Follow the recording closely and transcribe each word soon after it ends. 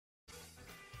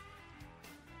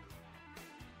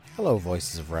Hello,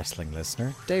 Voices of Wrestling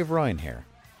listener. Dave Ryan here.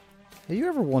 Have you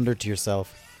ever wondered to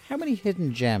yourself how many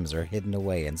hidden gems are hidden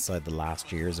away inside the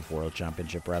last years of World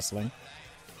Championship Wrestling?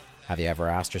 Have you ever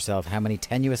asked yourself how many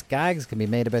tenuous gags can be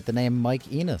made about the name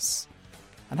Mike Enos?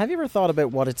 And have you ever thought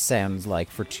about what it sounds like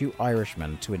for two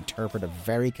Irishmen to interpret a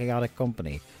very chaotic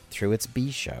company through its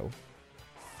B show?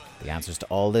 The answers to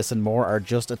all this and more are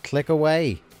just a click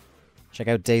away. Check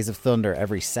out Days of Thunder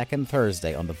every second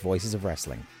Thursday on the Voices of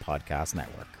Wrestling podcast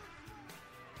network.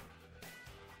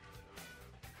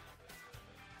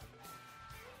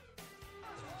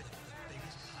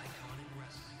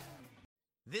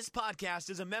 This podcast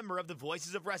is a member of the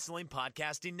Voices of Wrestling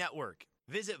podcasting network.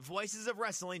 Visit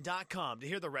voicesofwrestling.com to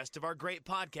hear the rest of our great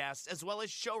podcasts, as well as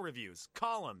show reviews,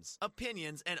 columns,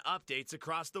 opinions, and updates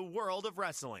across the world of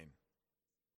wrestling.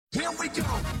 Here we go!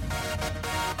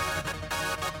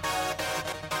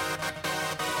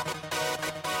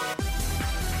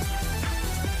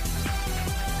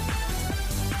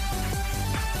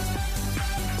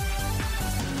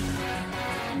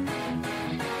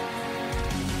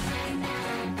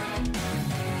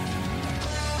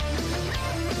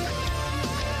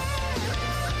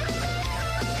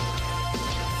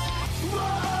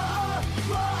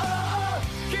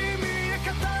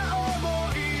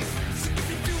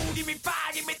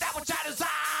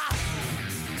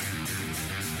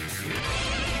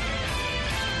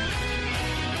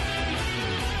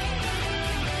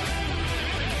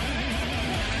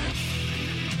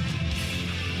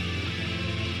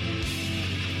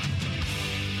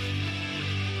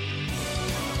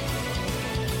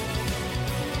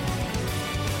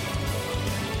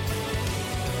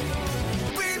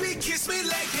 Kiss me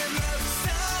like a love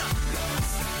song.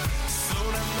 So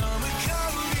that mama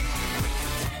call me.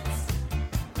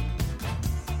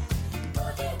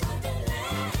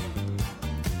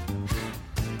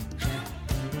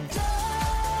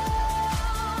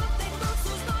 Tengo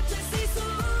sus noches y su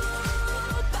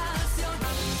pasión.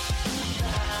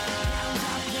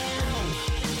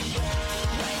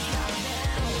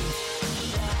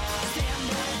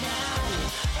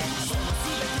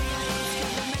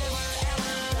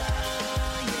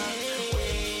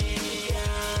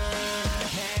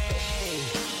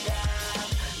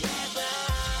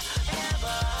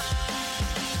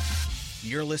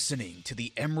 You're listening to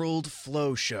the Emerald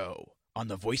FlowShow on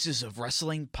the Voices of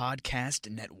Wrestling podcast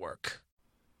network.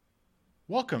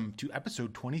 Welcome to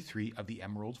episode 23 of the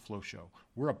Emerald FlowShow.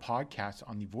 We're a podcast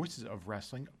on the Voices of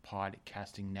Wrestling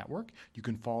podcasting network. You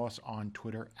can follow us on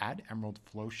Twitter at Emerald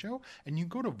FlowShow, and you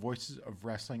can go to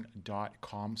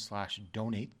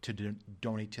voicesofwrestling.com/donate to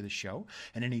donate to the show,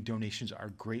 and any donations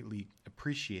are greatly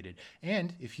appreciated.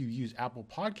 And if you use Apple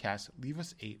Podcasts, leave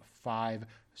us a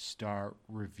 5-star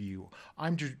review.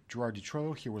 I'm Gerard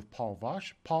DiTrollo here with Paul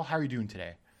Vosch. Paul, how are you doing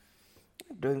today?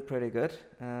 Doing pretty good.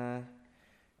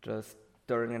 Just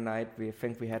during the night, we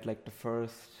think we had like the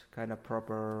first kind of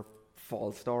proper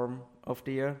fall storm of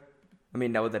the year. I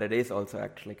mean, now that it is also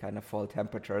actually kind of fall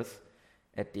temperatures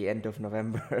at the end of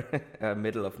November,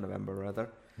 middle of November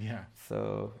rather. Yeah.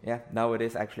 So yeah, now it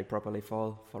is actually properly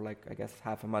fall for like, I guess,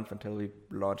 half a month until we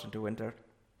launch into winter.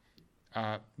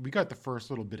 We got the first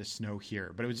little bit of snow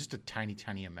here, but it was just a tiny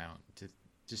amount. It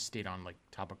just stayed on like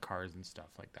top of cars and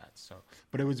stuff like that. So,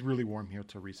 but it was really warm here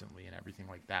till recently and everything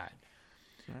like that.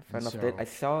 Yeah, I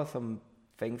saw some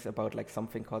things about like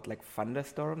something called like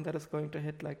thunderstorm that is going to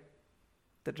hit like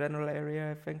the general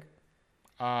area, I think.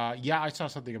 Yeah, I saw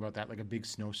something about that, like a big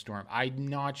snowstorm. I'm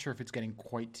not sure if it's getting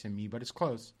quite to me, but it's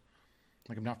close.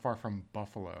 Like I'm not far from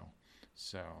Buffalo,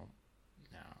 so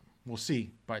we'll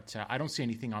see. But I don't see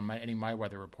anything on any of my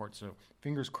weather reports, so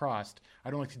fingers crossed.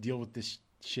 I don't like to deal with this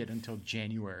shit until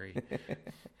January,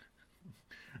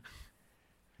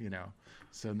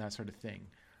 so that sort of thing.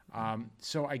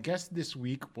 So I guess this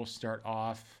week we'll start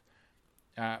off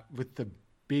with the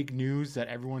big news that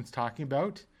everyone's talking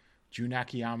about, Jun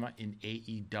Akiyama in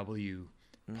AEW.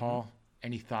 Mm-hmm. Paul,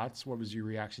 any thoughts? What was your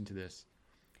reaction to this?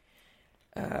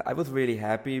 I was really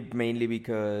happy, mainly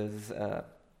because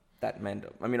that meant,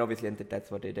 I mean, obviously, and that's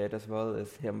what they did as well,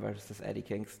 is him versus Eddie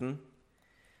Kingston.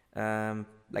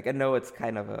 Like I know it's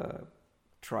kind of a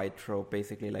tried trope,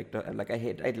 basically. I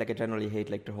generally hate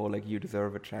like the whole like you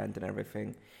deserve a chant and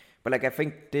everything, but like I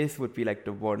think this would be like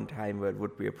the one time where it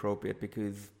would be appropriate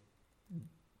because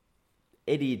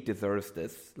Eddie deserves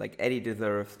this. Like Eddie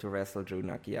deserves to wrestle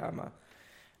Jun Akiyama.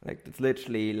 Like it's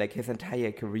literally like his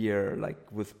entire career like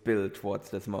was built towards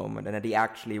this moment, and that he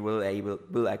actually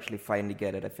will actually finally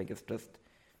get it. I think it's just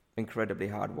incredibly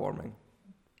heartwarming.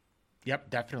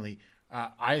 Yep, definitely.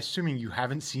 I assuming you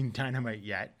haven't seen Dynamite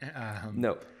yet.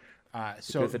 No.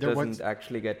 So because it doesn't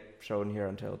actually get shown here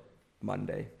until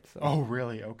Monday. So. Oh,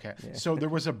 really? Okay. Yeah. So there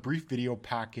was a brief video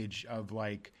package of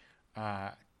like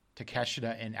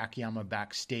Takeshita and Akiyama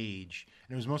backstage,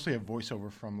 and it was mostly a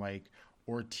voiceover from like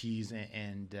Ortiz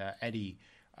and Eddie,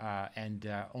 and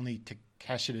only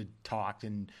Takeshita talked,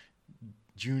 and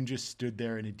June just stood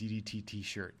there in a DDT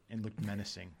t-shirt and looked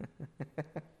menacing.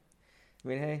 I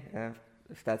mean, hey,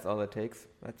 if that's all it takes,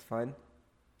 that's fine.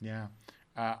 Yeah.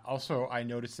 Also, I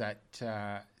noticed that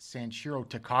Sanshiro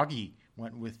Takagi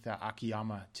went with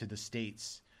Akiyama to the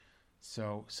States.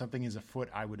 So something is afoot,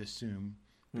 I would assume,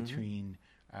 between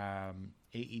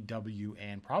AEW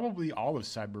and probably all of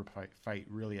Cyber Fight,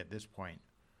 really, at this point.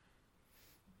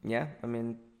 Yeah, I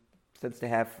mean, since they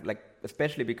have, like,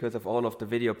 especially because of all of the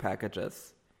video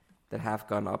packages that have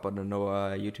gone up on the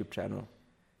Noah YouTube channel,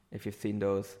 if you've seen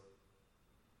those.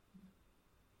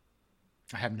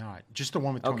 I have not. Just the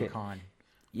one with Tony Khan.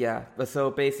 Yeah, but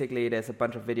so basically there's a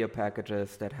bunch of video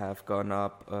packages that have gone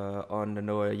up on the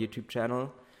Noah YouTube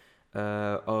channel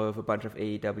of a bunch of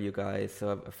AEW guys.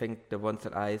 So I think the ones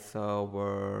that I saw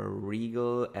were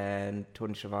Regal and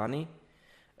Tony Schiavone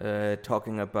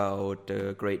talking about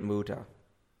the Great Muta.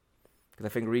 Because I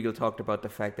think Regal talked about the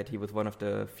fact that he was one of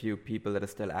the few people that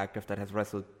is still active that has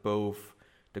wrestled both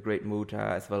the Great Muta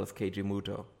as well as Keiji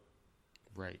Muto.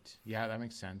 Right. Yeah, that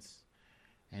makes sense.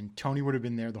 And Tony would have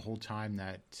been there the whole time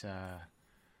that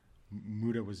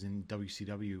Muta was in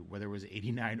WCW, whether it was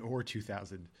 89 or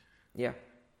 2000. Yeah.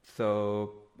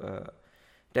 So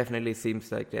definitely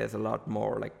seems like there's a lot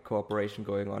more like cooperation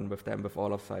going on with them with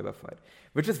all of Cyberfight,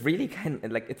 which is really kind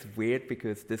of like, it's weird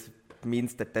because this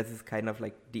means that this is kind of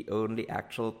like the only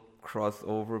actual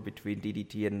crossover between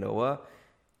DDT and Noah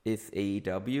is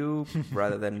AEW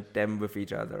rather than them with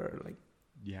each other. Like,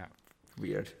 yeah,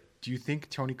 weird. Do you think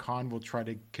Tony Khan will try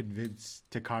to convince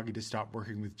Takagi to stop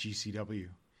working with GCW?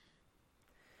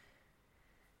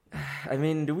 I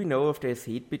mean, do we know if there's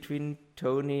heat between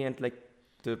Tony and like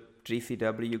the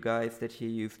GCW guys that he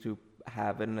used to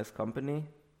have in his company?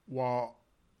 Well,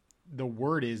 the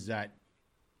word is that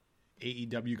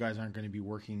AEW guys aren't going to be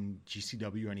working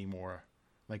GCW anymore.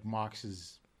 Like Mox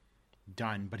is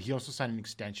done, but he also signed an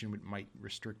extension which might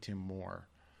restrict him more.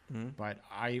 But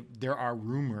there are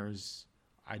rumors.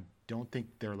 I don't think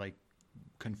they're like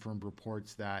confirmed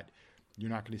reports that you're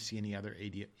not going to see any other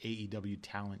AEW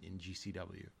talent in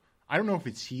GCW. I don't know if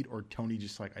it's heat or Tony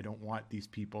just like, I don't want these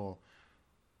people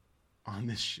on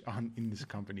this in this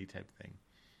company type thing.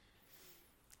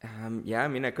 Yeah, I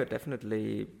mean, I could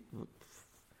definitely.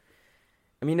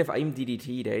 I mean, if I'm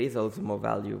DDT, there is also more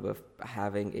value with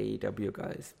having AEW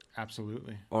guys.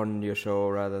 Absolutely. On your show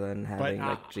rather than having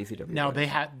like GCW. Now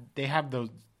guys. they have those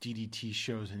DDT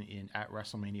shows in at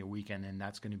WrestleMania weekend, and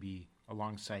that's going to be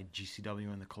alongside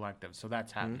GCW and the Collective. So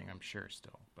that's happening, I'm sure,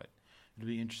 still. But it'll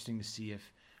be interesting to see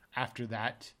if after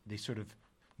that they sort of,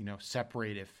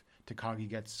 separate if Takagi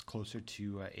gets closer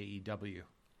to AEW.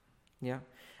 Yeah.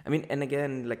 I mean, and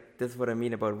again, like, this is what I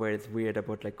mean about where it's weird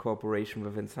about, like, cooperation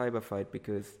within Cyberfight,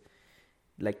 because,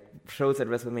 like, shows at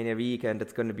WrestleMania weekend,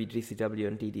 it's going to be GCW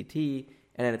and DDT,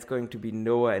 and then it's going to be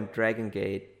Noah and Dragon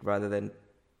Gate rather than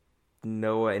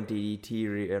Noah and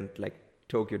DDT and, like,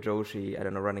 Tokyo Joshi, I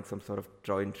don't know, running some sort of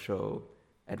joint show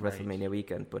at WrestleMania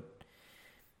weekend. But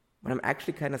what I'm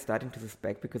actually kind of starting to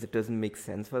suspect, because it doesn't make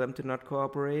sense for them to not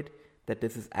cooperate, that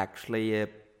this is actually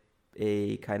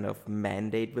a kind of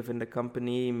mandate within the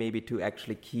company, maybe to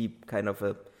actually keep kind of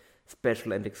a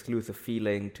special and exclusive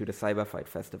feeling to the Cyberfight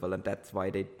Festival, and that's why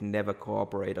they never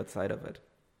cooperate outside of it.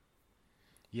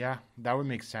 Yeah, that would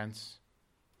make sense.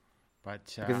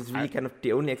 But because it's really kind of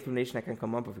the only explanation I can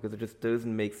come up with, because it just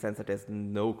doesn't make sense that there's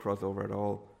no crossover at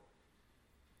all.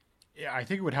 Yeah, I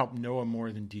think it would help Noah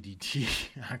more than DDT,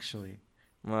 actually.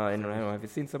 Well, I don't know. Have you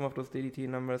seen some of those DDT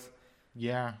numbers?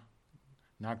 Yeah,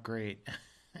 not great.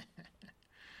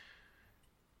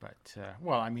 But,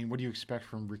 well, I mean, what do you expect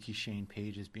from Ricky Shane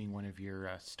Page as being one of your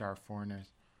star foreigners?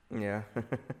 Yeah.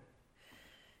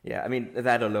 Yeah, I mean,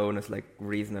 that alone is, like,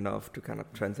 reason enough to kind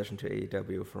of transition to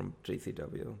AEW from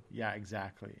GCW. Yeah,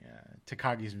 exactly.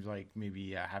 Takagi's, like,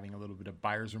 maybe having a little bit of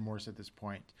buyer's remorse at this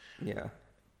point. Yeah.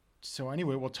 So,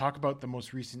 anyway, we'll talk about the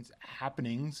most recent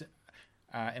happenings.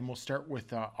 And we'll start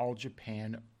with All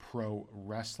Japan Pro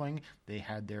Wrestling. They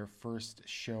had their first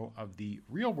show of the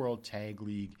Real World Tag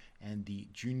League and the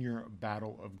Junior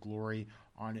Battle of Glory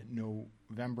on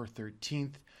November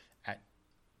 13th at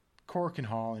Korakuen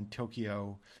Hall in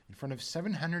Tokyo in front of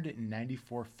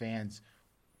 794 fans.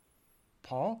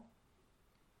 Paul?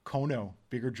 Kono,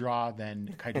 bigger draw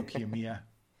than Kaito Kiyomiya.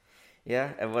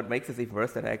 Yeah, and what makes this even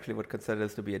worse, that I actually would consider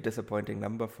this to be a disappointing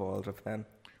number for All Japan.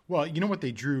 Well, you know what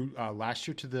they drew last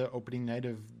year to the opening night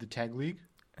of the Tag League?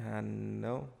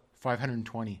 No.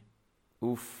 520.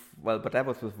 Oof. Well, but that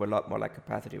was with a lot more like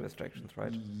capacity restrictions,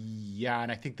 right? Yeah,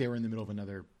 and I think they were in the middle of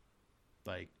another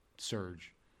like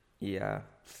surge. Yeah.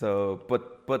 So,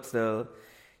 but still,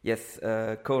 yes,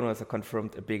 Kono is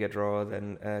confirmed a bigger draw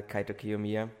than Kaito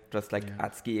Kiyomiya. Just like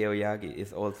Atsuki Aoyagi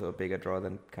is also a bigger draw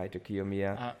than Kaito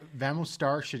Kiyomiya. Vamos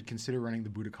Star should consider running the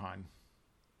Budokan.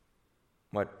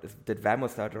 Did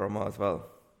Vamos start Roma as well?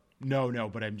 No,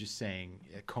 but I'm just saying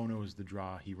Kono is the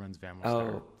draw. He runs Vamos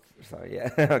Star. Oh, sorry.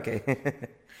 Yeah. Okay.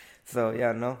 So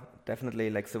yeah, no, definitely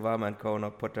like Suwama and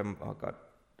Kono put them. Oh god,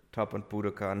 top on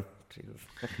Budokan. Jesus.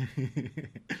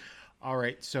 All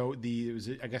right, so it was,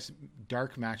 I guess,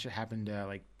 dark match that happened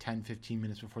like 10, 15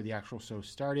 minutes before the actual show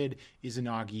started.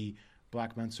 Izanagi,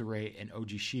 Black Mensore, and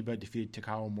Oji Shiba defeated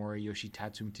Takao Mori,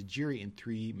 Yoshitatsu, and Tajiri in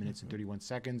 3 minutes and 31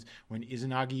 seconds when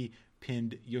Izanagi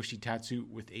pinned Yoshitatsu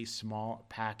with a small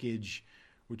package,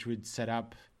 which would set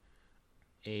up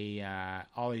an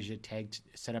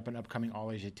upcoming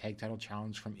All Asia Tag Title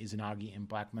challenge from Izanagi and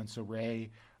Black Mensore.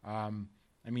 I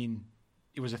mean,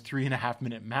 it was a 3.5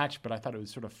 minute match, but I thought it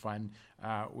was sort of fun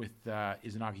with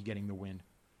Izanagi getting the win.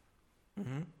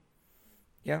 Mm-hmm.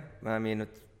 Yeah, I mean,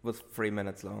 it was 3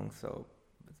 minutes long, so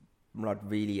not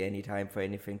really any time for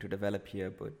anything to develop here,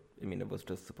 but I mean, it was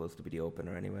just supposed to be the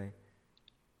opener anyway.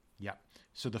 Yeah.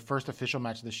 So the first official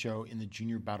match of the show in the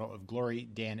Junior Battle of Glory,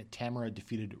 Dan Tamura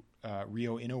defeated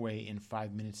Ryo Inoue in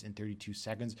 5 minutes and 32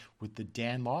 seconds with the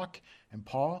Dan lock. And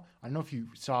Paul, I don't know if you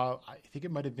saw, I think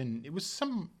it was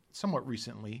somewhat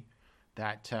recently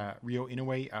that Ryo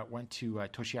Inoue went to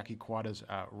Toshiaki Kawada's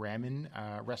ramen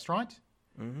restaurant.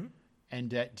 Mm-hmm. And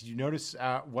did you notice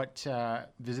what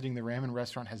visiting the ramen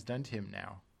restaurant has done to him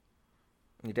now?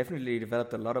 He definitely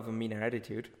developed a lot of a meaner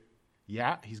attitude.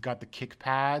 Yeah, he's got the kick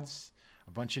pads,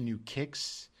 a bunch of new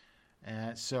kicks.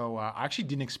 So I actually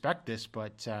didn't expect this,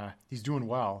 but he's doing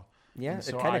well. Yeah, and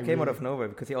so it kind of came out of nowhere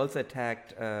because he also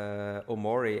attacked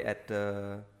Omori at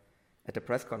the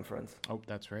press conference. Oh,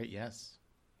 that's right. Yes.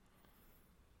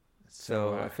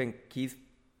 So I think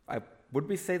would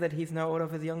we say that he's now out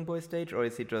of his young boy stage, or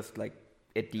is he just like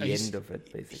at the end of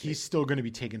it, basically? He's still going to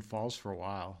be taking falls for a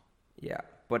while. Yeah,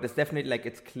 but it's definitely like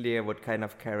it's clear what kind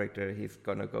of character he's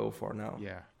gonna go for now.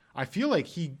 Yeah, I feel like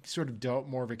he sort of dealt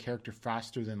more of a character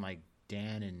faster than like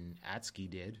Dan and Atsuki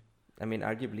did. I mean,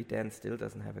 arguably Dan still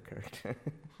doesn't have a character.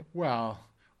 Well,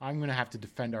 I'm going to have to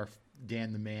defend our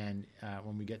Dan the Man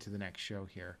when we get to the next show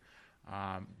here.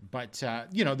 But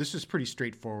this was pretty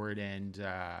straightforward, and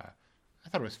I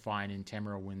thought it was fine, and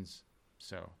Tamura wins,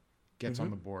 so gets on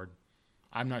the board.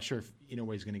 I'm not sure if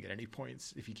Inoue is going to get any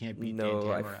points if he can't beat Dan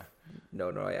Tamura.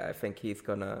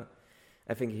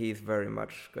 I think he's very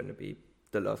much going to be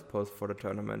the last post for the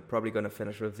tournament. Probably going to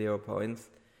finish with 0 points.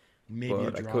 Maybe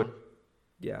a draw.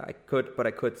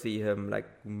 I could see him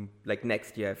like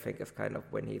next year. I think is kind of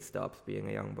when he stops being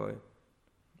a young boy.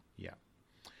 Yeah.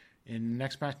 In the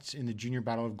next match in the Junior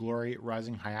Battle of Glory,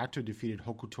 Rising Hayato defeated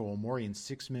Hokuto Omori in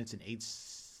 6 minutes and 8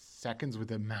 seconds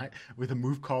with a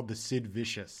move called the Sid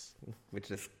Vicious,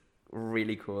 which is a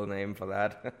really cool name for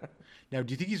that. Now,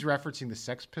 do you think he's referencing the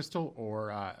Sex Pistol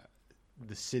or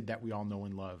the Sid that we all know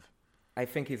and love? I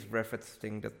think he's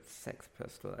referencing the Sex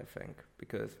Pistol. I think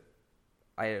because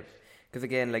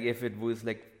again, like if it was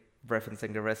like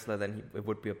referencing the wrestler, then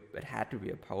it had to be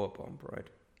a power bomb, right?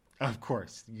 Of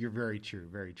course, you're very true.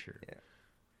 Very true. Yeah.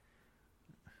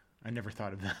 I never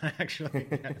thought of that actually.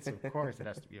 Yes, of course, it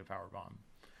has to be a power bomb.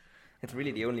 It's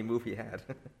really the only move he had.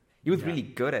 He was really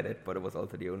good at it, but it was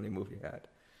also the only move he had.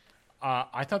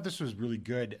 I thought this was really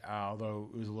good, although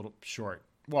it was a little short.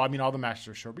 Well, I mean, all the matches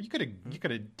are short, but you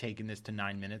could have taken this to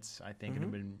 9 minutes. I think it would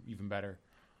have been even better.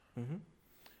 Mm-hmm.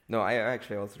 No, I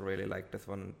actually also really like this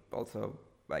one. Also,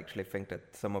 I actually think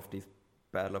that some of these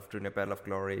Junior Battle of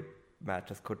Glory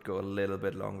matches could go a little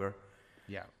bit longer.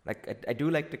 Yeah. Like I do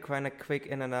like the kind of quick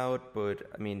in and out, but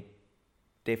I mean,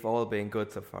 they've all been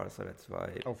good so far, so that's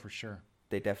why. Oh, for sure.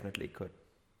 They definitely could.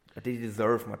 They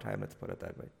deserve more time. Let's put it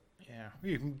that way. Yeah,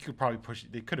 you could probably push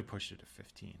it. They could have pushed it to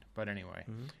 15, but anyway.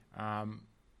 Mm-hmm.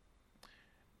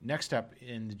 Next up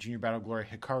in the Junior Battle of Glory,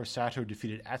 Hikaru Sato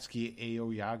defeated Atsuki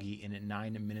Aoyagi in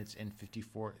 9 minutes and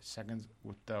 54 seconds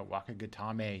with the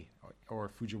Wakagatame or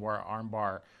Fujiwara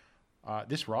armbar.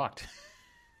 This rocked.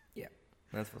 Yeah,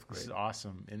 that was great. This is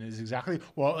awesome. And it is exactly,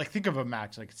 well, like think of a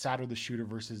match like Sato the shooter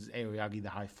versus Aoyagi the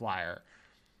high flyer.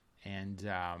 And,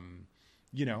 I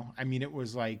mean, it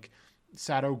was like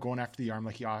Sato going after the arm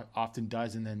like he often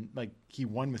does, and then like he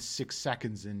won with 6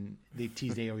 seconds, and they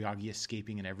teased Aoyagi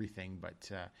escaping and everything,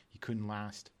 but he couldn't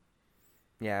last.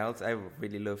 Yeah, I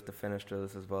really loved the finish to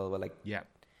this as well. But like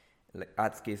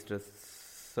Atsuki's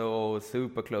just so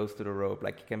super close to the rope.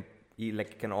 Like he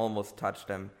like can almost touch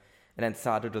them. And then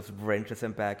Sato just wrenches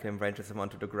him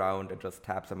onto the ground and just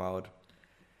taps him out.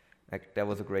 Like, that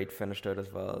was a great finish to it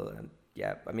as well. And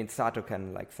yeah, I mean, Sato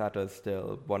is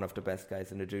still one of the best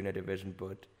guys in the junior division,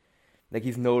 but like,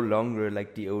 he's no longer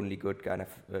like the only good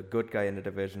guy in the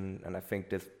division. And I think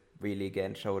this really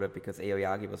again showed it because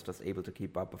Aoyagi was just able to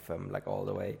keep up with him like all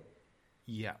the way.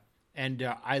 Yeah. And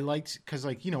I liked, because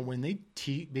like, you know, when they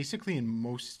basically in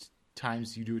most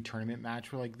times you do a tournament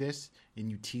match like this and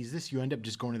you tease this, you end up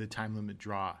just going to the time limit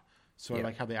draw. So I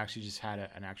like how they actually just had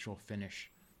an actual finish.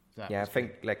 I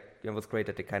think like it was great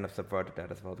that they kind of subverted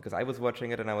that as well, because I was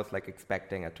watching it and I was like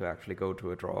expecting it to actually go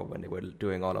to a draw when they were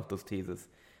doing all of those teases.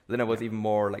 Then I was even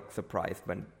more like surprised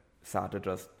when Sato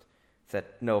just said,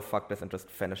 no, fuck this, and just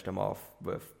finished him off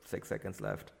with 6 seconds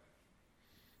left.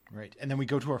 Right. And then we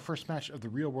go to our first match of the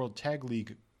Real World Tag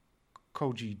League.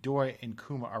 Koji Doi and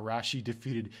Kuma Arashi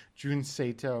defeated Jun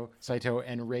Saito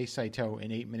and Rei Saito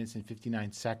in 8 minutes and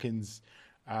 59 seconds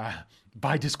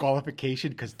by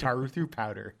disqualification because Taru threw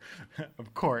powder.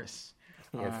 Of course.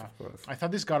 Yes, of course. I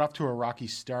thought this got off to a rocky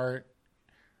start.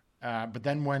 But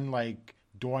then when like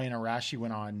Doi and Arashi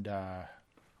went on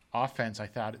offense, I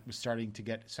thought it was starting to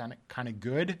get kind of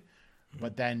good.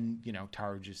 But then, you know,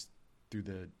 Taru just threw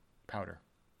the powder.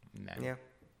 And then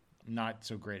not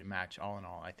so great a match all in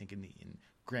all, I think, in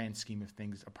grand scheme of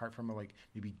things, apart from like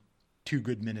maybe 2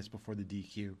 good minutes before the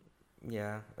DQ.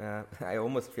 Yeah, I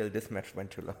almost feel this match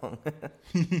went too long.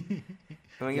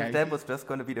 I mean, if that was just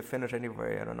going to be the finish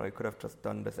anyway, I don't know, you could have just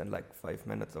done this in like 5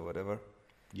 minutes or whatever.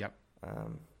 Yep. I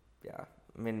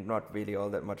mean, not really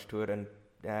all that much to it, and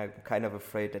I'm kind of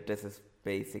afraid that this is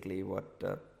basically what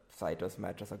the Saito's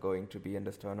matches are going to be in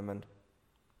this tournament.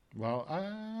 Well,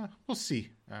 we'll see.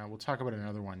 We'll talk about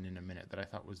another one in a minute that I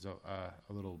thought was a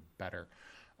little better.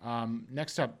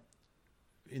 Next up,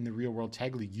 in the Real World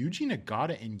Tag League, Yuji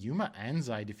Nagata and Yuma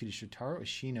Anzai defeated Shotaro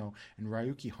Ashino and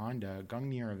Ryuki Honda,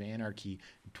 Gungnir of Anarchy,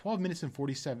 in 12 minutes and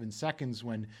 47 seconds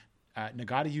when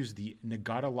Nagata used the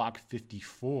Nagata Lock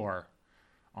 54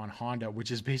 on Honda,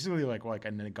 which is basically like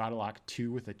a Nagata Lock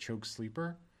 2 with a choke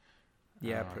sleeper.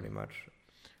 Yeah, pretty much.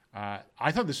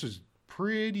 I thought this was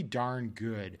pretty darn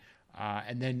good.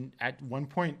 And then at one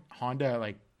point, Honda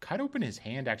like cut open his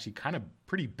hand, actually kind of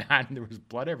pretty bad, and there was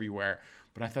blood everywhere.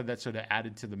 But I thought that sort of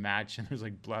added to the match, and there's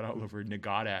like blood all over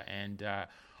Nagata. And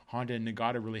Honda and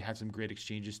Nagata really had some great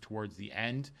exchanges towards the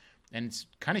end. And it's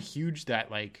kind of huge that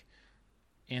like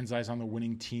Anzai's on the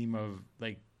winning team of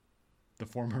like the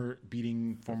former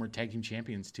tag team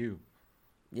champions too.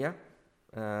 Yeah.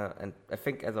 And I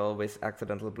think, as always,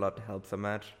 accidental blood helps a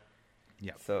match.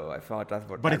 Yeah. So I thought that's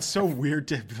what. But it's so weird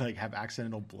to like have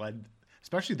accidental blood,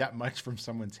 especially that much from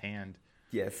someone's hand.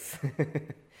 Yes.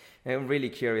 I'm really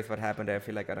curious what happened there. I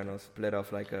feel like, I don't know, split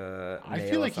off like a nail. I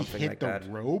feel like or he something hit like the that.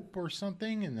 rope or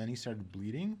something, and then he started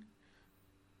bleeding.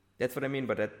 That's what I mean,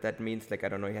 but that means like, I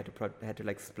don't know, you had to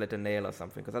like split a nail or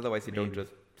something, because otherwise you don't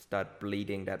just start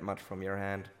bleeding that much from your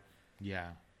hand. Yeah.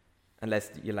 Unless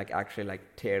you like actually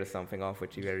like tear something off,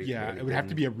 which you very clearly it would have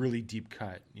to be a really deep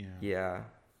cut. Yeah. Yeah.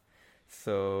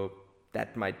 So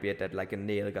that might be it, that like a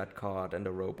nail got caught in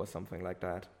the rope or something like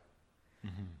that.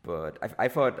 Mm-hmm. But I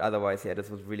thought otherwise, this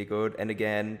was really good. And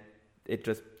again, it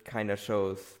just kind of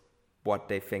shows what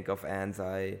they think of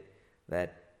Anzai,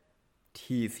 that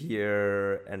he's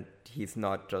here and he's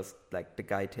not just like the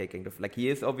guy taking the... Like, he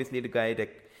is obviously the guy that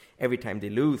every time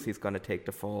they lose, he's going to take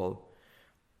the fall.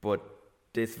 But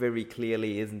this very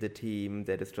clearly isn't a team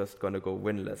that is just going to go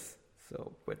winless.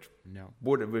 So, which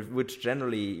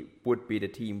generally would be the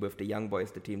team with the young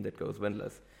boys, the team that goes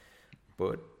winless.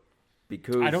 But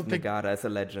because Nagata is a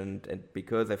legend, and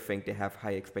because I think they have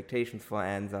high expectations for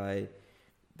Anzai,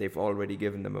 they've already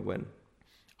given them a win.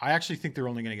 I actually think they're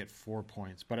only going to get 4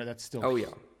 points, but that's still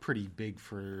pretty big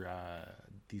for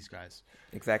these guys.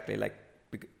 Exactly. Like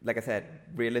I said,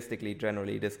 realistically,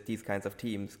 generally, these kinds of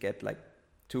teams get like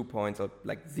 2 points or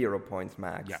like 0 points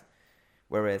max. Yeah.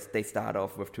 Whereas they start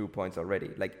off with 2 points already.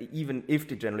 Like, even if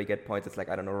they generally get points, it's like,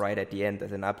 I don't know, right at the end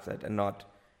as an upset, and not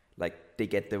like they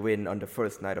get the win on the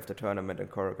first night of the tournament in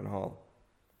Corrigan Hall.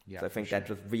 Yeah, so I think that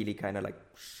just really kind of like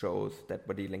shows that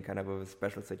we're dealing kind of with a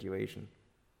special situation.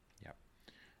 Yeah.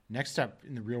 Next up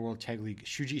in the Real World Tag League,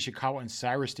 Shuji Ishikawa and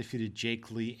Cyrus defeated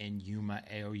Jake Lee and Yuma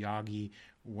Aoyagi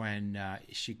when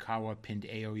Ishikawa pinned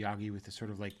Aoyagi with a sort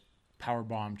of like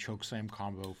powerbomb chokeslam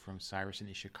combo from Cyrus and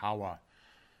Ishikawa.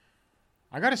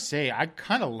 I gotta say, I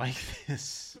kind of like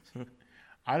this.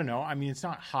 I don't know. I mean, it's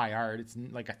not high art. It's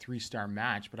like a 3-star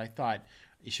match, but I thought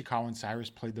Ishikawa and Cyrus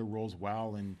played their roles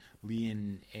well, and Lee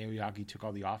and Aoyagi took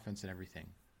all the offense and everything.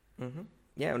 Mm-hmm.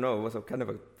 Yeah, no, it was kind of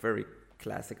a very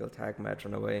classical tag match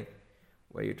in a way,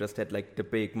 where you just had like the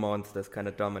big monsters kind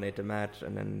of dominate the match,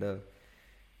 and then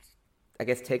I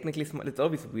guess technically small. It's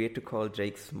always weird to call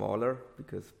Jake smaller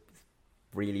because he's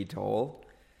really tall.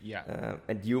 Yeah.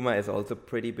 And Yuma is also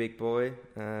pretty big boy,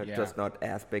 just not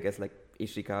as big as like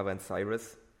Ishikawa and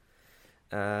Cyrus.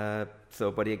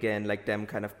 But again, like them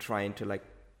kind of trying to like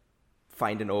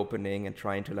find an opening and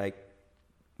trying to like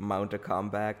mount a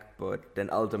comeback, but then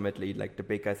ultimately like the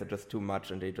big guys are just too much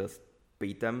and they just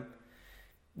beat them.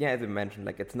 Yeah, as you mentioned,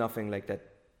 like it's nothing like that.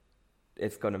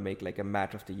 It's gonna make like a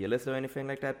match of the year list or anything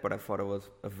like that, but I thought it was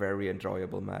a very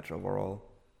enjoyable match overall.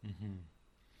 Mm-hmm.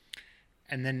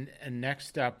 And then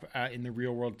next up in the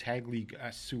Real World Tag League,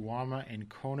 Suwama and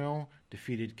Kono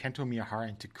defeated Kento Miyahara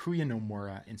and Takuya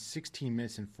Nomura in 16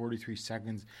 minutes and 43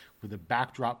 seconds with a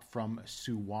backdrop from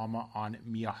Suwama on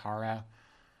Miyahara.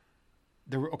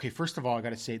 First of all, I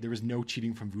got to say, there was no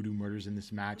cheating from Voodoo Murders in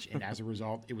this match, and as a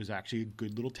result, it was actually a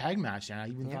good little tag match, and I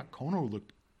even thought Kono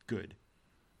looked good.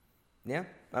 Yeah,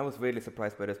 I was really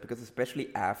surprised by this, because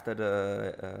especially after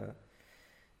the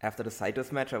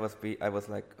Saitos match, I was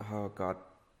like, oh god,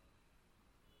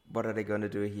 what are they gonna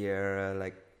do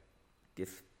here?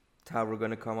 Is Tauro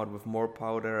gonna come out with more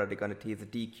powder? Are they gonna tease a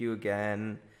DQ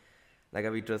again? Like,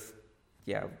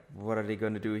 what are they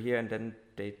gonna do here? And then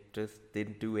they just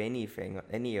didn't do any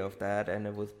of that, and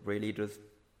it was really just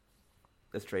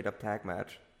a straight up tag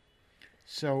match.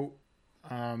 So,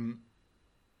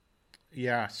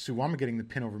 Suwama getting the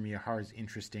pin over Miyahara is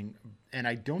interesting. And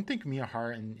I don't think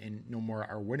Miyahara and Nomura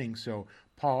are winning. So,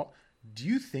 Paul, do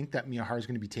you think that Miyahara is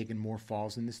going to be taking more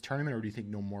falls in this tournament, or do you think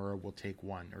Nomura will take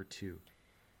one or two?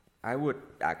 I would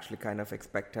actually kind of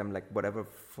expect him, like, whatever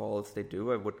falls they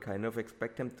do, I would kind of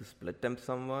expect him to split them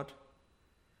somewhat.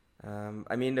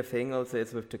 The thing also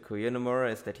is with Takuya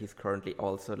Nomura is that he's currently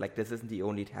also, like, this isn't the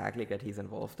only tag league that he's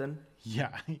involved in.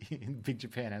 Yeah, Big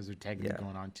Japan has their tag league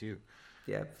going on too.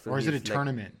 Yeah. So or is it a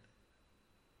tournament?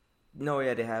 No,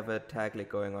 they have a tag league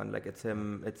going on. Like, it's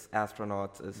him, it's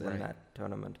Astronauts is in that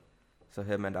tournament. So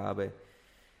him and Abe.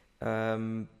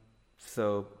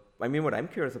 What I'm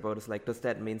curious about is, like, does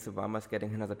that mean Suwama's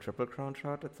getting another Triple Crown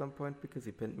shot at some point because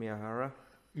he pinned Miyahara?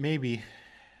 Maybe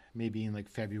in like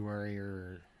February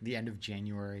or the end of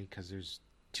January, because there's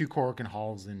 2 Korakuen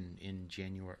Halls in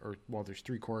January, there's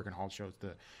 3 Korakuen Hall shows.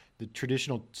 The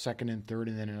traditional 2nd and 3rd,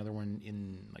 and then another one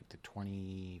in like the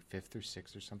 25th or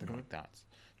 6th or something like that.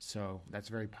 So that's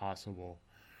very possible.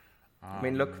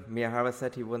 Look, Miyahara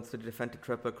said he wants to defend the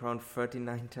Triple Crown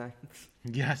 39 times.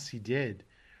 Yes, he did.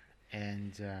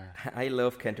 And I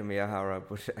love Kento Miyahara,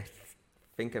 but I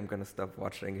think I'm going to stop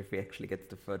watching if he actually gets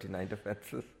to 39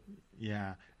 defenses.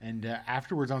 Yeah, and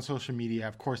afterwards on social media,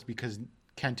 of course, because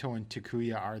Kento and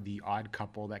Takuya are the odd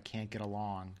couple that can't get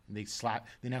along. They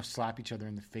now slap each other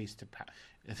in the face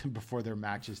before their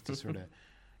matches to sort of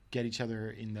get each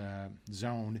other in the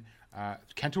zone.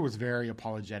 Kento was very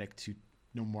apologetic to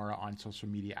Nomura on social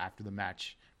media after the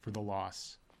match for the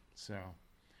loss. So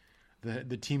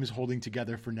the team is holding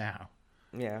together for now.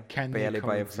 Yeah, Can barely they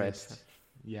by a coexist? thread.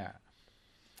 Yeah.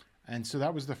 And so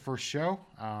that was the first show.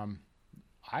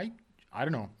 I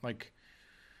don't know, like,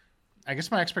 I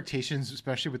guess my expectations,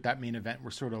 especially with that main event,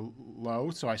 were sort of low,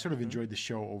 so I sort of enjoyed the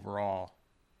show overall.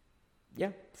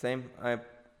 Yeah, same.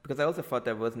 Because I also thought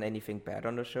there wasn't anything bad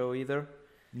on the show either.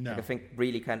 No. Like, I think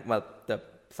really the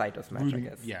Saitos match, I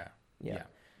guess. Yeah.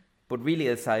 But really,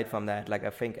 aside from that, like,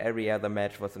 I think every other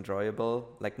match was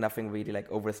enjoyable. Like, nothing really,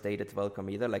 like, overstayed its welcome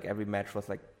either. Like, every match was,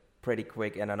 like, pretty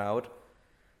quick in and out.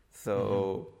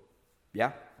 So,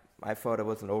 yeah, I thought it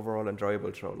was an overall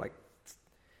enjoyable show. Like,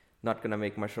 not gonna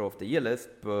make my show of the year list,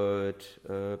 but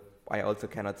I also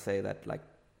cannot say that, like,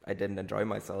 I didn't enjoy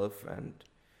myself. And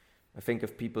I think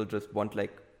if people just want,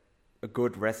 like, a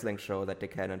good wrestling show that they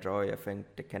can enjoy, I think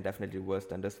they can definitely do worse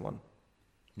than this one.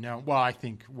 No, well, I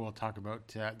think we'll talk about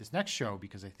this next show,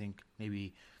 because I think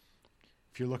maybe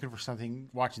if you're looking for something,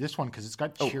 watch this one, because it's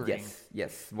got cheering.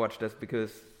 Yes, watch this,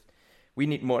 because we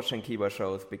need more Shinkiba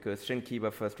shows, because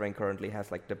Shinkiba First Reign currently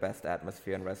has, like, the best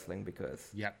atmosphere in wrestling,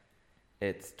 because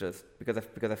it's just because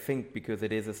I think because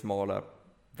it is a smaller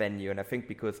venue, and I think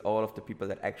because all of the people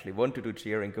that actually want to do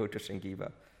cheering go to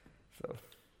Shinkiba. So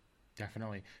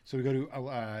definitely. So we go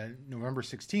to November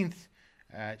 16th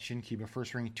at Shinkiba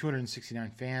First Ring,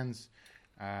 269 fans.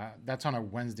 That's on a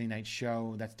Wednesday night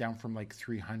show. That's down from like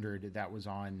 300. That was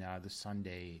on the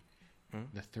Sunday,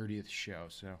 the 30th show.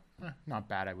 So not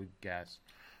bad, I would guess.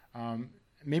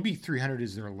 Maybe 300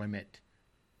 is their limit,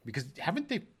 because haven't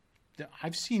they?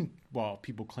 I've seen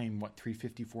people claim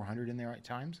 350, 400 in there at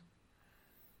times.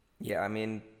 Yeah,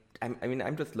 I'm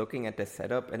just looking at the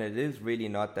setup, and it is really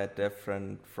not that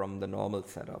different from the normal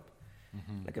setup.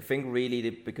 Like, I think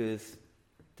really because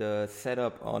the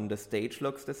setup on the stage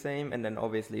looks the same, and then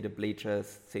obviously the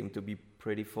bleachers seem to be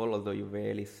pretty full, although you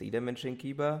rarely see them in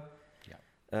Shinkiba. Yeah.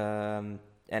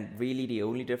 And really the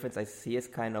only difference I see is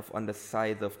kind of on the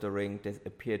sides of the ring. There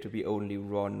appear to be only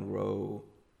one row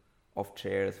of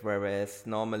chairs, whereas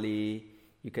normally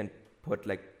you can put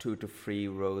like 2 to 3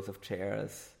 rows of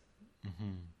chairs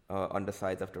on the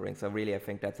sides of the ring. So really I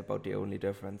think that's about the only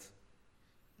difference.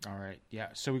 All right. Yeah.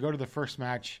 So we go to the first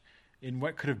match in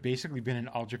what could have basically been an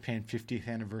All Japan 50th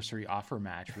anniversary offer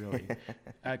match, really.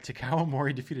 Takao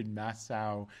Mori defeated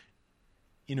Masao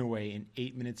Inoue in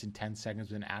 8 minutes and 10 seconds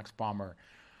with an axe bomber.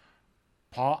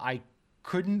 Paul, I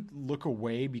couldn't look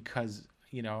away because,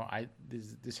 you know,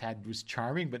 this was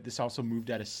charming, but this also moved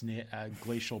at a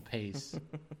glacial pace.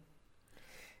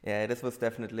 Yeah, this was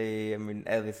definitely, I mean,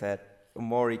 as we said,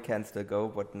 Mori can still go,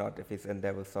 but not if he's in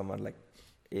there with someone like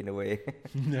Inoue.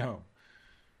 No.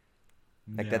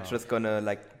 Like, that's just gonna,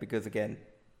 like, because again,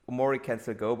 Mori can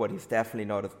still go, but he's definitely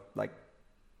not as, like,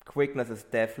 quickness is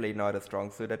definitely not a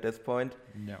strong suit at this point.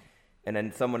 No. And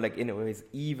then someone like Inoue is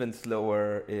even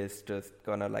slower is just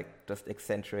gonna, like, just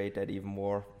accentuate that even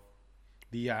more.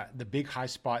 The big high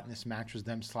spot in this match was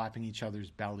them slapping each other's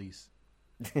bellies.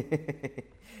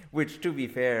 Which, to be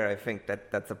fair, I think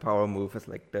that's a power move. It's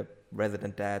like the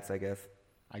resident dads, I guess.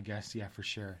 Yeah, for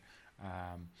sure.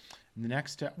 The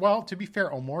next, well, to be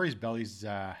fair, Omori's belly's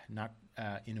not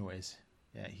Inoue's.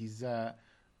 Yeah, he's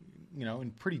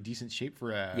in pretty decent shape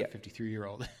for a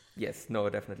 53-year-old. Yes, no,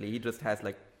 definitely. He just has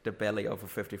like the belly of a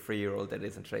 53-year-old that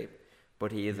is in shape,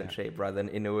 but he is in shape rather than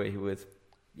Inoue,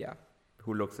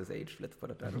 who looks his age. Let's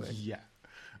put it that way. Yeah.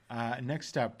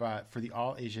 Next up, for the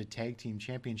All Asia Tag Team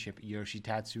Championship,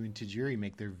 Yoshitatsu and Tajiri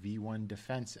make their V1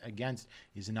 defense against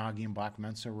Izanagi and Black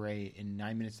Mensa Ray in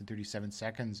 9 minutes and 37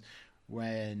 seconds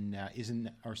when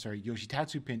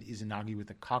Yoshitatsu pinned Izanagi with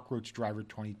a Cockroach Driver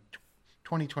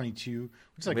 2022,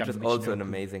 which is also an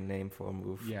amazing name for a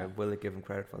move. Yeah. I will give him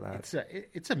credit for that.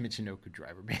 It's a Michinoku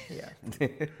driver, man. Yeah.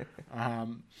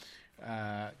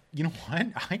 You know what?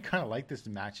 I kind of like this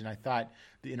match, and I thought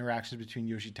the interactions between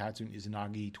Yoshitatsu and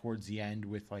Izanagi towards the end,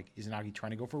 with like Izanagi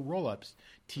trying to go for roll-ups,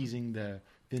 teasing the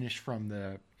finish from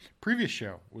the previous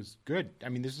show, was good. I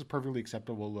mean, this is a perfectly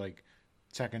acceptable like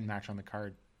second match on the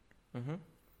card. Mm-hmm.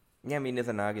 Yeah, I mean,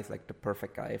 Izanagi is like the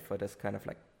perfect guy for this kind of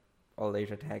like All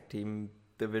Asia Tag Team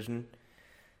division,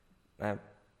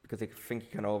 because I think he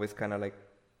can always kind of like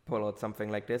pull out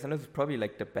something like this, and this is probably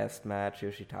like the best match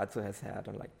Yoshitatsu has had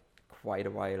in like quite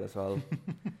a while as well.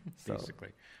 So basically,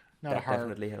 not that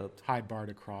definitely helped. High bar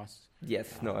to cross.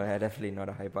 Yes, no, definitely not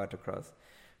a high bar to cross,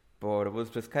 but it was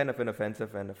just kind of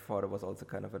inoffensive, and I thought it was also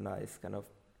kind of a nice kind of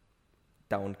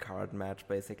down card match,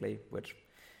 basically. Which,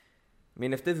 I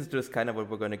mean, if this is just kind of what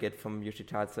we're going to get from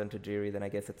Yoshitatsu and Tajiri, then I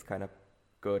guess it's kind of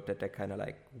good that they kind of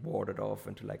like warded off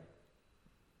into like,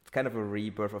 it's kind of a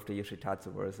rebirth of the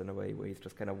Yoshitatsu verse in a way, where he's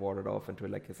just kind of warded off into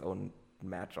like his own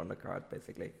match on the card,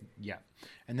 basically. Yeah.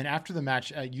 And then after the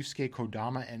match, Yusuke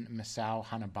Kodama and Masao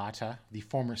Hanabata, the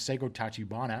former Seigo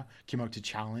Tachibana, came out to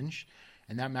challenge.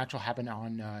 And that match will happen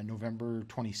on November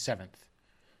 27th.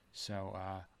 So,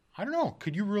 I don't know.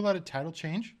 Could you rule out a title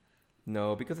change?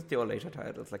 No, because it's the All Asia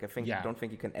titles. Like, I don't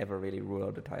think you can ever really rule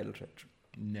out a title change.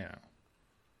 No.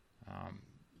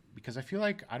 Because I feel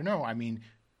like, I don't know. I mean,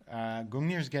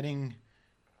 Gungnir's getting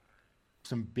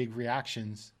some big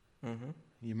reactions. Mm-hmm.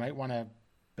 You might want to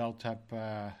belt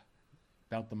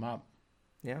them up.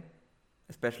 Yeah.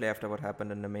 Especially after what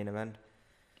happened in the main event.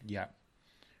 Yeah.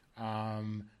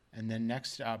 And then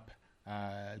next up,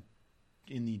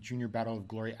 in the Junior Battle of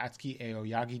Glory, Atsuki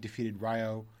Aoyagi defeated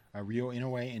Ryo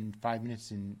Inoue in 5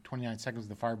 minutes and 29 seconds with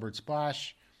the Firebird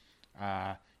Splash.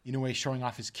 Inoue showing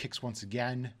off his kicks once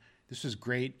again. This was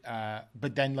great.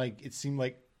 But then, like, it seemed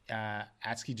like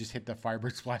Atsuki just hit the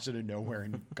Firebird Splash out of nowhere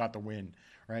and got the win,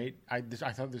 right? I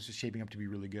thought this was shaping up to be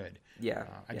really good. Yeah.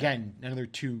 Again, another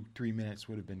 2-3 minutes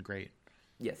would have been great.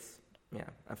 Yes. Yeah.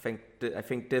 I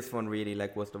think this one really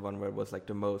like was the one where it was like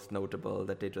the most notable,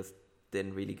 that they just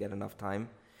didn't really get enough time.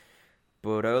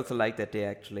 But I also like that they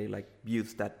actually like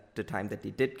used the time that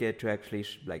they did get to actually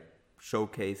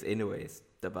showcase Inoue's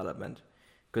development.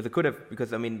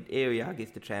 Because I mean, Aoyagi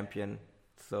is the champion,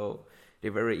 so they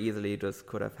very easily just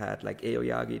could have had like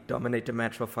Aoyagi dominate the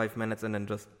match for 5 minutes and then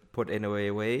just put Inoue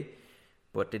away.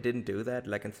 But they didn't do that.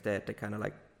 Like, instead, they kind of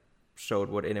like showed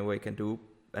what Inoue can do,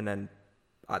 and then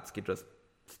Atsuki just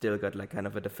still got like kind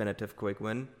of a definitive quick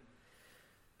win.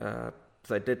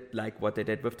 So I did like what they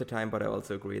did with the time, but I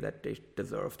also agree that they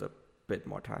deserved a bit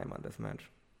more time on this match.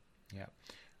 Yeah.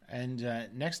 And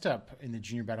next up in the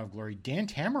Junior Battle of Glory, Dan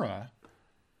Tamura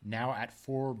now at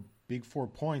big 4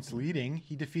 points leading.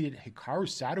 He defeated Hikaru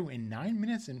Sato in 9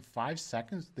 minutes and 5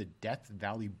 seconds with the Death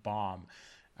Valley Bomb.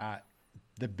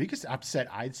 The biggest upset,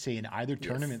 I'd say, in either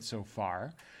tournament so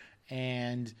far.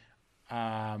 And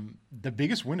the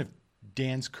biggest win of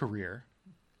Dan's career.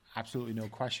 Absolutely no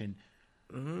question.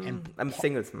 And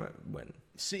singles win.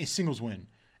 Singles win.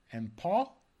 And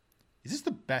Paul, is this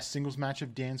the best singles match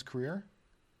of Dan's career?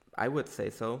 I would say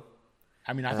so.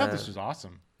 I mean, I thought this was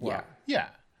awesome. Yeah. Yeah.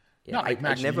 Yeah, Not like I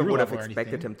match of never your would have level or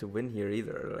expected anything. him to win here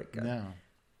either. Like, No.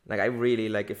 like I really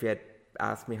like if you had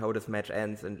asked me how this match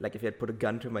ends, and like if you had put a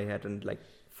gun to my head and like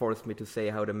forced me to say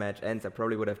how the match ends, I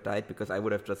probably would have died because I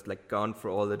would have just like gone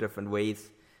through all the different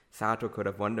ways Sato could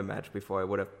have won the match before I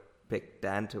would have picked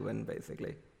Dan to win,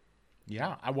 basically.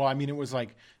 Yeah. Well, I mean, it was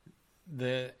like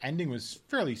the ending was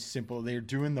fairly simple. They're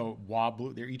doing the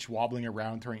wobble. They're each wobbling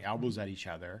around, throwing elbows at each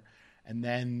other. And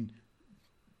then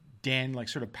Dan like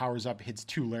sort of powers up, hits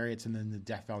 2 lariats, and then the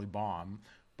Death Valley Bomb.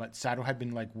 But Sato had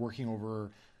been like working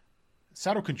over.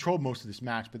 Sato controlled most of this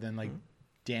match, but then like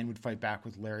Dan would fight back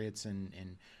with lariats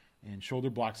and shoulder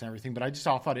blocks and everything. But I just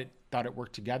all thought it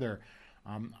worked together.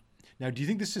 Now, do you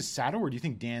think this is Sato, or do you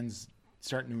think Dan's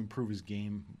starting to improve his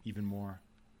game even more?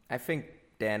 I think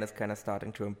Dan is kind of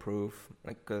starting to improve,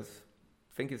 like, because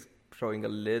I think he's showing a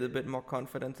little bit more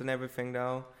confidence in everything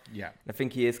now. Yeah. I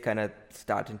think he is kind of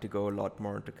starting to go a lot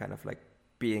more into kind of like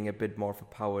being a bit more of a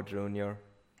power junior.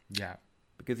 Yeah.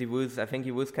 Because I think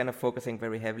he was kind of focusing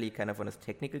very heavily kind of on his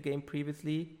technical game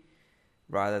previously,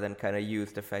 rather than kind of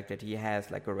use the fact that he has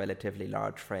like a relatively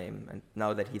large frame. And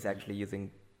now that he's actually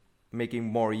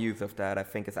making more use of that, I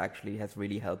think it actually has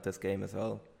really helped his game as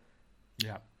well.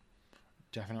 Yeah,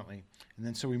 definitely. And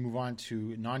then so we move on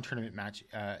to non-tournament match.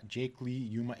 Jake Lee,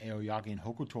 Yuma Aoyagi, and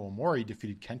Hokuto Omori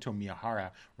defeated Kento Miyahara,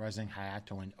 Rising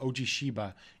Hayato, and Oji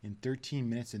Shiba in 13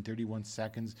 minutes and 31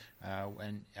 seconds.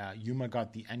 And Yuma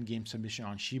got the endgame submission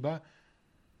on Shiba.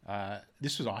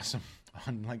 This was awesome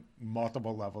on like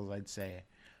multiple levels, I'd say.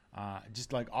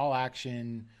 Just like all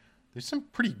action. There's some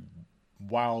pretty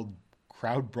wild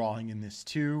crowd brawling in this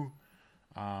too.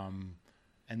 And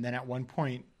then at one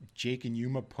point, Jake and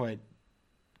Yuma put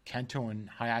Kento and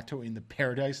Hayato in the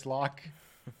Paradise Lock.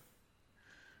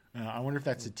 I wonder if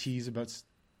that's a tease about...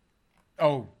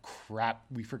 Oh, crap.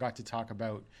 We forgot to talk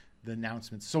about the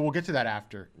announcements. So we'll get to that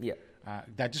after. Yeah.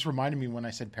 That just reminded me when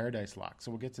I said Paradise Lock. So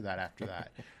we'll get to that after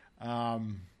that.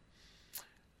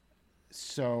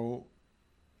 So,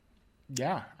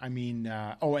 yeah. I mean...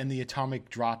 and the atomic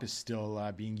drop is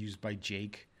still being used by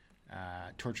Jake,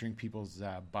 torturing people's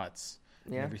butts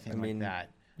and everything like that.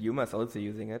 Yuma's also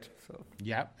using it, so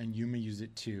yeah, and Yuma used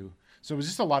it too. So it was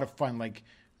just a lot of fun. Like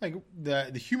the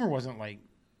humor wasn't like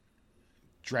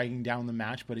dragging down the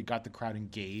match, but it got the crowd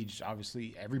engaged.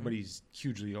 Obviously, everybody's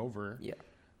hugely over. Yeah.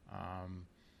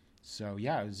 So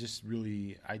yeah, it was just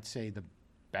really, I'd say, the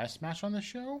best match on the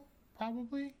show,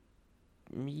 probably.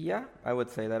 Yeah, I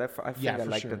would say that. I think I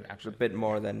liked it a bit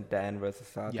more than Dan versus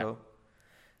Sato.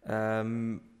 Yeah.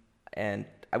 And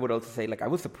I would also say, like, I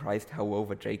was surprised how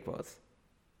over Jake was.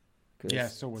 Yeah,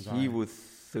 so was I. He was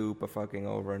super fucking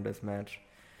over in this match.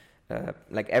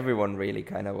 Like, everyone really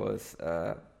kind of was.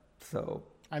 So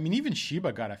I mean, even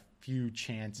Shiba got a few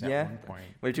chants at one point.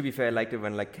 Well, to be fair, I liked it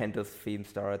when like Kento's theme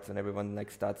starts and everyone like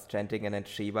starts chanting, and then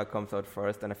Shiba comes out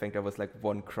first, and I think there was like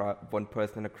one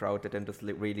person in the crowd that then just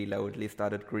really loudly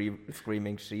started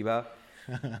screaming Shiba.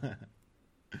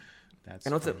 That's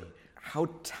and also funny. how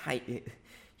tiny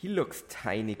he looks,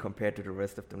 tiny compared to the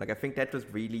rest of them. Like, I think that just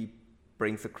really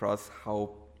brings across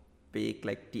how big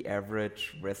like the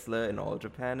average wrestler in all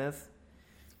Japan is.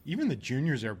 Even the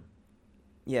juniors are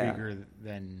bigger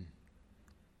than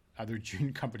other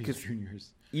companies'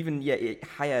 juniors. Even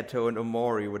Hayato and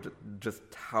Omori were just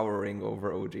towering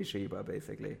over OG Shiba,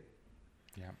 basically.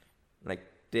 Yeah, like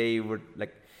they were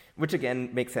like, which again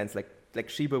makes sense. Like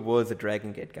Shiba was a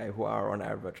Dragon Gate guy who are on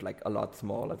average like a lot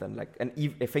smaller than like, and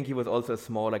I think he was also a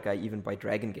smaller guy even by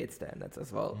Dragon Gate standards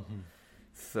as well. Mm-hmm.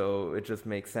 So it just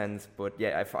makes sense. But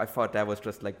yeah, I thought that was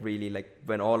just like really like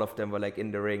when all of them were like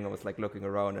in the ring, I was like looking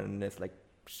around and there's like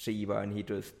Shiba and he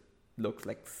just looks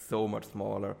like so much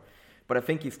smaller. But I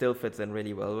think he still fits in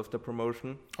really well with the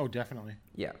promotion. Oh, definitely.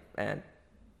 Yeah, and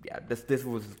yeah, this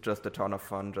was just a ton of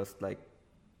fun. Just like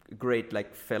great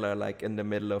like filler like in the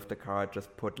middle of the card.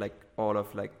 Just put like all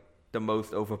of like the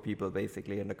most over people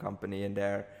basically in the company in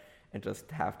there, and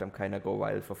just have them kind of go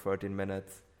wild for 13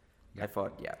 minutes. Yep. I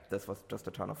thought, this was just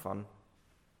a ton of fun.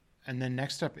 And then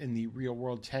next up in the Real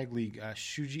World Tag League,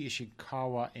 Shuji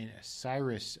Ishikawa and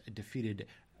Cyrus defeated,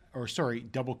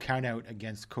 double count out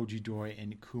against Koji Doi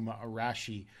and Kuma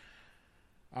Arashi.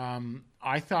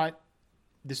 I thought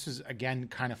this was, again,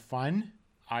 kind of fun.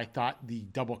 I thought the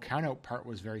double countout part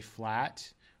was very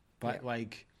flat, but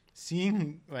like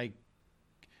seeing like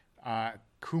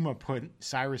Kuma put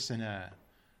Cyrus in a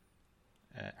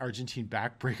Argentine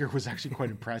backbreaker was actually quite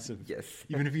impressive. Yes.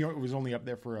 Even if he was only up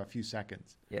there for a few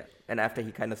seconds. Yeah, and after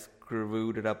he kind of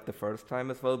screwed it up the first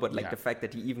time as well, but like the fact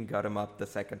that he even got him up the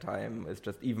second time is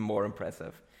just even more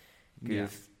impressive.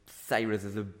 Because Cyrus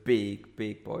is a big,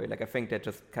 big boy. Like I think that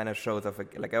just kind of shows off.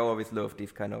 Like I always love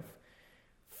these kind of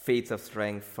feats of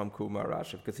strength from Kuma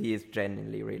Arashi because he is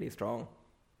genuinely really strong.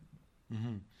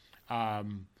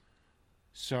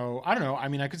 So I don't know. I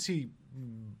mean, I could see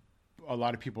a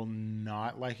lot of people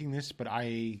not liking this, but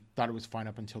I thought it was fine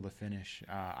up until the finish.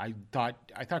 I thought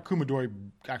Kumadori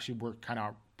actually worked kind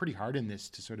of pretty hard in this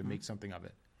to sort of make something of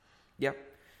it. Yeah,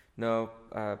 no,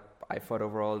 I thought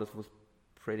overall this was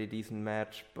pretty decent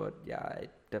match, but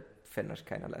the finish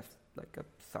kind of left like a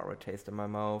sour taste in my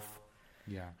mouth.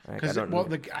 Yeah, because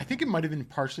I think it might have been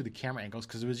partially the camera angles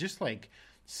because it was just like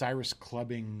Cyrus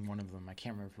clubbing one of them. I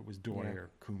can't remember if it was Doi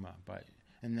or Kuma,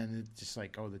 and then it's just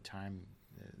like the time.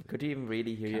 Could you even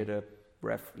really hear the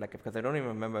ref? Like, because I don't even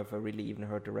remember if I really even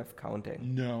heard the ref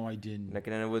counting. No, I didn't. Like,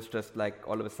 and then it was just like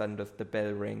all of a sudden, just the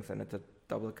bell rings and it's a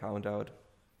double count out.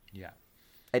 Yeah.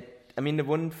 I mean, the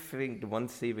one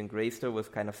saving grace though was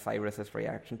kind of Cyrus's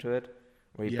reaction to it,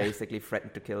 where he basically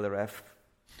threatened to kill the ref.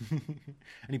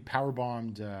 And he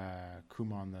powerbombed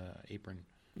Kuma on the apron.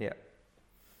 Yeah.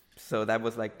 So that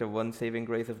was like the one saving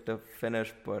grace of the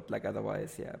finish, but like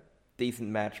otherwise, decent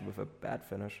match with a bad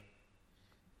finish.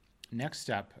 Next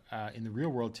up, in the Real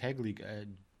World Tag League,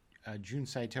 Jun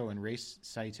Saito and Race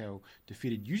Saito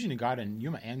defeated Yuji Nagata and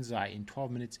Yuma Anzai in 12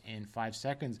 minutes and 5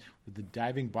 seconds with the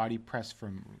diving body press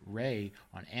from Ray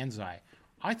on Anzai.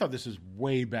 I thought this was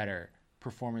way better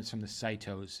performance from the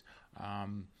Saitos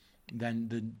than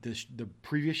the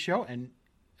previous show. And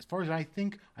as far as I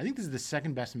think this is the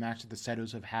second best match that the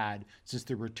Saitos have had since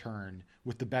their return,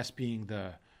 with the best being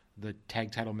the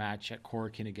tag title match at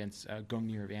Korakuen against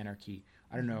Gungnir of Anarchy.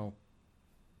 I don't know.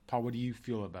 Paul, what do you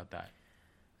feel about that?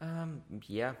 I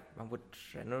would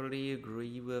generally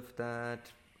agree with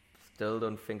that. Still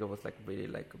don't think it was like really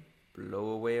like a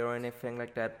blowaway or anything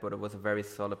like that, but it was a very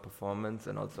solid performance,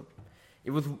 and also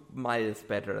it was miles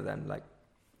better than like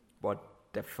what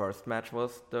the first match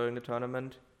was during the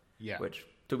tournament. Yeah. Which,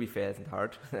 to be fair, isn't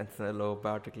hard. That's a low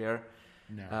bar to clear.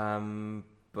 No.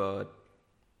 But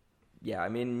yeah, I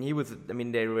mean,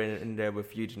 they were in there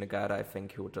with Yuji Nagata, I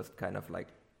think, who just kind of like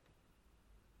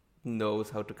knows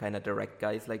how to kind of direct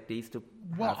guys like these to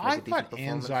have I thought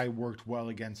Anzai worked well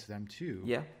against them too.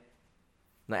 Yeah.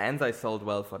 No, Anzai sold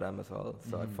well for them as well,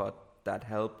 so I thought that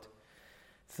helped.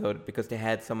 So because they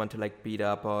had someone to like beat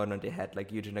up on, and they had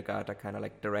like Yuji Nagata kind of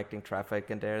like directing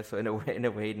traffic in there. So in a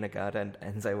way, Nagata and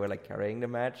Anzai were like carrying the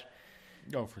match.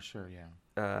 Oh, for sure,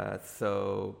 yeah.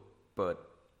 But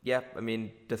yeah, I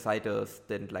mean, the Saitos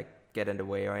didn't like get in the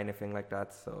way or anything like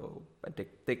that. So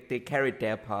they carried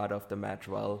their part of the match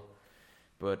well.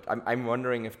 But I'm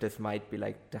wondering if this might be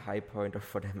like the high point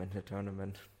for them in the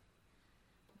tournament.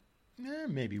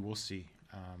 Maybe, we'll see.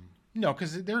 No,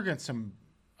 because they're against some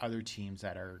other teams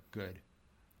that are good.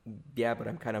 Yeah, but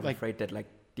I'm kind of afraid that like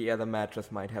the other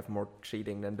matches might have more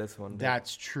cheating than this one.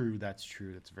 That's true. That's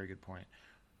a very good point.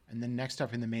 And then next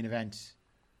up in the main event,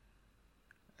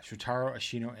 Shotaro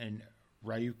Ashino and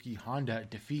Ryuki Honda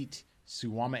defeat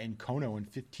Suwama and Kono in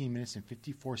 15 minutes and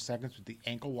 54 seconds with the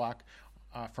ankle lock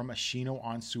from Ashino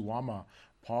on Suwama.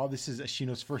 Paul, this is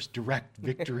Ashino's first direct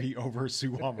victory over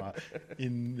Suwama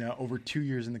in over 2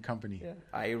 years in the company. Yeah.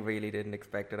 I really didn't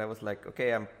expect it. I was like,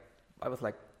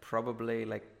 probably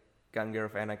like Gungnir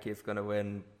of Anarchy is gonna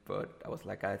win, but I was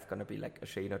like, it's gonna be like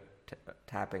Ashino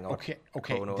tapping off.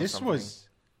 Kono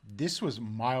This was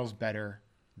miles better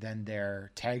than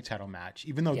their tag title match,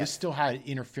 even though this still had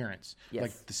interference. Yes.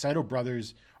 Like the Saito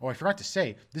brothers. Oh, I forgot to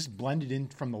say, this blended in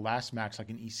from the last match like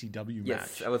an ECW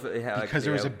match. Because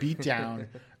there was a beatdown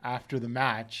after the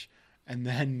match, and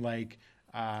then like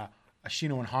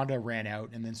Ashino and Honda ran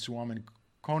out, and then Suwama and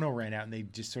Kono ran out, and they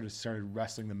just sort of started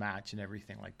wrestling the match and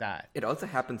everything like that. It also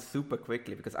happened super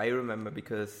quickly, because I remember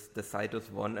because the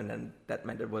Saitos won, and then that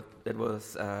meant it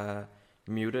was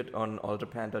muted on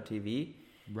alljapan.tv.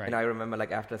 Right. And I remember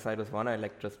like after Saitos won, I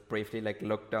like just briefly like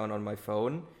looked down on my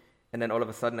phone, and then all of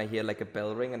a sudden I hear like a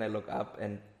bell ring, and I look up,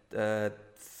 and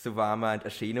Suwama and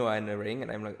Ashino are in the ring,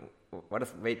 and I'm like, what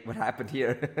happened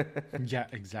here? Yeah,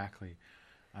 exactly.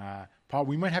 Paul,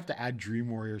 we might have to add Dream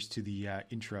Warriors to the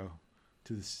intro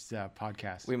to this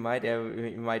podcast. We might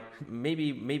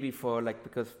maybe for like,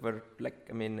 because we're like,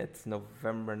 I mean, it's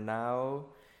November now.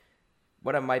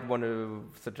 what I might want to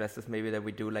suggest is maybe that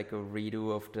we do like a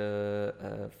redo of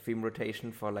the theme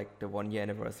rotation for like the 1 year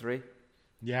anniversary.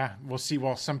 Yeah, we'll see.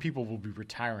 Well, some people will be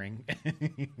retiring.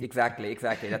 Exactly.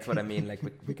 That's what I mean. Like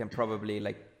we can probably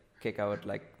like kick out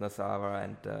like Nosawa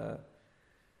and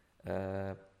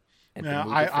Yeah, the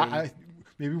I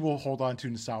maybe we'll hold on to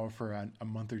Nasawa for a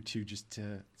month or two just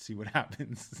to see what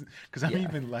happens. Because I'm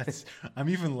even less.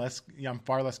 I'm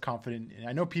far less confident.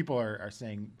 I know people are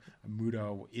saying,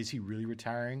 Muto, is he really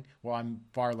retiring? Well, I'm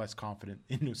far less confident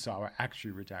in Nosawa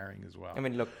actually retiring as well. I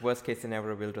mean, look, worst case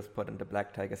scenario, we'll just put in the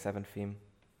Black Tiger 7 theme.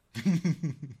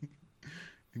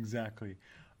 Exactly.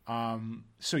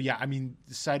 So yeah, I mean,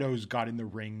 Saito's got in the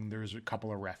ring. There's a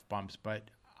couple of ref bumps, but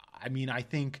I mean, I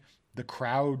think the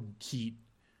crowd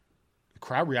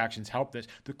reactions helped this.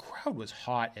 The crowd was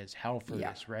hot as hell for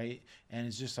this, right? And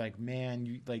it's just like, man,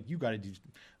 you got to do,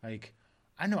 like,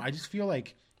 I don't know. I just feel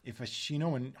like if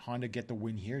Ashino and Honda get the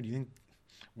win here, do you think,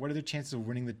 what are the chances of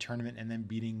winning the tournament and then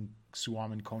beating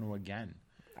Suwama and Kono again?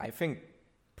 I think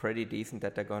pretty decent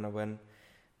that they're gonna win.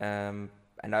 And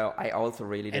I also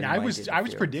really didn't. And I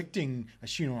was predicting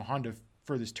Ashino and Honda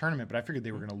for this tournament, but I figured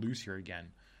they were going to lose here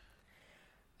again.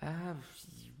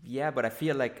 Yeah, but I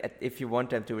feel like if you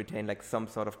want them to retain like some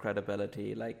sort of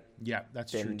credibility, like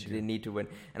that's true too. They need to win.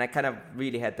 And I kind of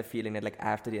really had the feeling that like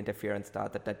after the interference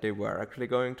started, that they were actually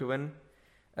going to win,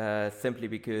 simply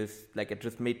because like it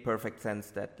just made perfect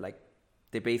sense that like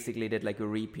they basically did like a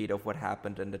repeat of what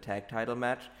happened in the tag title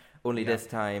match. Only this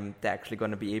time they're actually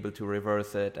going to be able to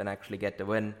reverse it and actually get the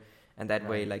win, and that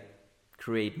way like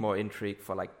create more intrigue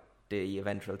for like the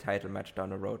eventual title match down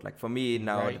the road. Like for me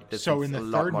now, this so is in the a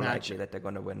lot third more match, likely that they're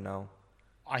going to win now.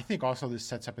 I think also this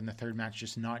sets up in the third match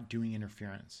just not doing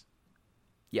interference.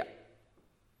 Yeah.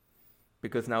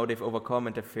 Because now they've overcome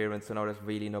interference, so now there's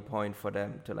really no point for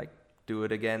them to like do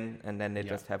it again, and then they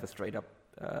just have a straight up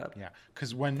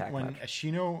because when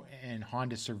Ashino and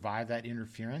Honda survived that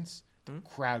interference, the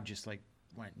crowd just like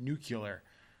went nuclear,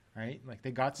 right? Like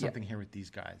they got something here with these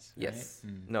guys. Yes.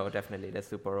 Right? No, definitely. They're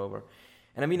super over.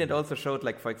 And I mean, it also showed,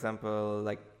 like, for example,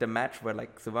 like the match where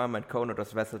like Suwama and Kono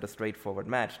just wrestled a straightforward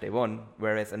match, they won.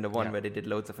 Whereas in the one where they did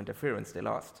loads of interference, they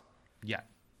lost. Yeah,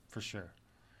 for sure.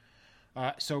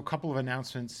 So a couple of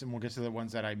announcements, and we'll get to the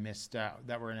ones that I missed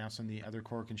that were announced on the other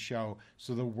Korakuen show.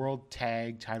 So the World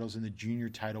Tag titles and the Junior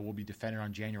title will be defended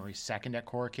on January 2nd at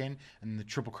Korakuen, and the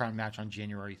Triple Crown match on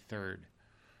January 3rd.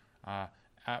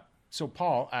 So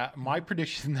Paul, my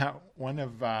prediction that one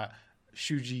of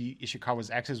Shuji Ishikawa's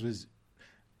exes was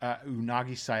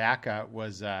Unagi Sayaka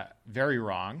was very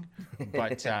wrong,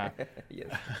 but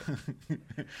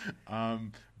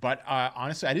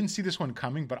honestly, I didn't see this one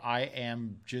coming. But I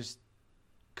am just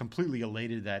completely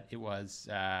elated that it was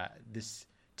this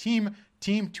team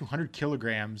 200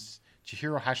 kilograms.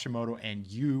 Chihiro Hashimoto and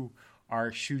you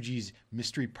are Shuji's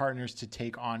mystery partners to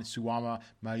take on Suwama,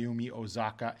 Mayumi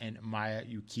Ozaka, and Maya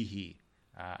Yukihi.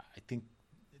 I think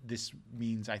this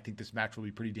match will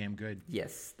be pretty damn good.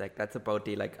 Yes, like that's about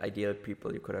the like ideal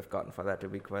people you could have gotten for that, to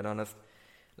be quite honest.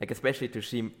 Like especially to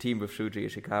team with Shuji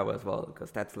Ishikawa as well,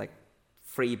 because that's like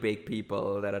 3 big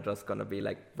people that are just gonna be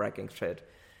like wrecking shit.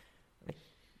 Like,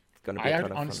 it's gonna be. I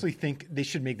honestly think they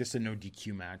should make this a no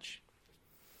DQ match.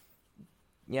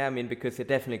 Yeah, I mean because you're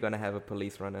definitely gonna have a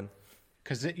police run in.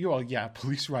 Because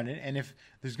police run in, and if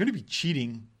there's going to be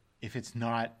cheating, if it's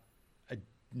not a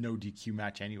no DQ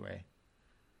match anyway.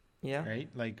 Yeah. Right?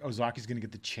 Like, Ozaki's going to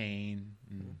get the chain.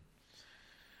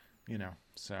 And,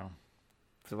 so.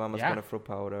 Suwama's going to throw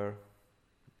powder.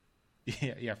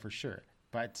 Yeah, for sure.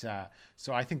 But,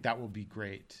 so I think that will be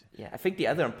great. Yeah, I think the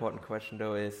other important question,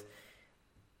 though, is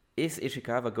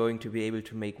Ishikawa going to be able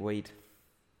to make weight?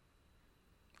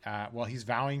 Well, he's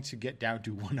vowing to get down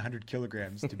to 100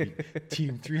 kilograms to be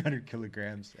team 300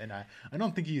 kilograms. And I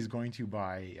don't think he is going to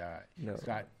by, he's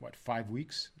got, 5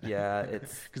 weeks? Yeah,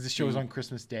 it's... Because the show is on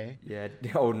Christmas Day. Yeah,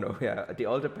 the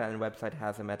All Japan website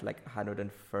has him at like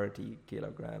 130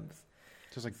 kilograms.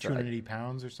 So it's like 280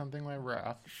 pounds or something like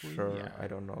roughly? Sure, yeah. I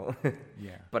don't know.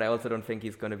 Yeah. But I also don't think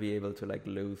he's going to be able to like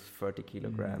lose 30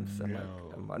 kilograms in like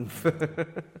a month.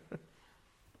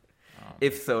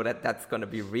 If so, that's going to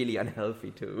be really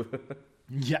unhealthy too.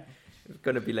 Yeah. It's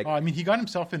going to be like... I mean, he got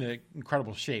himself in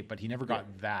incredible shape, but he never got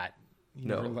that. He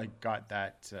never got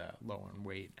that low in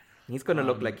weight. He's going to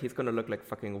look like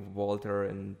fucking Walter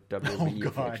in WWE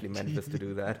if he actually managed to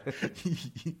do that.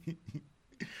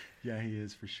 Yeah, he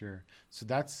is for sure. So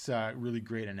that's a really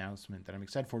great announcement that I'm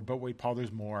excited for. But wait, Paul,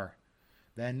 there's more.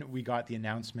 Then we got the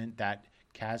announcement that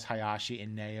Kaz Hayashi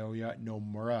and Naoya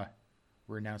Nomura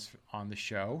were announced on the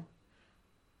show.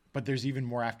 But there's even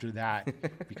more after that,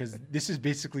 because this is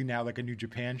basically now like a New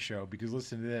Japan show. Because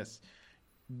listen to this.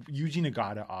 Yuji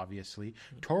Nagata, obviously.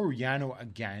 Toru Yano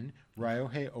again.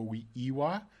 Ryohei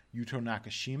Oiwa. Yuto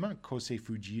Nakashima. Kosei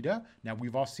Fujita. Now,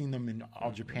 we've all seen them in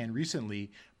All Japan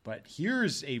recently, but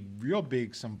here's a real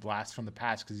big, some blast from the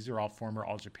past, because these are all former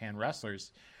All Japan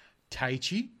wrestlers.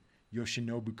 Taichi,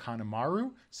 Yoshinobu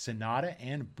Kanemaru, Sanada,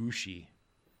 and Bushi.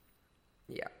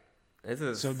 Yeah. This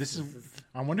is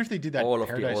I wonder if they did that all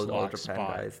Paradise of the old All Lock Japan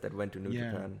spot. guys that went to New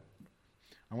Japan.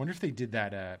 I wonder if they did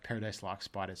that Paradise Lock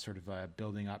spot as sort of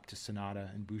building up to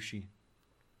Sanada and Bushi.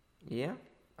 Yeah.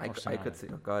 I Sonata. could see.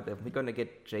 Oh God, if we're gonna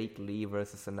get Jake Lee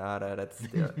versus Sonata,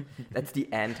 that's the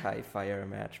anti-fire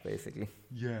match, basically.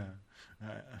 Yeah.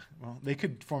 Well, they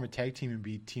could form a tag team and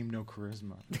be Team No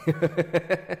Charisma.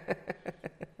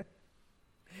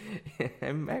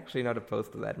 I'm actually not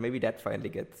opposed to that. Maybe that finally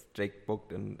gets Jake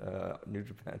booked in New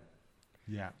Japan.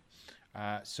 Yeah.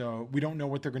 So we don't know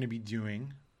what they're going to be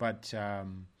doing, but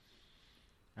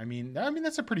I mean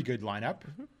that's a pretty good lineup.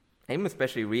 I'm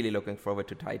especially really looking forward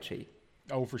to Taichi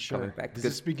Oh, for sure. coming back. Does Because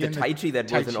this begin the Taichi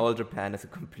that was in Taichi- All Japan is a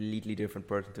completely different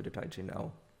person to the Taichi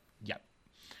now. Yeah.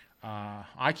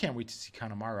 I can't wait to see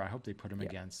Kanemaru. I hope they put him Yeah.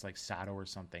 against like Sato or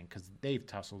something, because they've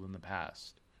tussled in the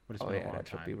past. But it's Oh been a yeah, long that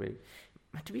should time. be really.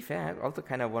 But to be fair, I also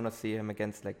kind of want to see him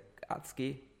against like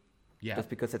Atsuki. Yeah. Just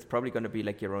because it's probably going to be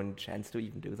like your own chance to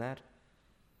even do that.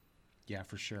 Yeah,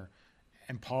 for sure.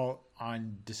 And Paul,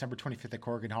 on December 25th at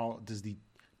Corrigan Hall, does the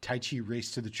Taichi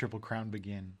race to the Triple Crown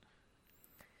begin?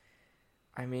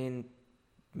 I mean,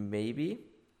 maybe.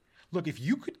 Look, if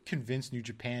you could convince New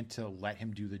Japan to let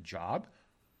him do the job,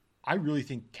 I really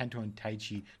think Kento and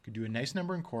Taichi could do a nice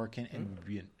number in Korakuen and it would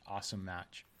be an awesome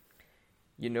match.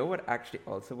 You know what actually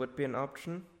also would be an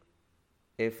option?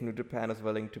 If New Japan is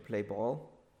willing to play ball.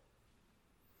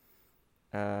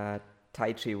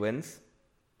 Taichi wins.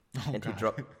 Oh, And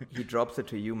God. he drops it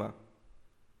to Yuma.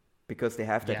 Because they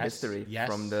have that Yes, history yes,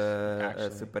 from the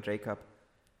actually. Super J Cup.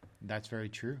 That's very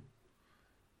true.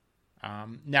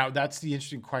 Now, that's the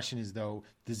interesting question is, though,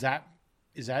 does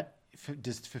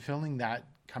fulfilling that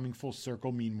coming full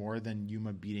circle mean more than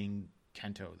Yuma beating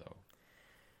Kento, though?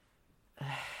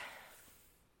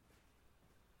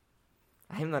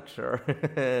 I'm not sure,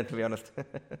 to be honest.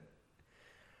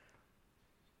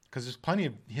 Because there's plenty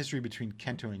of history between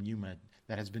Kento and Yuma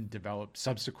that has been developed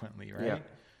subsequently, right? Yeah.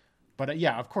 But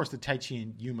yeah, of course, the Taichi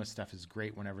and Yuma stuff is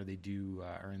great whenever they do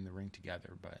are in the ring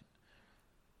together. But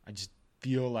I just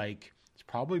feel like it's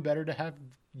probably better to have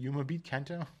Yuma beat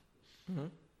Kento. Mm-hmm.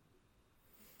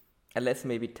 Unless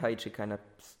maybe Taichi kind of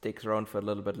sticks around for a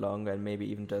little bit longer and maybe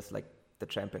even does like the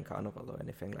Champion Carnival or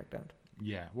anything like that.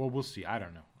 Yeah, well, we'll see. I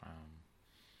don't know.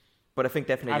 But I think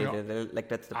I definitely don't- like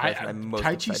that's the person I'm most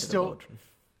excited about.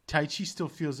 Taichi still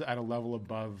feels at a level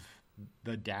above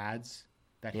the dads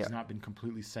that he's Yeah. not been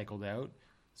completely cycled out.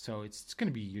 So it's going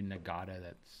to be your Nagata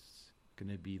that's going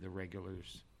to be the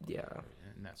regulars. Yeah.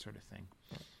 And that sort of thing.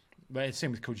 But it's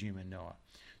same with Kojima and Noah.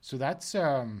 So that's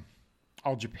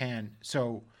All Japan.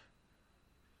 So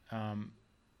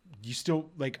you still,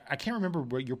 like, I can't remember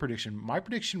what your prediction. My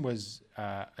prediction was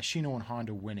Ashino and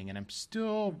Honda winning, and I'm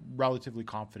still relatively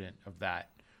confident of that.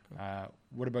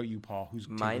 What about you, Paul? Who's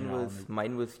taking it all in the-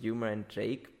 Mine was Yuma and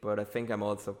Jake, but I think I'm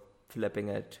also flipping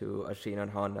it to Ashina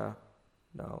and Honda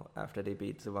now after they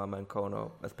beat Suwama and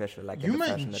Kono, especially like in Yuma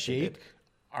the fashion and that they did. Jake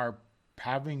are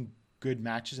having good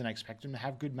matches, and I expect them to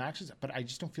have good matches, but I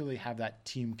just don't feel they have that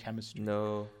team chemistry.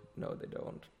 No, they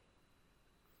don't.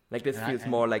 Like this And feels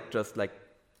more like just like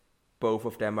both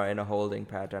of them are in a holding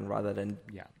pattern rather than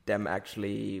Yeah. them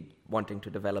actually wanting to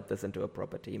develop this into a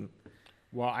proper team.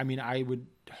 Well, I mean, I would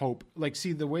hope, like,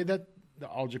 see, the way that the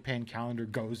All Japan calendar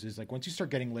goes is like once you start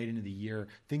getting late into the year,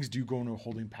 things do go into a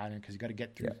holding pattern because you got to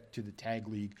get through to the tag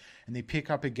league, and they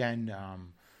pick up again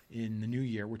in the new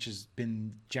year, which has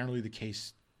been generally the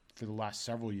case for the last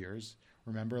several years.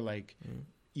 Remember, like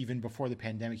even before the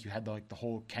pandemic, you had the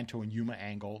whole Kento and Yuma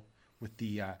angle with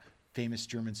the famous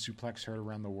German suplex heard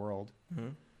around the world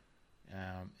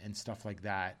and stuff like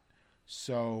that.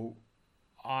 So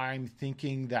I'm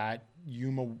thinking that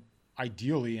Yuma,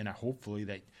 ideally and hopefully,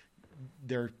 that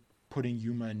they're putting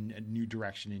Yuma in a new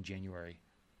direction in January.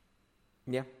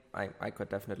 Yeah, I could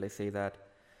definitely see that.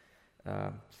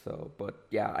 But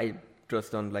yeah, I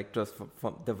just don't like, just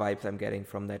from the vibes I'm getting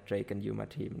from that Drake and Yuma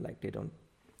team, like they don't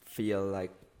feel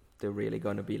like they're really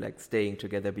going to be like staying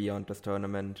together beyond this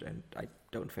tournament, and I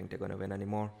don't think they're going to win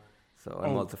anymore. So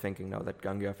I'm also thinking now that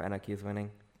Gangyo of Anarchy is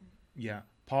winning. Yeah.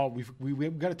 Paul,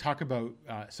 we've got to talk about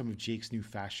some of Jake's new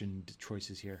fashion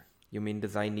choices here. You mean the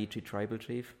Zainichi Tribal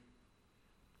Chief?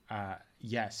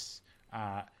 Yes.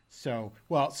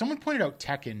 Well, someone pointed out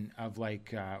Tekken of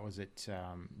was it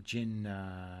Jin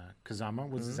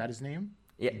Kazama? Is that his name?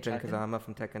 Yeah, in Jin Tekken? Kazama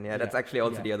from Tekken. Yeah, that's actually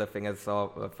also the other thing I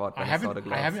thought when I saw the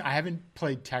gloves. I haven't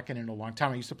played Tekken in a long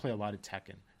time. I used to play a lot of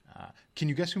Tekken. Can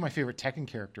you guess who my favorite Tekken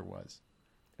character was?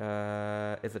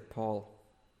 Is it Paul?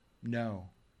 No.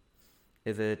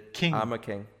 Is it King. Armor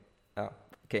King? Oh,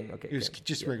 King. Okay. It was King.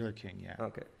 just regular King. Yeah.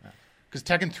 Okay. Because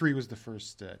Tekken 3 was the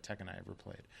first Tekken I ever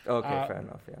played. Okay, fair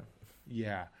enough. Yeah.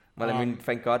 Yeah. Well, I mean,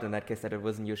 thank God in that case that it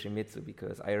wasn't Yoshimitsu,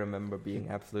 because I remember being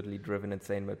absolutely driven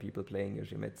insane by people playing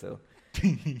Yoshimitsu.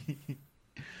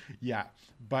 Yeah,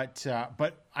 but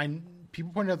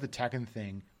people pointed out the Tekken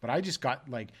thing, but I just got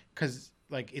because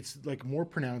it's like more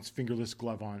pronounced fingerless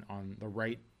glove on the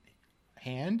right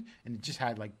hand, and it just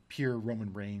had like pure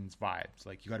Roman Reigns vibes.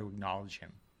 Like, you got to acknowledge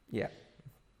him. Yeah.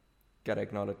 Gotta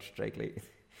acknowledge Drake Lee.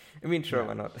 I mean, sure,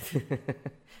 why not?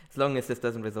 As long as this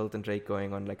doesn't result in Drake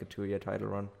going on like a 2-year title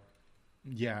run.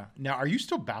 Yeah. Now, are you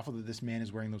still baffled that this man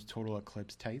is wearing those Total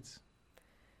Eclipse tights?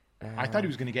 I thought he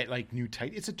was going to get like new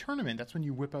tight. It's a tournament. That's when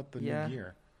you whip out the new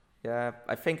gear. Yeah,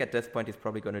 I think at this point he's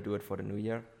probably going to do it for the new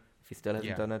year if he still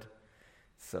hasn't done it.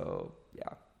 So yeah,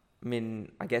 I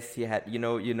mean, I guess he had, you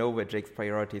know where Jake's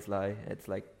priorities lie. It's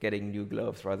like getting new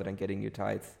gloves rather than getting new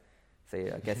tights. So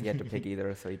I guess he had to pick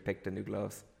either. So he picked the new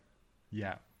gloves.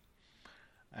 Yeah.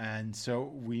 And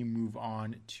so we move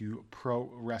on to Pro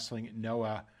Wrestling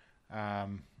Noah.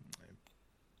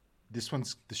 The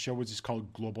show was just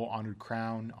called Global Honored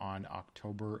Crown on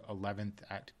October 11th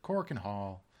at Korakuen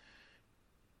Hall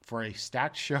for a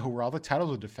stacked show where all the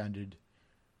titles were defended,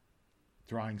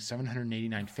 drawing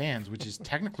 789 fans, which is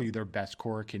technically their best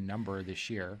Korakuen number this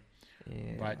year,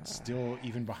 but still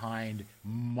even behind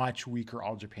much weaker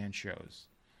All Japan shows.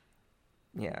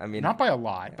 Yeah, I mean, not by a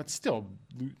lot, but still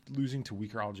losing to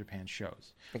weaker All Japan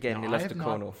shows. Again, he lost to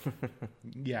Kono.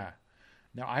 Yeah.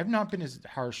 Now, I've not been as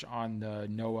harsh on the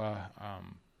Noah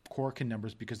Korakuen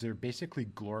numbers because they're basically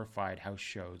glorified house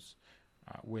shows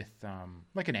with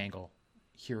like an angle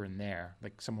here and there.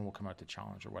 Like someone will come out to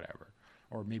challenge or whatever.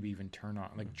 Or maybe even turn on,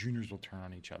 like juniors will turn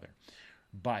on each other.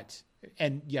 But,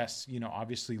 and yes,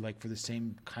 obviously like for the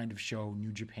same kind of show,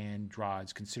 New Japan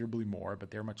draws considerably more, but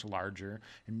they're much larger.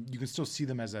 And you can still see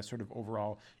them as a sort of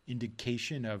overall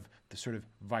indication of the sort of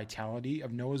vitality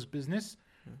of Noah's business.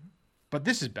 Mm-hmm. But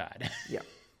this is bad. Yeah,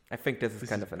 I think this is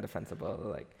kind of indefensible.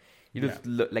 Like, you just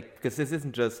look like, because this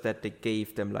isn't just that they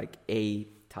gave them like a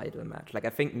title match. Like, I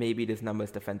think maybe this number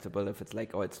is defensible if it's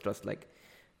like, oh, it's just like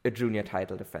a junior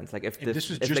title defense. Like, if this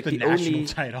was just like the national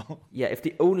title. Yeah, if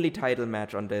the only title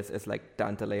match on this is like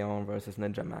Dante Leon versus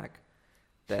Ninja Mac,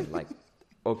 then like,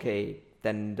 okay,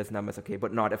 then this number is okay.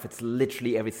 But not if it's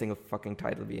literally every single fucking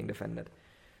title being defended.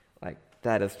 Like,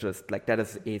 that is just like, that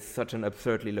is such an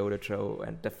absurdly loaded show.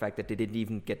 And the fact that they didn't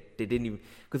even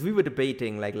because we were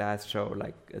debating like last show,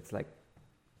 like it's like,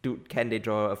 can they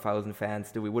draw 1,000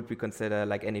 fans? Would we consider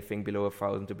like anything below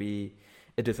 1,000 to be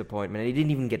a disappointment? And they didn't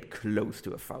even get close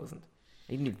to 1,000.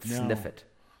 They didn't even sniff it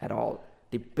at all.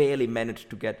 They barely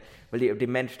managed to get, they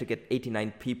managed to get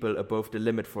 89 people above the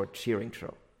limit for a cheering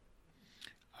show.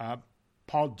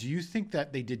 Paul, do you think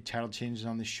that they did title changes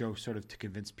on the show sort of to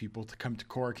convince people to come to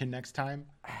Korakuen next time?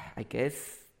 I guess.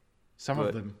 Some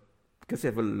of them. Because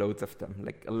there were loads of them,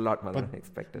 like a lot more than I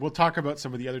expected. We'll talk about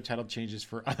some of the other title changes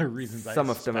for other reasons. Some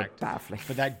of them are baffling.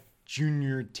 But that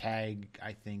junior tag,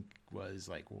 I think, was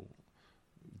like, well,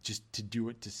 just to do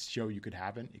it to show it can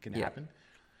happen.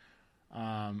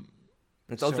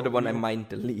 It's also the one I mind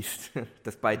the least,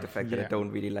 despite the fact that I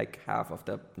don't really like half of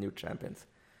the new champions.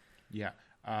 Yeah.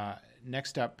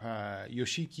 Next up,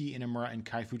 Yoshiki Inamura and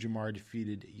Kai Fujimura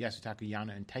defeated Yasutaka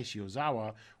Yano and Taishi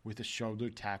Ozawa with a shoulder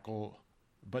tackle.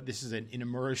 But this is an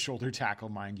Inamura shoulder tackle,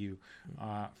 mind you,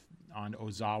 on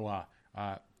Ozawa.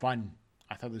 Fun.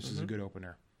 I thought this was a good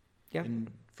opener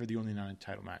for the only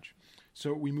non-title match.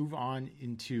 So we move on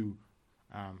into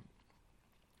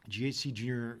GHC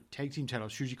Junior Tag Team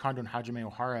titles. Shuji Kondo and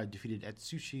Hajime Ohara defeated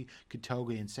Atsushi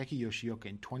Katoge and Seki Yoshioka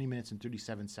in 20 minutes and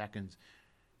 37 seconds.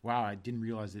 Wow, I didn't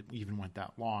realize it even went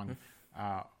that long.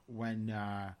 When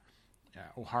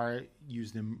Ohara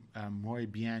used the Moi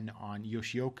Bien on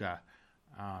Yoshioka,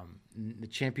 the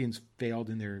champions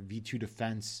failed in their V2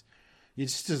 defense. It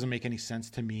just doesn't make any sense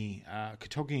to me.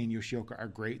 Katoge and Yoshioka are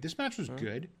great. This match was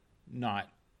good, not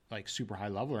like super high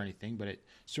level or anything, but it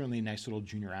certainly a nice little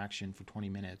junior action for 20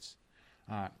 minutes.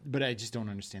 But I just don't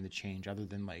understand the change other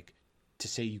than like to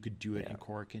say you could do it in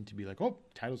Korakuen, to be like, oh,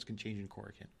 titles can change in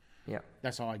Korakuen. Yeah.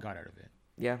 That's all I got out of it.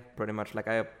 Yeah, pretty much. Like,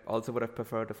 I also would have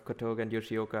preferred if Katoge and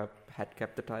Yoshioka had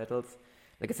kept the titles.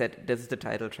 Like I said, this is the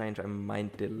title change I mind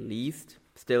the least.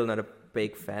 Still not a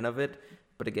big fan of it.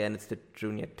 But again, it's the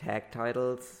junior tag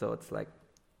titles. So it's like,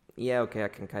 yeah, okay, I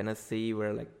can kind of see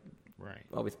where, like,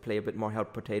 always play a bit more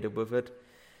hot potato with it.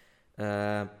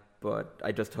 But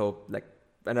I just hope, like,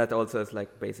 and that also is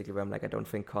like basically where I'm like, I don't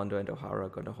think Kondo and O'Hara are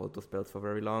gonna hold those belts for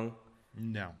very long.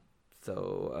 No.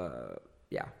 So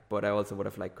yeah, but I also would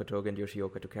have liked Kotoga and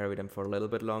Yoshioka to carry them for a little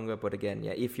bit longer. But again,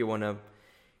 yeah, if you wanna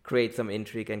create some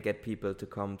intrigue and get people to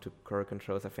come to Korakuen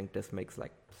shows, I think this makes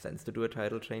like sense to do a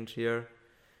title change here.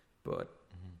 But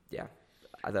yeah,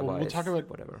 otherwise, we'll talk about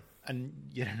whatever. And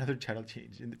yet another title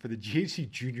change for the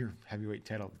GHC Junior Heavyweight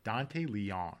title. Dante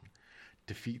Leon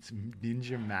defeats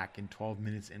Ninja Mac in 12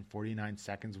 minutes and 49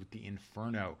 seconds with the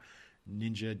Inferno.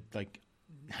 Ninja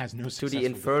has no successful to the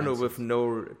Inferno defenses. with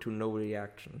no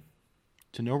reaction.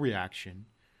 To no reaction.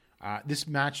 This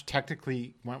match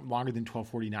technically went longer than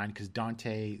 12:49 because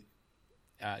Dante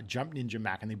jumped Ninja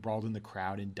Mac and they brawled in the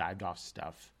crowd and dived off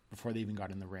stuff before they even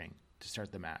got in the ring to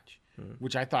start the match,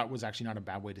 which I thought was actually not a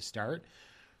bad way to start.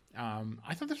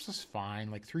 I thought this was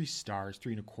fine, like 3 stars,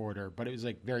 3.25, but it was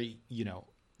like very,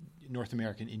 North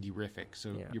American indie-rific,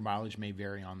 so your mileage may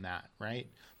vary on that, right?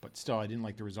 But still, I didn't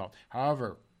like the result.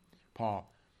 However,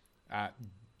 Paul,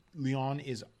 Leon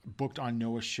is booked on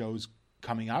Noah's shows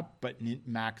coming up, but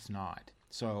Mac's not.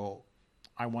 So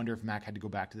I wonder if Mac had to go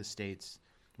back to the States,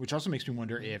 which also makes me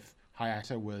wonder if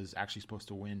Hayata was actually supposed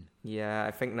to win. Yeah,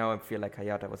 I think now I feel like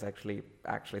Hayata was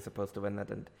actually supposed to win that,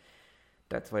 and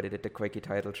that's why they did the quickie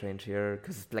title change here,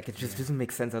 because like it just doesn't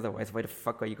make sense otherwise. Why the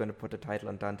fuck are you going to put the title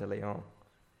on Dante Leon?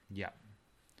 Yeah.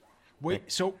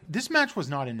 Wait, so this match was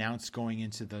not announced going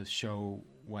into the show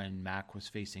when Mac was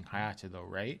facing Hayata, though,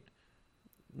 right?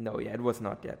 No, yeah, it was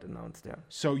not yet announced, yeah.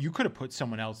 So you could have put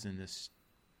someone else in this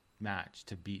match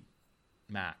to beat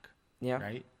Mac,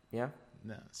 right? Yeah.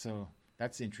 No, so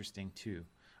that's interesting, too,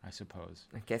 I suppose.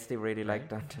 I guess they really like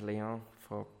Dante Leon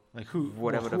for like who?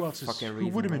 Whatever who the else fucking is, reason.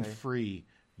 Who would have been why. free?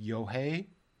 Yoshinari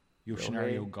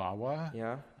Ogawa?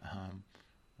 Yeah.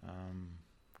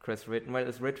 Chris Ridgway. Well,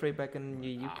 is Ridgway back in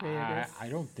the UK, I guess? I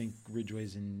don't think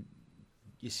Ridgway's in...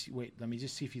 Wait, let me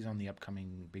just see if he's on the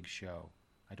upcoming big show.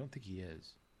 I don't think he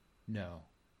is. No,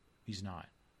 he's not.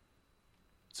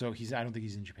 So I don't think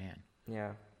he's in Japan.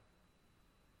 Yeah.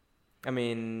 I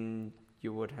mean,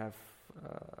 you would have...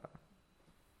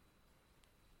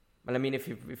 well, I mean, if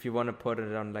you want to put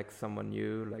it on like someone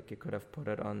new, like you could have put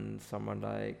it on someone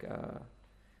like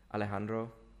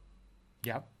Alejandro.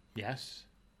 Yep. Yes.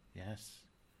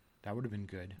 That would have been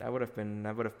good. That would have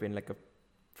been like a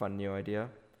fun new idea.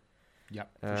 Yep,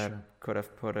 for sure. Could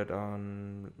have put it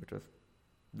on. Just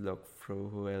look through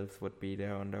who else would be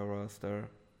there on the roster.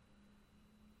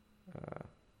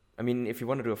 I mean, if you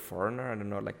want to do a foreigner, I don't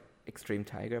know, like Extreme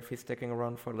Tiger, if he's sticking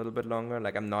around for a little bit longer.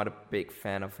 Like, I'm not a big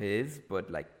fan of his,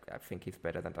 but like I think he's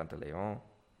better than Dante Leon.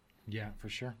 Yeah, for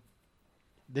sure.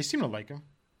 They seem to like him.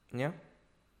 Yeah.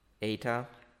 Eita.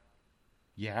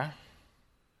 Yeah.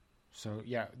 So,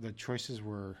 yeah, the choices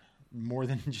were more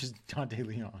than just Dante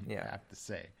Leon, I have to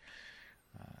say.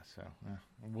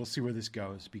 We'll see where this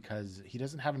goes, because he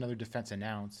doesn't have another defense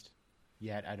announced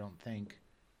yet, I don't think.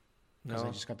 Because I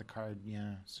just got the card,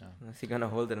 so. Is he going to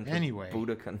hold it until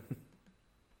Budokan?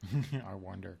 I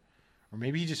wonder. Or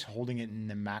maybe he's just holding it and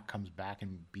then Mac comes back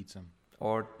and beats him.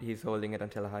 Or he's holding it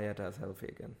until Hayata is healthy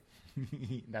again.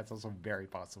 That's also very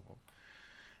possible.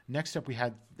 Next up, we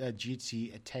had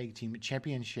GHC Tag Team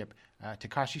Championship.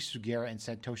 Takashi Sugera and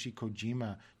Satoshi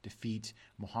Kojima defeat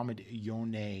Muhammad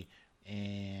Yone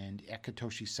and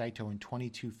Ekitoshi Saito in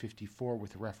 22:54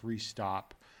 with a referee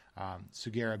stop.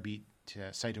 Sugera beat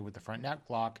Saito with the front neck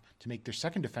lock to make their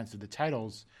second defense of the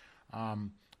titles.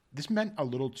 This meant a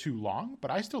little too long,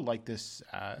 but I still like this,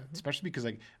 especially because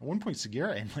like at one point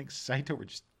Sugera and like Saito were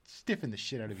just stiffing the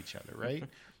shit out of each other, right?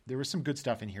 There was some good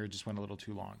stuff in here, it just went a little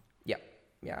too long.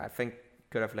 Yeah, I think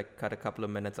could have like cut a couple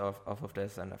of minutes off of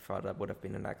this, and I thought that would have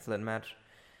been an excellent match.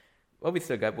 What we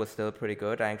still got was still pretty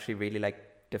good. I actually really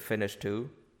liked the finish too,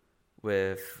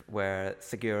 with where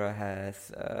Segura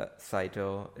has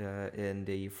Saito in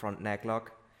the front neck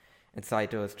lock, and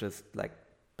Saito is just like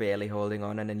barely holding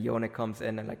on, and then Yone comes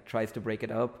in and like tries to break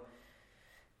it up,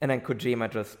 and then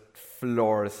Kojima just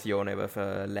floors Yone with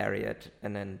a lariat,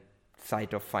 and then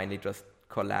Saito finally just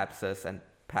collapses and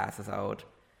passes out.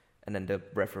 And then the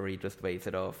referee just waves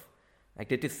it off. Like,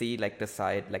 did you see, like, the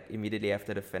side, like, immediately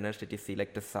after the finish, did you see,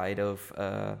 like, the side of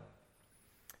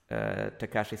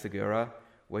Takashi Sugura,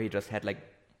 where he just had, like,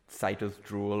 Saito's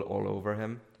drool all over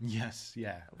him? Yes,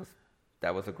 yeah.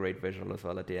 That was a great visual as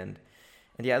well at the end.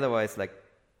 And yeah, otherwise, like,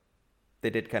 they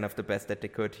did kind of the best that they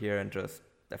could here, and just,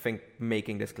 I think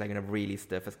making this kind of really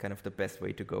stiff is kind of the best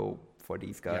way to go for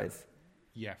these guys.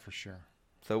 Yeah, for sure.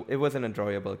 So it was an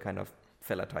enjoyable kind of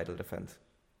filler title defense.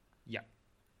 Yeah,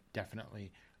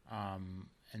 definitely.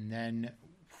 And then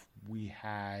we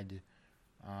had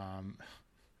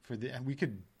and we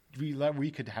could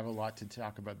have a lot to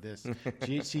talk about this.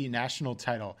 GHC national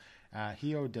title.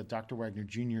 Hio Dr. Wagner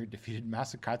Jr. defeated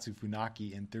Masakatsu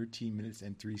Funaki in 13 minutes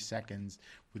and 3 seconds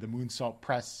with a moonsault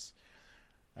press.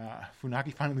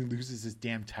 Funaki finally loses his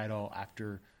damn title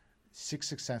after six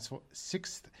successful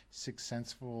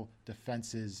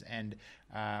defenses, and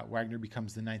Wagner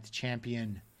becomes the 9th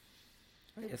champion.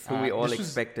 Yes, how we all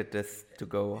expected this to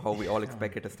go. How we all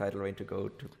expected this title reign to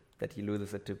go. That he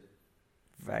loses it to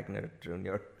Wagner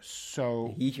Jr.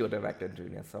 So he should have Wagner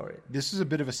Jr. Sorry. This is a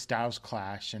bit of a styles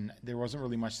clash, and there wasn't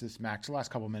really much to this match. The last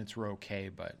couple of minutes were okay,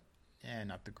 but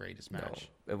not the greatest match.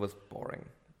 No, it was boring.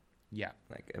 Yeah,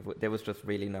 like there was just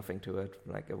really nothing to it.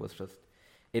 Like it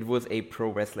was a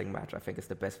pro wrestling match. I think is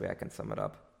the best way I can sum it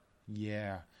up.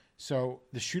 Yeah. So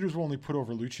the shooters were only put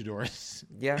over luchadors.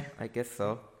 Yeah, I guess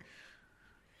so.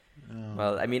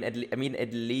 Well, I mean,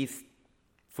 at least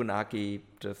Funaki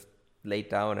just laid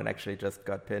down and actually just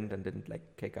got pinned and didn't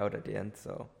like kick out at the end.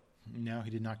 So no, he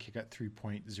did not kick out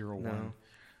 3.01. No.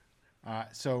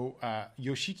 So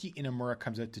Yoshiki Inamura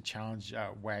comes out to challenge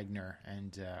Wagner,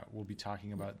 and we'll be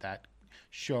talking about that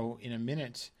show in a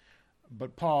minute.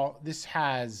 But Paul, this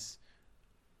has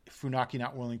Funaki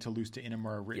not willing to lose to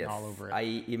Inamura written all over it.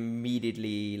 I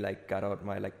immediately got out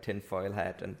my tinfoil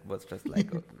hat and was just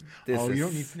like, "This is." You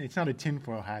don't need. It's not a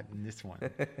tinfoil hat in this one.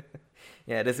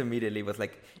 Yeah, this immediately was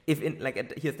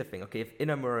here's the thing. Okay, if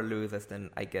Inamura loses, then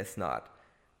I guess not.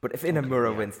 But if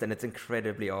Inamura wins, then it's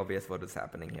incredibly obvious what is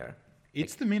happening here.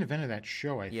 It's the main event of that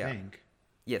show, I think.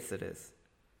 Yes, it is.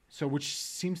 So, which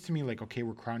seems to me okay,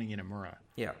 we're crowning Inamura.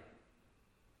 Yeah.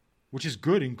 Which is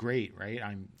good and great, right?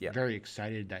 I'm very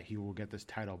excited that he will get this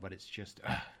title, but it's just...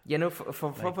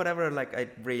 for whatever, I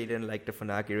really didn't like the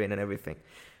Funaki reign and everything.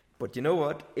 But you know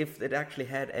what? If it actually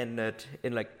had ended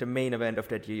in, the main event of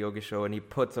that Yogi show and he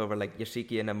puts over,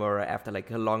 Yoshiki Inamura after,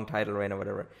 a long title reign or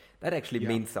whatever, that actually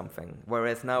means something.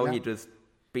 Whereas now he just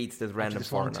beats this random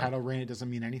foreigner. After this long title reign, it doesn't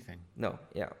mean anything. No,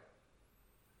 yeah.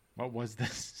 What was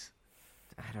this?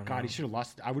 I don't know. God, he should have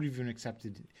lost it. I would have even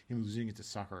accepted him losing it to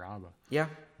Sakuraba. Yeah.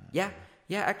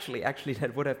 Actually,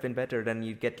 that would have been better. Than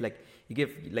you get you give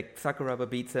Sakuraba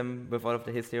beats him with all of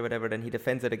the history or whatever. Then he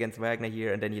defends it against Wagner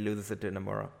here, and then he loses it to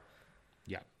Inamura.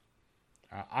 Yeah.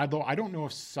 Although I don't know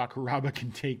if Sakuraba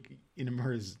can take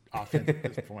Inamura's offense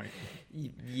at this point.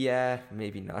 Yeah,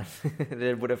 maybe not.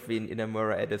 That would have been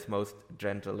Inamura at his most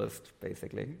gentlest,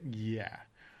 basically. Yeah.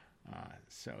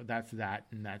 So that's that,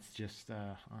 and that's just.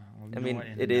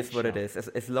 It is what it is.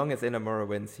 As long as Inamura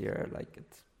wins here,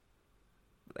 it's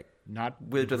not.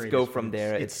 We'll just go from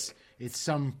there. It's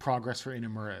some progress for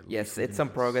Inamura. Yes, it's some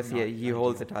progress. He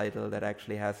holds a title that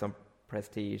actually has some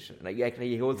prestige.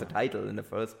 He holds a title in the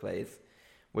first place,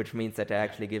 which means that they're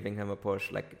actually giving him a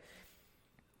push.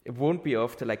 It won't be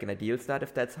off to an ideal start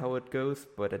if that's how it goes,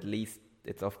 but at least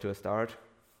it's off to a start.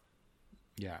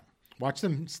 Yeah. Watch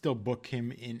them still book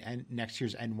him in next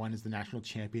year's N1 as the national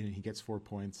champion, and he gets 4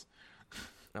 points.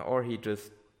 Or he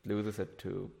just loses it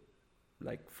to,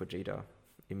 Fujita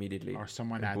immediately. Or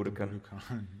someone at the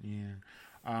Budokan. Yeah.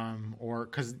 Or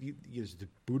because there's the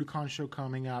Budokan show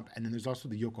coming up, and then there's also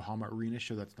the Yokohama Arena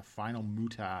show. That's the final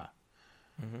Muta,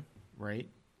 right?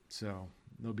 So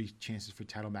there'll be chances for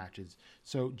title matches.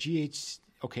 So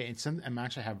and a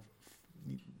match I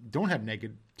don't have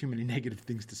too many negative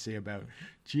things to say about.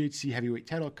 GHC heavyweight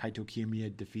title, Kaito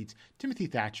Kiyomiya defeats Timothy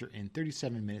Thatcher in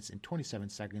 37 minutes and 27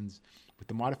 seconds with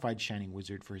the modified Shining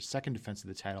Wizard for his second defense of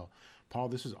the title. Paul,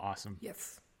 this was awesome.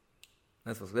 Yes.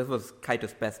 This was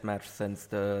Kaito's best match since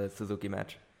the Suzuki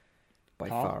match, by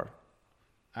far.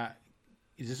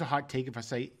 Is this a hot take if I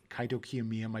say Kaito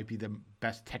Kiyomiya might be the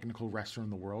best technical wrestler in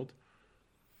the world?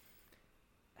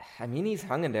 He's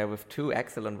hung in there with 2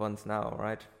 excellent ones now,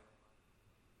 right?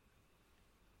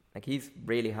 He's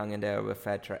really hung in there with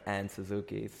Thatcher and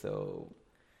Suzuki, so...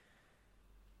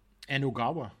 And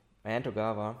Ogawa. I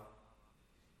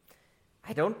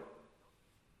don't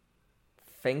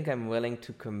think I'm willing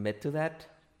to commit to that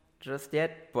just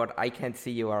yet, but I can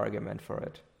see your argument for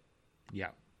it.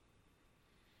 Yeah.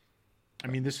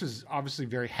 This was obviously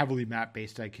very heavily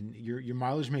map-based. Your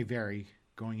mileage may vary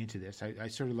going into this. I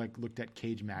sort of looked at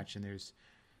Cage Match, and there's,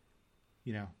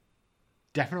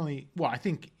 definitely, I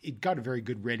think it got a very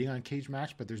good rating on Cage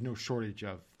Match, but there's no shortage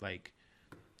of your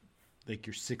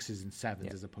 6s and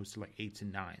 7s as opposed to 8s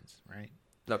and 9s, right?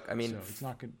 Look, so it's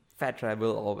not good. Thatcher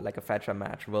a Thatcher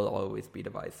match will always be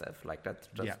divisive. That's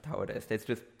just how it is.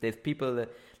 There's people that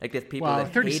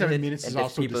that 37 hate it, minutes and is there's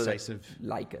also people decisive. That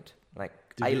like it.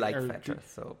 I like Thatcher,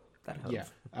 so that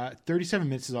helps. Yeah, 37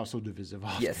 minutes is also divisive.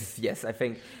 Often. Yes. I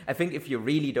think if you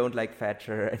really don't like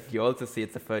Thatcher and you also see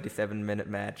it's a 37-minute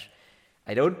match,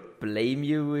 I don't blame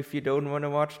you if you don't want to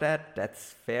watch that.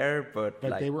 That's fair, but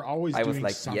like, they were always I doing was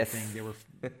like, something.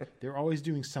 yes. They were always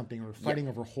doing something. They were fighting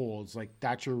over holds. Like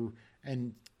Thatcher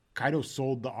and Kaito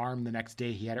sold the arm the next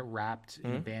day. He had it wrapped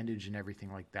in a bandage and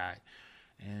everything like that.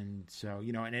 And so,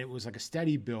 and it was like a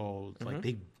steady build.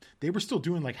 Like they were still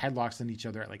doing like headlocks on each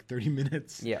other at like 30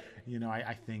 minutes. Yeah.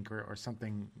 I think, or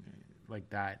something like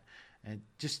that. And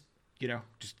just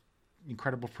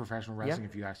incredible professional wrestling,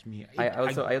 if you ask me. I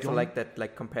also like that,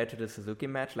 like compared to the Suzuki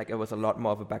match, like it was a lot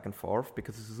more of a back and forth,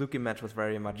 because the Suzuki match was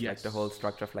very much like the whole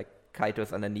structure of like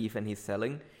Kaito's underneath and he's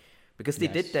selling. Because they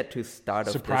did that to start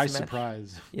off this match.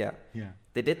 Surprise. Yeah.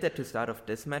 They did that to start off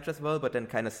this match as well, but then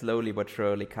kind of slowly but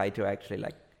surely Kaito actually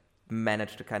like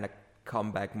managed to kind of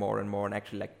come back more and more and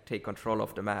actually like take control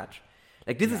of the match.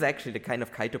 Like this is actually the kind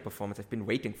of Kaito performance I've been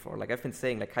waiting for. Like I've been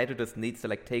saying, like Kaito just needs to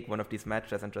like take one of these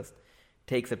matches and just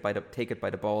take it by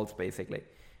the balls basically.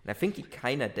 And I think he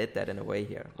kind of did that in a way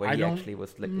here, where he actually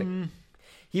was like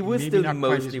he was maybe still not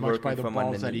mostly quite as much working by the from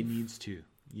balls underneath. that he needs to.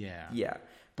 Yeah.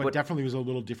 But definitely was a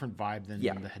little different vibe than the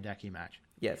Hideki match.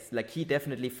 Yes, like he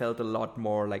definitely felt a lot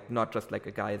more like not just like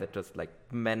a guy that just like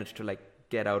managed to like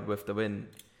get out with the win.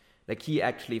 Like he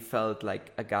actually felt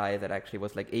like a guy that actually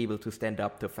was like able to stand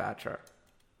up to Thatcher.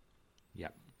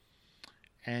 Yep.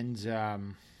 And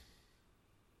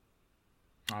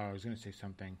I was going to say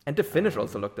something. And the finish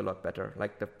also looked a lot better.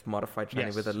 Like the modified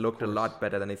Shiny Wizard looked a lot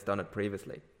better than he's done it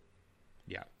previously.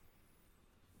 Yeah.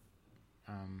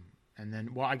 And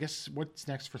then, well, I guess what's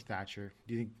next for Thatcher?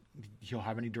 Do you think he'll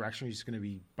have any direction? Or he's just going to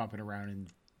be bumping around in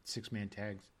 6-man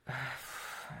tags?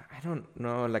 I don't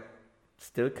know. Like,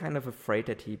 still kind of afraid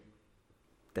that he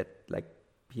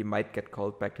might get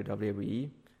called back to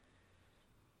WWE.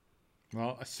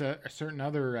 Well, a certain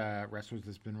other wrestler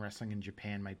that's been wrestling in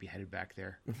Japan might be headed back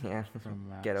there. Yeah,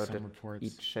 from get out some and reports.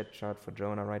 eat shit shot for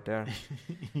Jonah right there.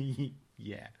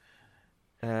 Yeah.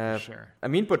 Sure. I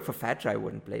mean, but for Thatcher, I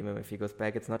wouldn't blame him if he goes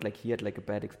back. It's not like he had like a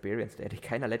bad experience there. They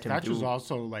kind of let him Thatcher's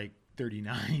also like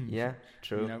 39. Yeah,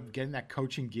 true. Getting that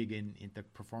coaching gig in the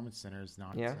Performance Center is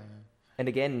not... Yeah. And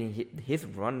again, his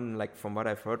run, like from what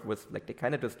I've heard, was like they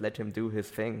kind of just let him do his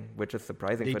thing, which is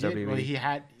surprising for WWE. Well,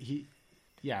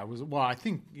 it was. Well, I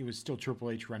think it was still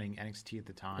Triple H running NXT at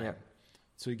the time. Yeah.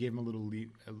 So he gave him a little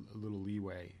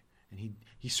leeway, and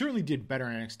he certainly did better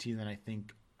in NXT than I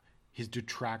think his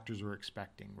detractors were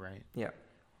expecting, right? Yeah.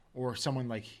 Or someone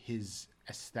like his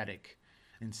aesthetic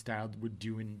and style would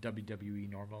do in WWE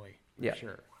normally. For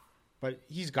sure. But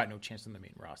he's got no chance on the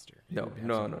main roster. No.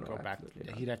 Go back.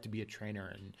 He'd have to be a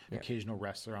trainer and occasional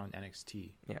wrestler on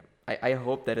NXT. Yeah. I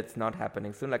hope that it's not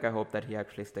happening soon. Like I hope that he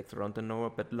actually sticks around to know a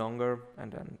bit longer,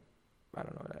 and then I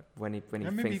don't know that when he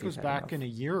maybe he goes back in a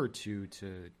year or two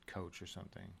to coach or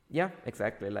something. Yeah,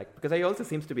 exactly. Like because he also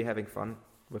seems to be having fun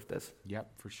with this.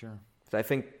 Yep, for sure. So I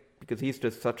think because he's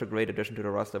just such a great addition to the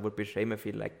roster, it would be a shame if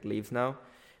he like leaves now.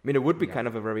 I mean, it would be kind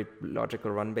of a very logical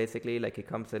run, basically. Like, he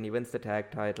comes in, he wins the tag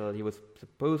title. He was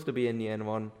supposed to be in the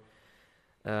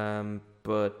N1.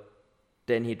 But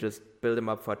then he just built him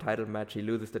up for a title match. He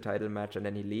loses the title match, and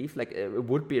then he leaves. Like, it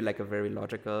would be, like, a very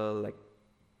logical, like,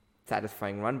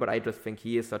 satisfying run. But I just think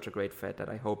he is such a great fit that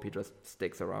I hope he just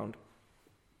sticks around.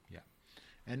 Yeah.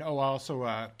 And,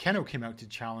 also, Keno came out to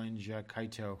challenge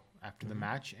Kaito after the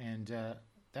match. And...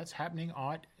 that's happening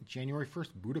on January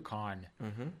 1st, Budokan.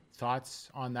 Thoughts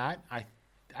on that?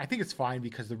 I think it's fine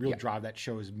because the real draw of that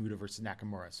show is Muta versus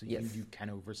Nakamura. So you can do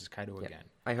Keno versus Kaito again.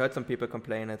 I heard some people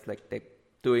complain it's like they're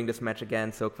doing this match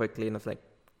again so quickly. And it's like,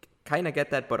 kind of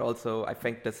get that. But also, I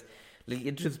think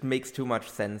it just makes too much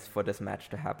sense for this match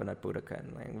to happen at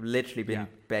Budokan. Like, we've literally been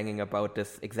banging about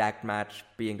this exact match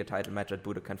being the title match at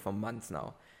Budokan for months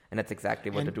now. And that's exactly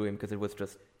what they're doing because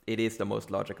it is the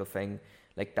most logical thing.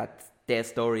 Like their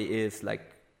story is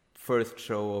like first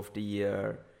show of the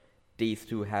year, these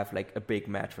two have like a big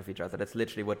match with each other. That's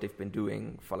literally what they've been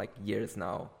doing for like years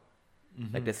now.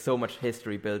 Like there's so much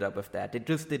history built up with that. They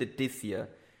just did it this year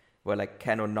where like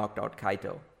Keno knocked out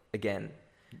Kaito again.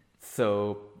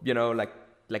 So, like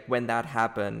when that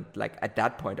happened, like at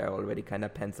that point I already kind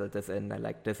of penciled this in. And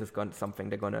like this is something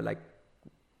they're gonna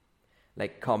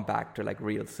like come back to like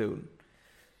real soon.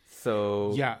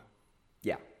 So yeah,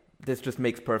 this just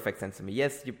makes perfect sense to me.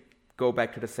 Yes, you go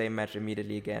back to the same match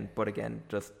immediately again, but again,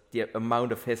 just the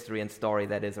amount of history and story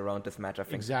that is around this match, I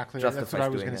think exactly. That's what I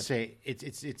was going to say. It's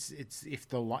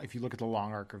if you look at the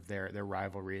long arc of their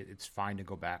rivalry, it's fine to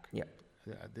go back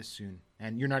this soon,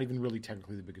 and you're not even really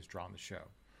technically the biggest draw on the show.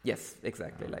 Yes,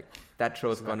 exactly. Like that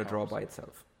show's so going to draw by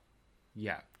itself.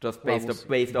 Yeah, just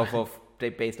based off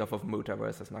of Muta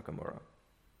versus Nakamura.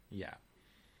 Yeah.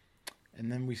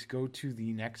 And then we go to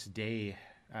the next day.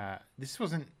 This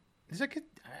wasn't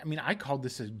I mean, I called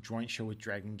this a joint show with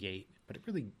Dragon Gate, but it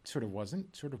really sort of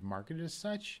wasn't sort of marketed as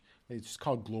such. It's just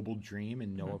called Global Dream,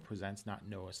 and Noah presents, not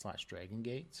Noah/Dragon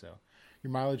Gate. So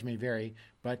your mileage may vary,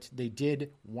 but they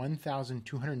did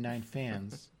 1,209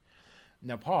 fans.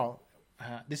 Now, Paul,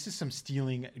 this is some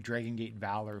stealing Dragon Gate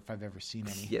valor if I've ever seen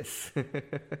any. Yes.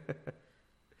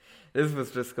 This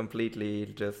was just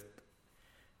completely just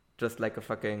like a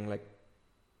fucking like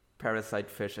parasite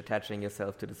fish attaching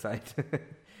yourself to the side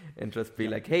and just be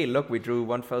like, hey, look, we drew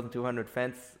 1,200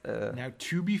 fans. Now,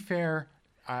 to be fair,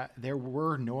 there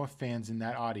were Noah fans in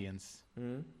that audience,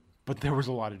 but there was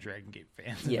a lot of Dragon Gate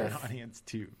fans in that audience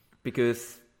too.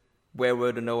 Because where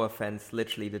were the Noah fans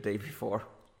literally the day before?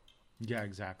 Yeah,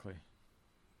 exactly.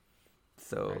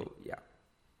 So, yeah.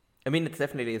 I mean, it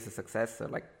definitely is a success. So,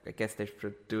 like, I guess they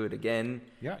should do it again.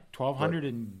 Yeah, 1,200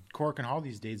 in Cork and Hall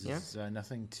these days is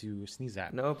nothing to sneeze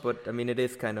at. No, but I mean, it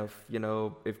is kind of, you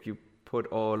know, if you put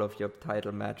all of your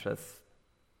title matches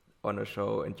on a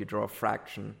show and you draw a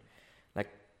fraction, like,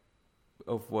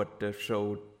 of what the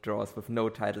show draws with no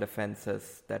title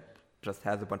defenses that just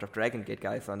has a bunch of Dragon Gate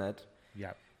guys on it.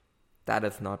 Yeah. That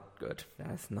is not good.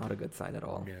 That's not a good sign at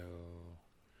all. No.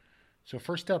 So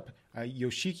first up,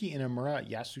 Yoshiki Inamura,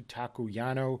 Yasutaka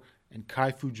Yano, and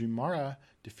Kai Fujimura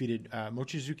defeated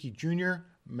Mochizuki Jr.,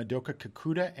 Madoka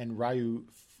Kakuta, and Ryu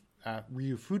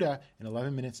Fuda in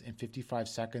 11 minutes and 55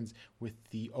 seconds with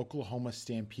the Oklahoma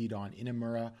Stampede on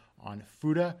Inamura on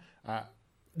Fuda.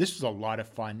 This was a lot of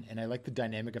fun, and I like the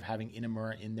dynamic of having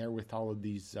Inamura in there with all of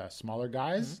these smaller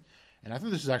guys. And I thought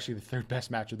this was actually the third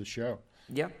best match of the show.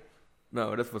 Yeah.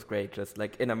 No, this was great. Just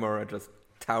like Inamura just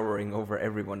towering over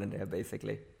everyone in there,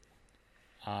 basically.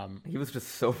 He was just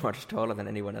so much taller than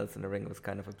anyone else in the ring. It was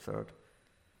kind of absurd.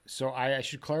 So I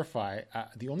should clarify,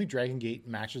 the only Dragon Gate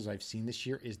matches I've seen this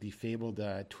year is the fabled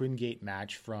Twin Gate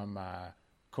match from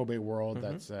Kobe World.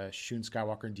 That's Shun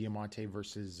Skywalker and Diamante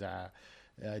versus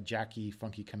Jackie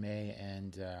Funky Kamei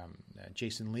and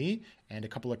Jason Lee, and a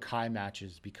couple of Kai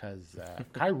matches because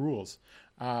Kai rules.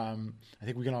 I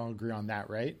think we can all agree on that,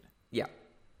 right? Yeah.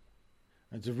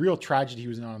 It's a real tragedy he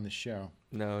was not on the show.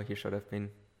 No, he should have been.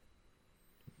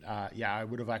 Yeah, I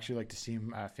would have actually liked to see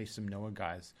him face some Noah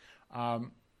guys.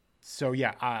 So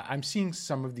yeah, I'm seeing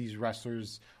some of these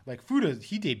wrestlers like Fuda.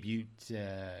 He debuted.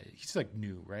 He's like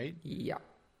new, right? Yeah.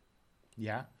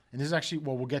 Yeah. And this is actually,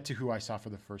 well, we'll get to who I saw for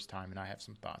the first time, and I have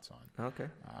some thoughts on. Okay.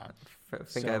 I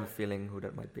think I have a feeling who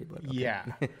that might be, but okay.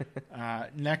 Yeah.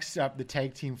 Next up, the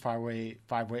tag team five-way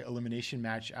elimination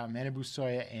match. Manabu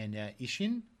Soya and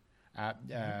Ishin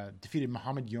defeated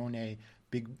Muhammad Yone,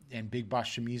 Big Boss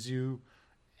Shimizu,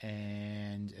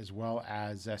 and as well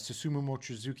as Susumu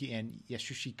Mochizuki and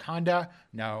Yasushi Kanda.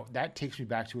 Now, that takes me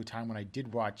back to a time when I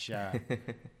did watch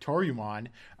Toryumon.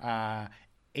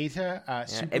 Eita,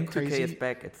 Super M2K Crazy. is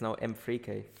back. It's now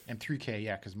M3K. M3K,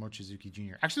 yeah, because Mochizuki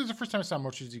Jr. Actually, it was the first time I saw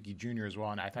Mochizuki Jr. as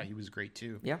well, and I thought he was great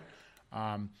too. Yeah.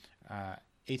 Eita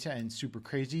and Super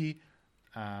Crazy,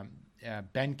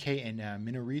 Ben K and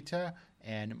Minorita,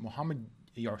 and Muhammad.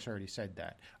 You already said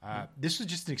that. This was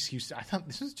just an excuse. I thought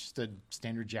this was just a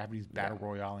standard Japanese battle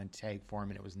royale in tag form,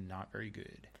 and it was not very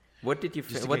good. What did you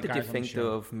think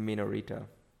of Minorita?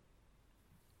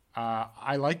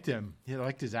 I liked him. He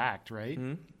liked his act, right?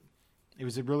 Mm-hmm. It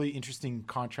was a really interesting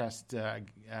contrast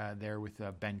there with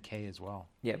Ben K as well.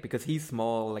 Yeah, because he's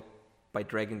small, like by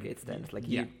Dragon Gate standards. Like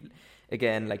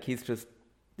he's just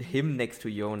him next to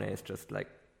Yone is just like,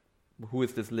 who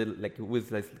is this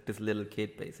little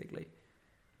kid basically?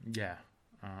 Yeah,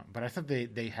 but I thought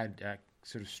they had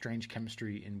sort of strange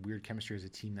chemistry and weird chemistry as a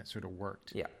team that sort of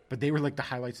worked. Yeah, but they were like the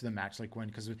highlights of the match, like when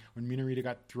Minorita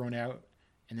got thrown out.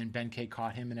 And then Ben K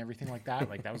caught him and everything like that.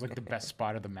 Like, that was like the best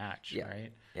spot of the match,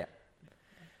 right? Yeah.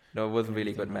 No, it wasn't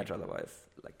really a good match otherwise.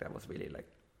 Like, that was really, like,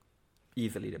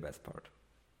 easily the best part.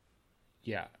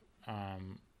 Yeah.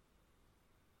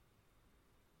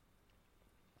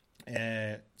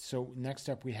 So next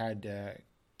up we had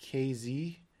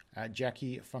KZ,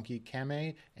 Jackie Funky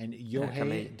Kamei, and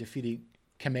Yohei defeating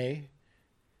Kamei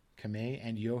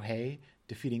and Yohei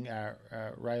defeating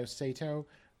Ryo Saito,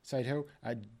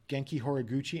 Genki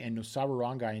Horiguchi, and Nosawa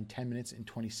Rongai in 10 minutes and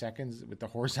 20 seconds with the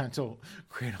horizontal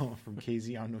cradle from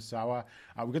KZ on Nosawa.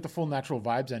 We got the full Natural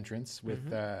Vibes entrance with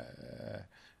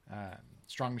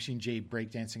Strong Machine J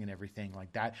breakdancing and everything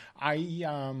like that. I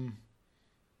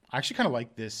actually kind of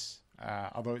like this,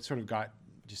 although it sort of got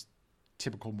just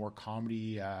typical more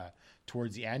comedy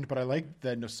towards the end. But I like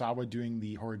the Nosawa doing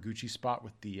the Horiguchi spot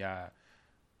with the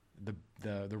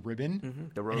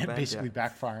ribbon, the rubber band, basically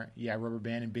backfiring. Yeah, rubber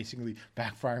band, and basically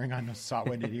backfiring on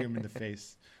Nosawa and hitting him in the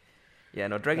face. Yeah,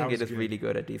 no, Dragon Gate is really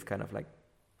good at these kind of like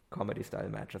comedy style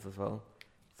matches as well.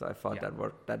 So I thought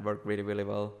that worked really, really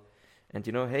well. And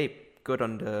hey, good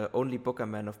on the only booker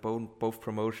man of both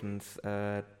promotions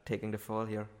taking the fall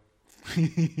here.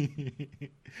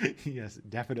 Yes,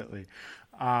 definitely.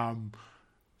 And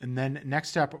then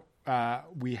next up,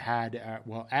 we had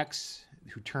X,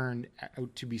 who turned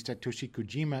out to be Satoshi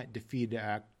Kojima, defeated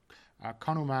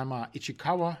Konomama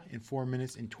Ichikawa in 4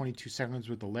 minutes and 22 seconds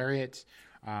with the lariat.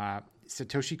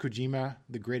 Satoshi Kojima,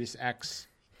 the greatest X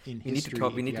in history.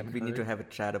 We need to have a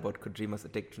chat about Kojima's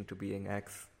addiction to being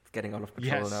X. It's getting out of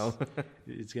control now.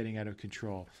 It's getting out of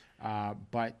control.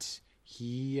 But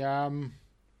he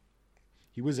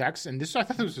was X, and I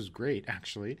thought this was great,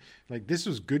 actually. Like, this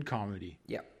was good comedy.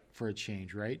 Yeah. For a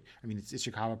change, right? I mean, it's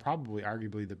Ichikawa, probably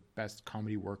arguably the best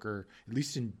comedy worker, at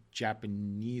least in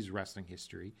Japanese wrestling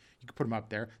history. You could put him up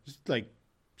there. Just like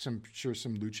some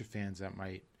lucha fans that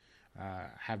might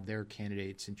have their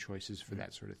candidates and choices for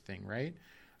that sort of thing, right?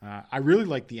 I really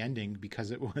liked the ending because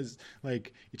it was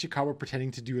like Ichikawa pretending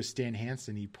to do a Stan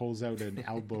Hansen. He pulls out an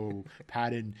elbow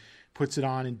pad and puts it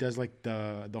on and does like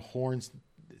the horns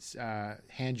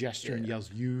hand gesture and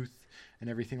yells "youth" and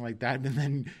everything like that, and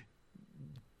then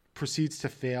proceeds to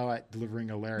fail at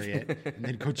delivering a lariat, and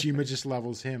then Kojima just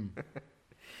levels him.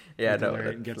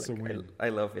 And gets the win. I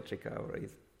love Ichikawa.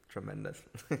 He's tremendous.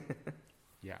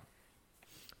 Yeah.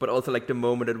 But also, like, the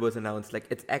moment it was announced, like,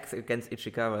 it's X against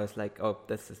Ichikawa, it's like, oh,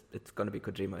 it's going to be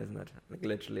Kojima, isn't it? Like,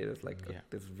 literally, it's like,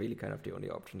 this is really kind of the only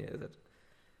option here, is it?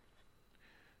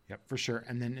 Yep, for sure.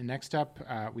 And then next up,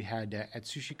 we had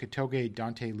Atsushi Katoge,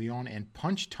 Dante Leon, and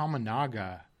Punch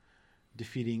Tominaga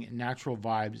defeating Natural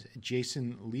Vibes,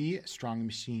 Jason Lee, Strong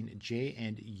Machine J,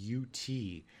 and UT.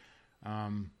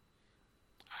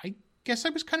 I guess I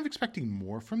was kind of expecting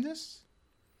more from this.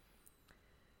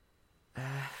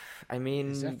 I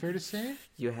mean, is that fair to say?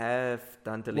 You have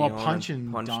Dante Leon, Punch and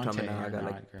Punch Dante Tominaga.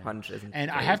 Like, Punch isn't. And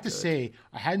I have to say,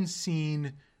 I hadn't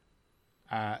seen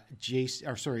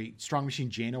Strong Machine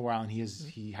J in a while, and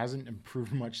he hasn't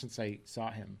improved much since I saw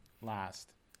him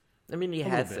last. I mean, he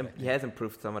has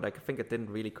improved somewhat. Like, I think it didn't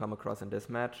really come across in this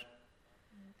match.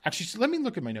 Actually, so let me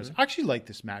look at my notes. I actually liked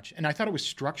this match, and I thought it was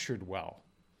structured well,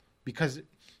 because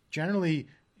generally,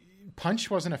 Punch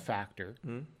wasn't a factor.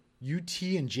 UT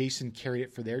and Jason carried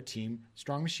it for their team.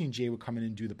 Strong Machine J would come in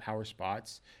and do the power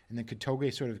spots, and then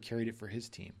Katoge sort of carried it for his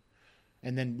team.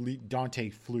 And then Dante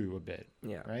flew a bit,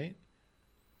 right?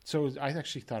 So I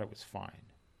actually thought it was fine.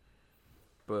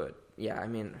 But, yeah, I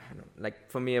mean,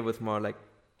 like, for me, it was more like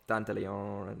Dante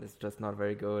Leon, and it's just not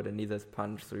very good, and neither is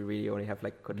Punch, so we really only have,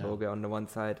 like, Katoge on the one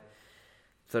side.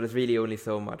 So there's really only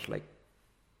so much, like,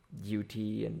 UT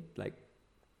and, like,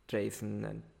 Jason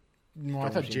and... No, I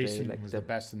thought Jason was the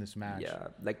best in this match. Yeah,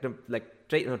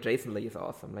 Jason Lee is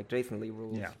awesome. Like, Jason Lee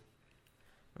rules. Yeah.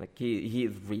 Like, he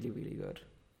is really, really good.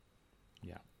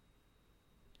 Yeah.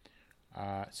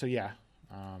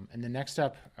 And then next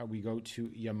up, we go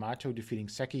to Yamato defeating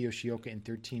Seki Yoshioka in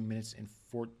 13 minutes and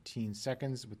 14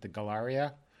 seconds with the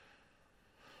Galaria.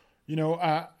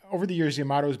 Over the years,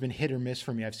 Yamato has been hit or miss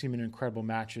for me. I've seen him in incredible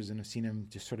matches, and I've seen him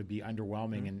just sort of be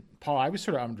underwhelming. And, Paul, I was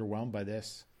sort of underwhelmed by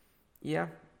this. Yeah,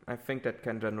 I think that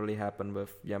can generally happen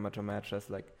with Yamato matches.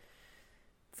 Like,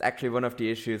 it's actually one of the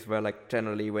issues where, like,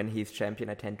 generally when he's champion,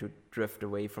 I tend to drift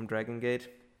away from Dragon Gate.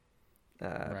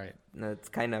 Right. It's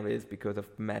kind of is because of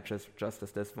matches just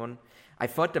as this one. I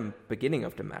thought the beginning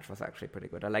of the match was actually pretty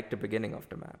good. I liked the beginning of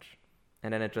the match.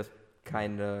 And then it just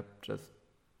kind of just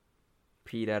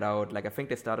petered out. Like, I think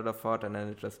they started off hot, and then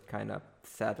it just kind of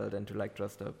settled into, like,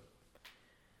 just a,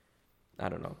 I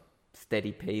don't know,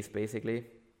 steady pace, basically.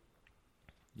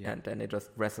 Yeah. And then they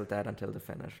just wrestled that until the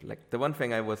finish. Like, the one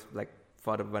thing I was, like,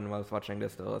 thought of when I was watching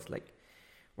this, though, was, like,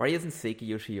 why isn't Seki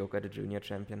Yoshioka the junior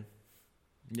champion?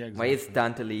 Yeah, exactly. Why is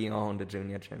Dante Leon the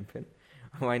junior champion?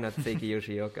 Why not Seki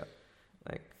Yoshioka?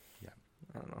 Like,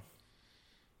 I don't know.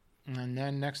 And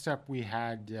then next up, we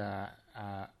had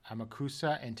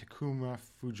Amakusa and Takuma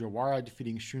Fujiwara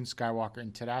defeating Shun Skywalker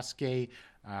and Tadasuke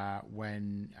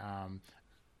when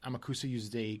Amakusa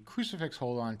used a crucifix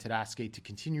hold on Tadasuke to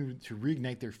continue to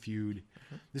reignite their feud.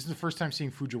 Mm-hmm. This is the first time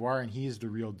seeing Fujiwara, and he is the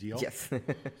real deal. Yes.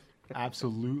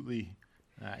 Absolutely.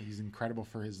 He's incredible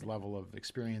for his level of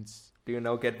experience. Do you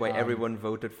now get why everyone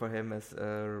voted for him as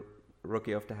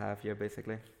Rookie of the Half Year,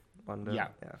 basically? Yeah.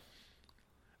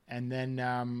 And then,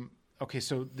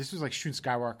 so this was like Shun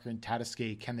Skywalker and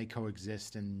Tadasuke, can they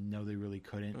coexist? And no, they really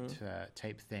couldn't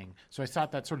type thing. So I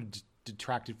thought that sort of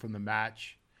detracted from the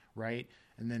match, right?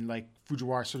 And then, like,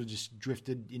 Fujiwara sort of just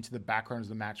drifted into the background as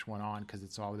the match went on because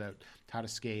it's all about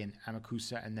Tadasuke and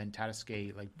Amakusa, and then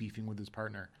Tadasuke, like, beefing with his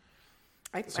partner.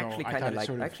 I actually kind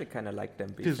of like them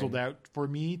beefing. Fizzled out for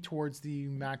me towards the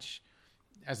match.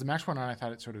 as the match went on, I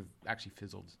thought it sort of actually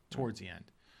fizzled towards the end.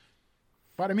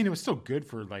 But I mean, it was still good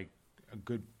for like a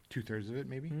good 2/3 of it,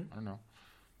 maybe. I don't know.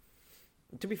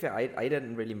 To be fair, I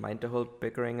didn't really mind the whole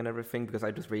bickering and everything because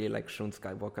I just really like Shun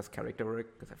Skywalker's character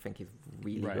work because I think he's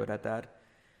really good at that.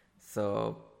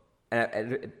 So,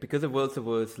 and because it also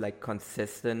was like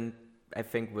consistent, I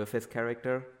think, with his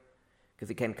character, because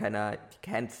he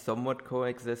can somewhat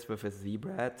coexist with his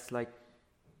Z-Brats like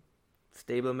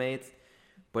stablemates,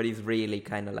 but he's really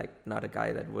kind of like not a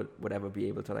guy that would ever be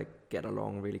able to like get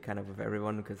along really kind of with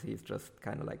everyone because he's just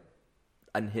kind of like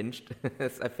unhinged.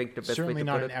 I think the best Certainly way to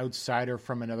not put an outsider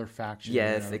from another faction.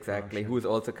 Yes, exactly. Who's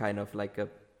also kind of like a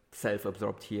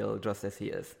self-absorbed heel, just as he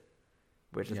is,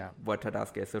 which is what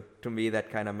Tadasuke is. So to me, that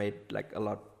kind of made like a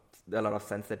lot of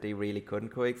sense that they really couldn't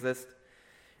coexist.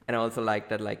 And I also like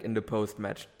that, like in the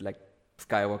post-match, like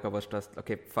Skywalker was just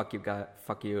okay, fuck you, guy,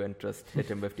 fuck you, and just hit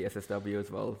him with the SSW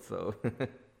as well. So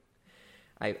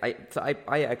I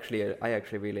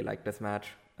actually really like this match,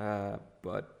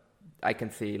 but I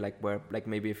can see like where like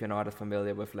maybe if you're not as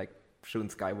familiar with like Shun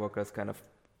Skywalker's kind of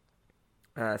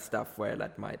stuff, where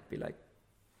that might be like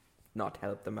not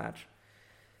help the match.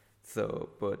 So,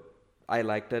 but I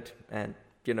liked it, and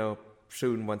you know,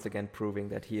 Shun once again proving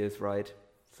that he is right.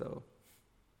 So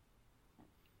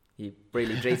he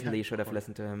really, Jason Lee should have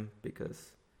listened to him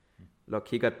because look,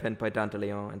 he got pinned by Dante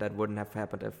Leon, and that wouldn't have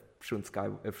happened if Shun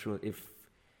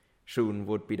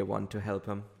would be the one to help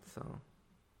him. So.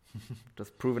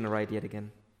 Just proven right yet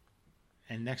again.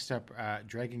 And next up,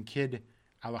 Dragon Kid,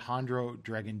 Alejandro,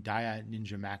 Dragon Dia,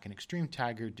 Ninja Mac, and Extreme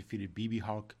Tiger defeated BB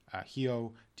Hulk,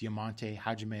 Hio, Diamante,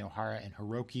 Hajime Ohara, and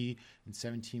Hiroki in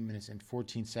 17 minutes and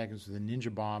 14 seconds with a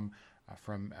ninja bomb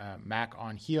from Mac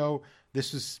on Hio.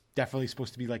 This was definitely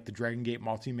supposed to be like the Dragon Gate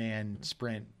multi-man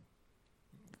sprint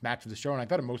match of the show, and I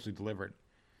thought it mostly delivered.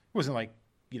 It wasn't like,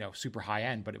 you know, super high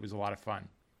end, but it was a lot of fun,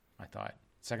 I thought.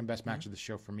 Second best match of the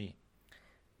show for me.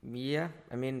 Yeah,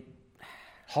 I mean,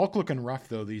 Hulk looking rough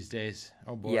though these days.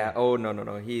 Oh boy. Yeah. Oh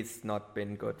no. He's not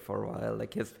been good for a while.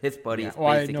 Like his body is basically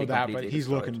I know that, but he's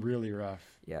destroyed. looking really rough.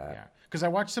 Yeah. Because I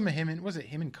watched some of him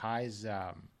and Kai's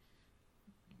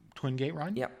Twin Gate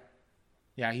run. Yep.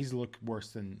 Yeah, he's looked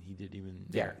worse than he did even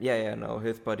there. Yeah. No,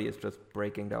 his body is just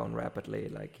breaking down rapidly.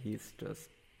 Like he's just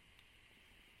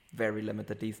very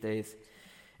limited these days.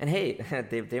 And hey,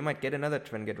 they might get another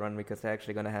Twin Gate run because they're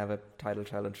actually going to have a title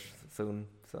challenge soon.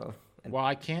 So. Well,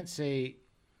 I can't say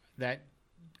that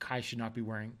Kai should not be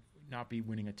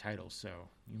winning a title. So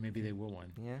maybe they will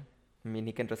win. Yeah, I mean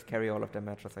he can just carry all of their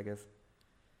matches, I guess.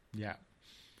 Yeah.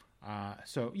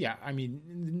 So yeah, I mean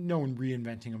no one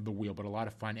reinventing of the wheel, but a lot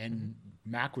of fun. And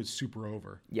Mac was super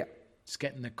over. Yeah. Just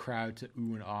getting the crowd to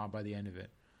ooh and ah by the end of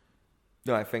it.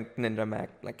 No, I think Ninja Mac,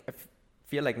 like I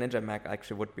feel like Ninja Mac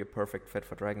actually would be a perfect fit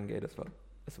for Dragon Gate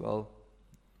as well.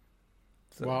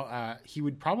 So. Well, he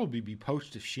would probably be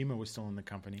poached if Shima was still in the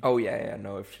company. Oh, yeah.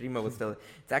 No, if Shima was still...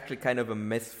 It's actually kind of a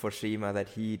miss for Shima that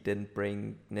he didn't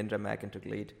bring Ninja Mac into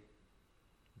GLEAT.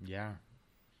 Yeah.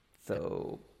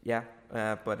 So, yeah.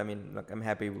 But, I mean, look, I'm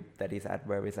happy that he's at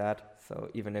where he's at. So,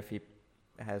 even if he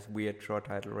has weird short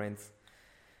title reigns.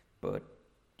 But,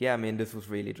 yeah, I mean, this was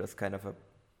really just kind of a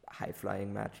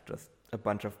high-flying match. Just a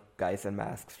bunch of guys in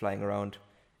masks flying around.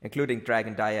 Including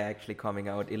Dragon Dia actually coming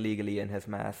out illegally in his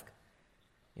mask.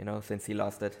 You know, since he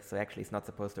lost it. So actually he's not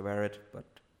supposed to wear it, but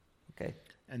okay.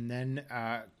 And then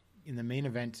in the main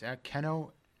event,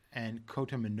 Keno and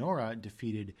Kota Minoura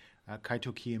defeated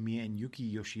Kaito Kiyomiya and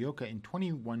Yuki Yoshioka in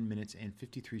 21 minutes and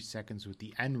 53 seconds with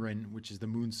the Enrin, which is the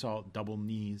moonsault double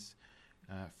knees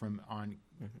from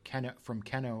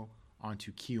Keno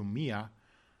onto Kiyomiya.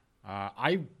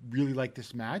 I really like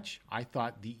this match. I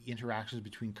thought the interactions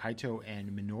between Kaito and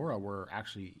Minoura were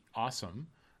actually awesome.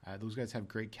 Those guys have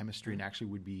great chemistry and actually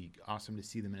would be awesome to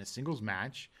see them in a singles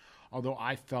match. Although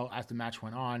I felt as the match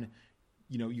went on,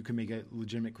 you know, you can make a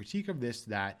legitimate critique of this,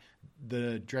 that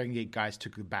the Dragon Gate guys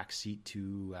took the back seat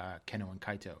to Keno and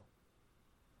Kaito.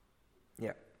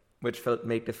 Yeah, which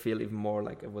made this feel even more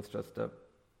like it was just a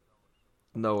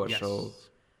Noah show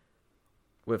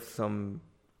with some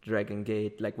Dragon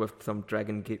Gate, like with some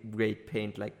Dragon Gate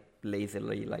paint, like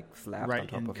lazily like slapped on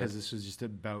top of it. Because this was just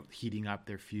about heating up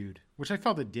their feud, which I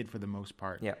felt it did for the most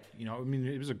part. Yeah. You know, I mean,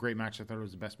 it was a great match. I thought it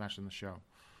was the best match on the show.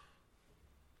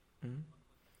 Mm-hmm.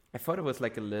 I thought it was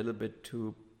like felt a little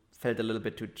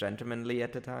bit too gentlemanly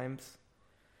at the times.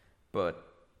 But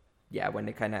yeah, when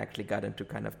they kind of actually got into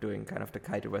kind of doing kind of the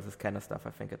Kaito versus Keno stuff, I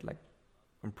think it like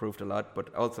improved a lot.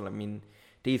 But also, I mean,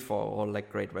 these four are all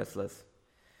like great wrestlers.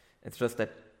 It's just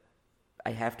that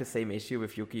I have the same issue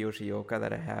with Yuki Yoshioka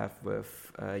that I have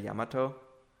with Yamato,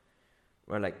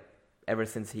 where like ever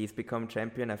since he's become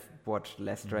champion, I've watched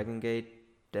less Dragon Gate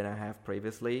than I have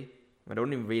previously. I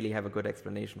don't even really have a good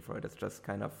explanation for it. It's just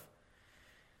kind of,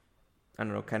 I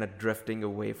don't know, kind of drifting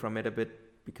away from it a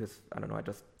bit because, I don't know, I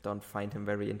just don't find him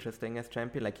very interesting as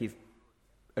champion. Like, he's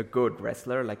a good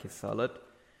wrestler, like, he's solid,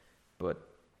 but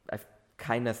I've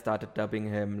kind of started dubbing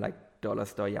him, like, Dollar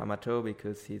Store Yamato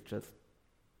because he's just,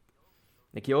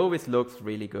 like, he always looks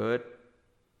really good,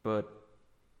 but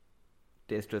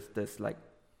there's just this, like,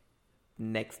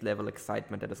 next level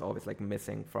excitement that is always, like,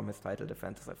 missing from his title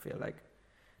defenses, I feel like.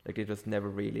 Like, they just never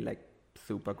really, like,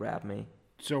 super grab me.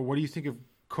 So what do you think of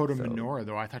Kota Minoura,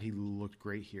 though? I thought he looked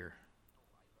great here.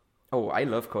 Oh, I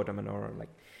love Kota Minoura. Like,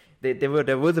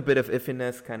 there was a bit of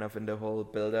iffiness kind of in the whole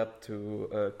build-up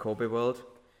to Kobe World,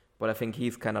 but I think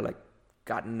he's kind of, like,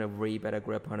 gotten a way better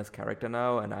grip on his character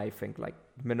now, and I think, like,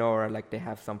 Minoura, like, they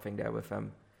have something there with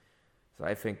him. So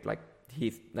I think, like,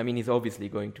 he's obviously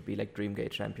going to be, like,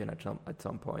 Dreamgate champion at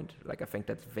some point. Like, I think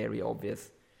that's very obvious.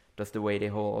 Just the way they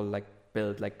whole, like,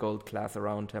 build, like, gold class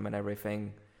around him and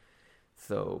everything.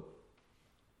 So,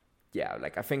 yeah,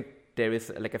 like, I think there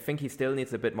is, like, I think he still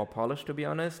needs a bit more polish, to be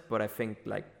honest, but I think,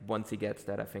 like, once he gets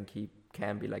that, I think he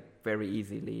can be, like, very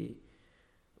easily,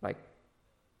 like,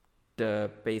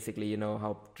 basically, you know,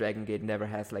 how Dragon Gate never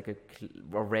has, like,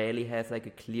 or rarely has, like,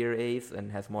 a clear ace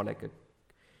and has more, like,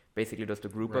 basically just a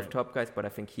group of top guys, but I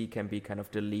think he can be kind of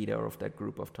the leader of that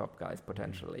group of top guys,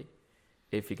 potentially,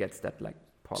 if he gets that, like,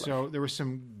 polish. So there was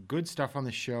some good stuff on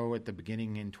the show at the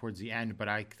beginning and towards the end, but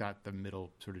I thought the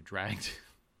middle sort of dragged.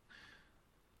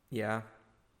 Yeah.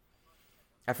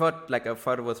 I thought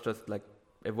it was just, like,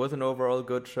 it was an overall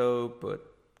good show, but,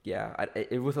 yeah,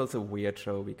 it was also a weird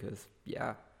show because,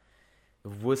 yeah,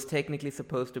 it was technically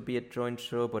supposed to be a joint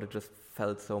show, but it just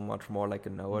felt so much more like a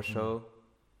Noah show.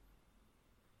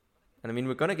 And I mean,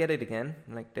 we're going to get it again.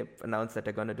 Like, they announced that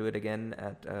they're going to do it again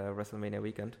at WrestleMania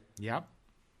weekend. Yep.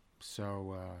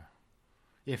 So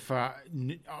if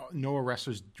Noah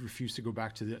wrestlers refuse to go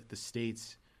back to the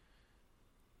States,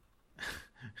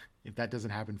 if that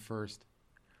doesn't happen first.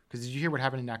 Because did you hear what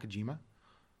happened in Nakajima?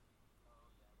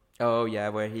 Oh, yeah,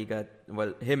 where he got,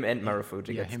 well, him and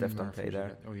Marufuji got stiffed on play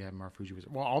there. Marufuji was,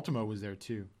 well, Ultimo was there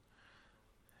too.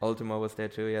 Ultimo was there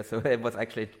too, yeah. So it was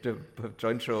actually the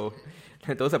joint show.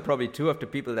 Those are probably two of the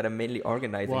people that are mainly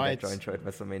organizing that joint show at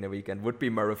WrestleMania weekend. Would be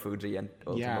Marufuji and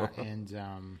Ultimo. Yeah,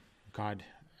 and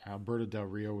Alberto Del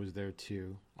Rio was there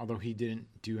too. Although he didn't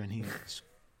do any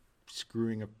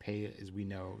screwing of pay, as we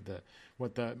know.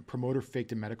 The promoter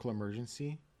faked a medical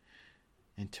emergency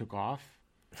and took off.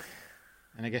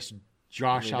 And I guess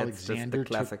Josh Alexander, just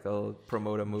the classical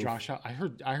promoter move. I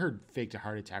heard faked a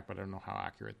heart attack, but I don't know how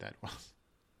accurate that was.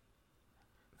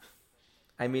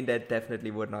 I mean, that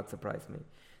definitely would not surprise me.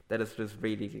 That is just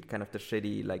really kind of the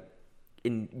shitty, like,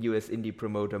 in US indie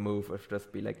promoter move of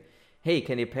just be like, hey,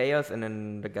 can you pay us? And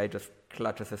then the guy just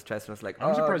clutches his chest and is like,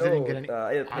 I'm surprised they didn't get any.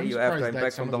 I'll pay you after I'm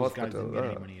back from the hospital. Guys didn't get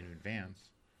any money in advance.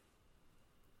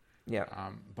 Yeah.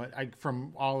 But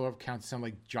from all accounts, it sounded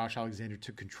like Josh Alexander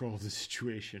took control of the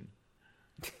situation.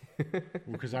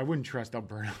 Because I wouldn't trust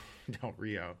Alberto Del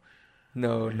Rio.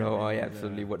 No, I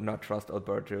absolutely would not trust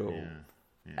Alberto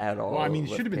at all. Well, I mean, it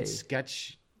should have been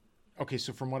sketch. Okay,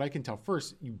 so from what I can tell,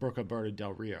 first, you broke Alberto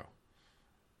Del Rio.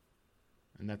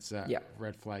 And that's a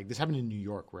red flag. This happened in New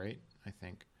York, right? I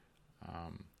think.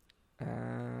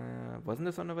 Wasn't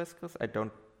this on the West Coast? I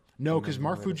don't. No, because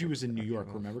Marufuji was in New York,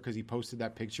 remember? Because he posted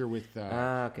that picture with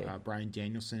Bryan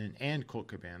Danielson and Colt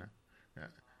Cabana.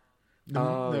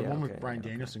 The one with Bryan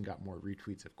Danielson got more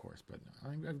retweets, of course, but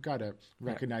I've got to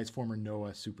recognize former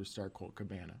Noah superstar Colt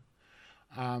Cabana.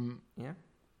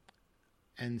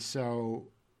 And so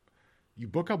you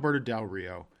book Alberto Del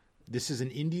Rio. This is an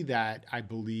indie that I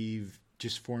believe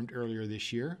just formed earlier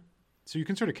this year. So you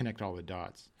can sort of connect all the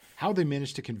dots. How they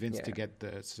managed to convince to get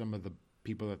some of the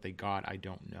people that they got, I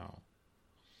don't know.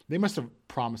 They must have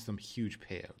promised them huge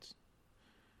payouts.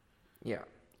 Yeah.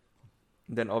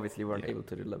 Then obviously weren't able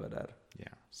to deliver that. Yeah,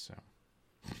 so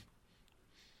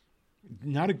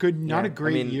not a great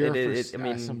year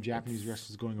for some Japanese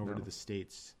wrestlers going over to the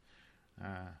States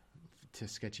to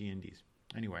sketchy indies.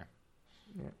 Anyway.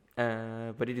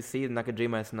 Yeah. But did you see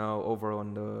Nakajima is now over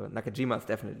on the... Nakajima is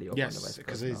definitely over on the West Coast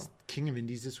because he's King of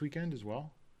Indies this weekend as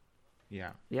well.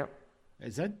 Yeah. Yep.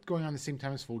 Is that going on the same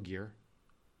time as Full Gear?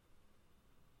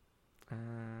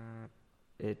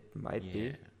 It might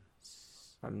be.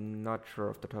 I'm not sure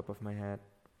off the top of my head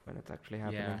when it's actually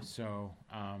happening. Yeah, so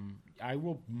I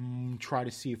will try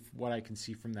to see what I can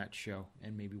see from that show,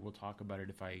 and maybe we'll talk about it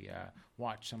if I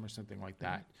watch some or something like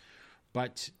that.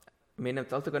 But I mean,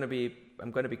 it's also going to be...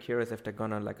 I'm going to be curious if they're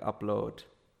going to, like, upload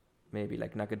maybe,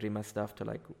 like, Nakajima stuff to,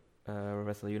 like,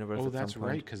 Wrestle Universe. Oh, at that's some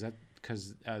point. right,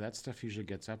 because that stuff usually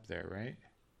gets up there, right?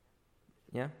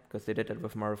 Yeah, because they did that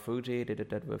with Marufuji. They did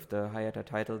that with the Hayata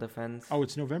title defense. Oh,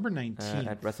 it's November 19th.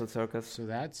 At Wrestle Circus. So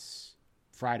that's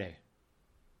Friday.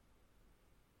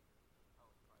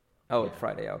 Oh, it's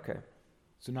Friday. Okay.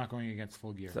 So not going against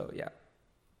Full Gear. So yeah,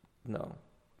 no.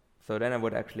 So then I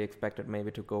would actually expect it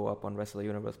maybe to go up on Wrestle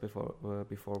Universe before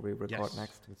we record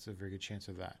next. That's a very good chance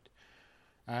of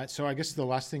that. So I guess the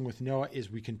last thing with Noah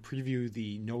is we can preview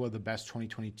the Noah the Best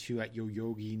 2022 at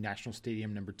Yoyogi National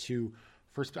Stadium #2.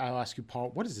 First, I'll ask you,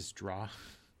 Paul, what is this draw?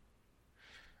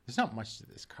 There's not much to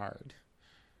this card.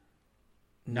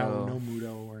 No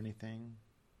Muto or anything,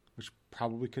 which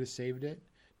probably could have saved it.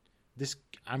 This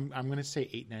I'm going to say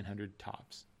 800-900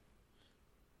 tops.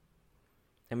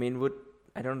 I mean,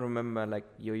 I don't remember like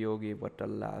Yoyogi what the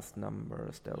last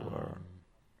numbers there were,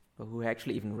 or who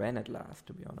actually even ran it last.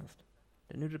 To be honest,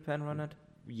 did New Japan run it?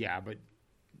 Yeah, but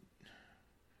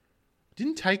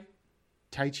didn't Taichi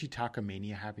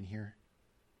Takamania happen here?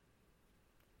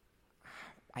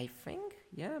 I think,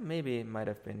 yeah, maybe it might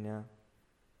have been, yeah.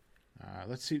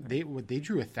 Let's see. They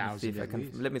drew 1,000 at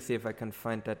least. Let me see if I can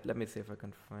find that.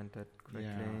 Quickly.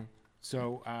 Yeah.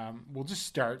 So we'll just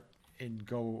start and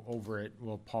go over it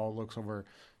while Paul looks over.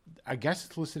 I guess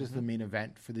it's listed as the main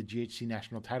event for the GHC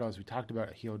national title, as we talked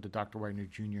about. Hyoda Dr. Wagner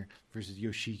Jr. versus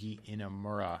Yoshiki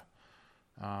Inamura.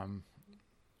 I'm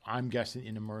guessing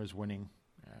Inamura's winning,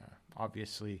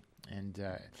 obviously, and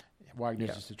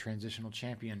Wagner's just a transitional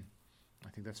champion. I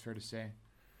think that's fair to say.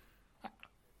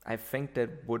 I think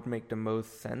that would make the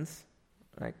most sense,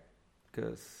 like,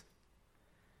 because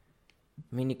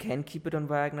I mean you can keep it on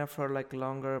Wagner for like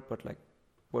longer, but like,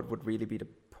 what would really be the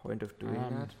point of doing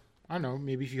that? I don't know.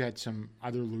 Maybe if you had some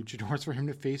other luchadors for him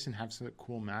to face and have some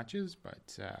cool matches,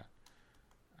 but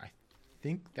I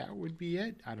think that would be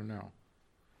it. I don't know.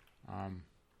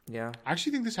 Yeah, I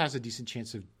actually think this has a decent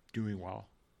chance of doing well,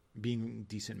 being a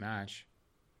decent match.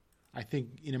 I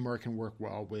think Inamura can work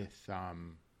well with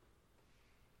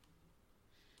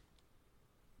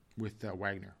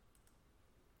Wagner.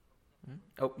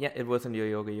 Oh, yeah, it was in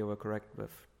Yoyogi. You were correct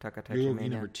with Takataki Yoyogi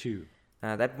Mania. #2.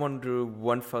 That one drew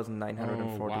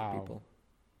 1,940 people.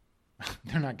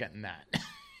 They're not getting that.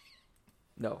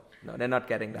 No, they're not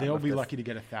getting that. They'll be lucky to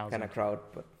get 1,000. Kind of crowd,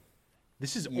 but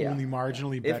this is only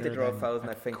marginally better if they draw 1,000, than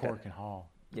I think Cork and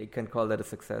Hall. Yeah, you can call that a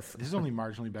success. This is only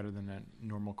marginally better than a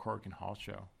normal Cork and Hall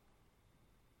show.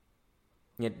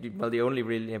 Yeah, well, the only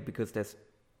really because there's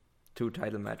 2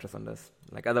 title matches on this.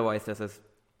 Like otherwise, this is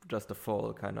just a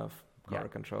full kind of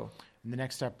Korakuen show. And the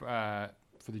next up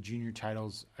for the junior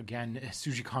titles, again,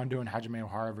 Suji Kondo and Hajime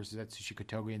Ohara versus Atsushi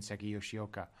Kotoge and Seki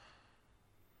Yoshioka.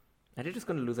 Are they just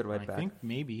going to lose it right back? I think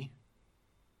maybe.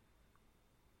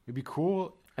 It'd be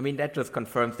cool. I mean, that just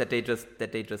confirms that they just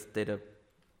did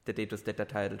the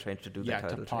title change to do the title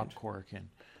change. Yeah, to pop Korakuen.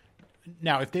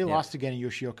 Now, if they lost again and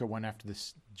Yoshioka won after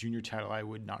this junior title, I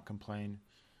would not complain.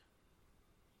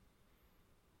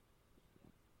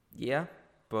 Yeah,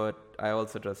 but I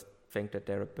also just think that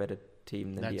they're a better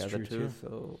team than the other two. Too.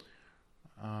 So,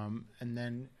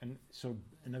 so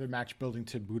another match building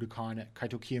to Budokan: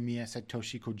 Kaito Kiyomiya,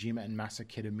 Satoshi Kojima, and Masa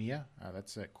Kitamiya.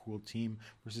 That's a cool team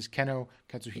versus Keno,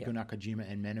 Katsuhiko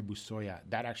Nakajima, and Manabu Soya.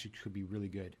 That actually could be really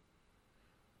good.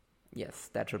 Yes,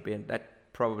 that should be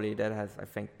I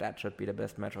think that should be the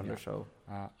best match on the show.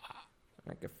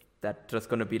 Like if that's just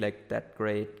gonna be like that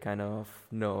great kind of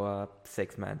Noah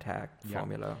 6-man tag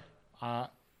formula.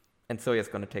 And Soya's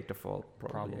gonna take the fall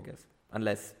probably, I guess,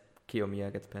 unless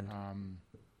Kiyomiya gets pinned.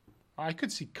 I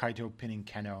could see Kaito pinning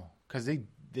Keno because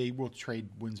they will trade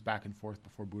wins back and forth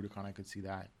before Budokan. I could see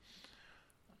that.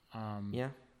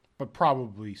 But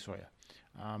probably Soya.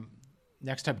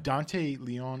 Next up, Dante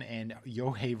Leon and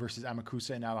Yohei versus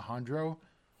Amakusa and Alejandro.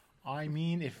 I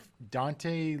mean, if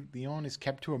Dante Leon is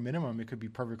kept to a minimum, it could be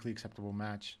a perfectly acceptable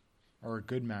match. Or a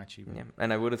good match, even. Yeah,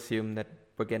 and I would assume that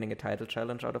we're getting a title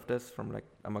challenge out of this from like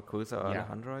Amakusa or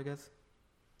Alejandro, I guess.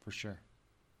 For sure.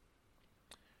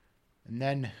 And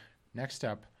then, next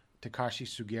up, Takashi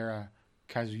Sugiura,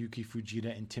 Kazuyuki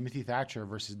Fujita, and Timothy Thatcher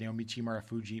versus Naomichi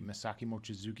Marufuji, Masaki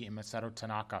Mochizuki, and Masato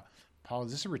Tanaka. Paul,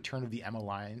 is this a return of the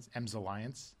M's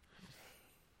Alliance?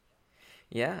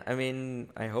 Yeah, I mean,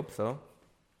 I hope so.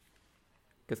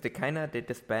 Because they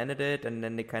disbanded it, and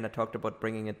then they kind of talked about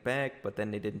bringing it back, but then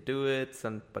they didn't do it.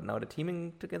 But now they're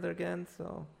teaming together again,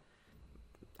 so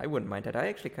I wouldn't mind that. I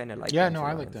actually kind of like. Yeah, no,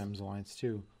 I like the M's Alliance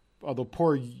too. Although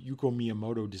poor Yuko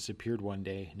Miyamoto disappeared one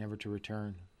day, never to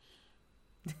return.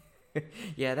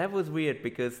 Yeah, that was weird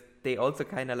because they also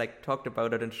kind of like talked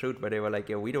about it in Shoot, where they were like,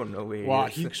 "Yeah, we don't know where he is." Well,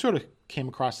 he sort of came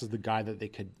across as the guy that they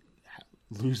could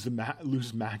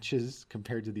lose matches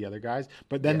compared to the other guys.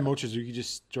 But then Mochizuki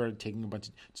just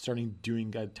started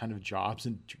doing a ton of jobs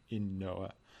in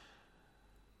Noah.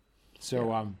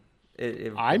 So I'm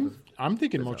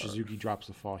thinking Mochizuki drops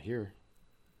the fall here.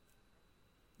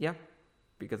 Yeah,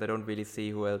 because I don't really see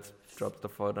who else drops the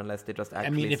fall unless they just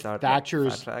actually if start.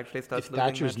 If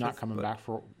Thatcher's not coming back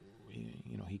for,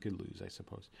 he could lose, I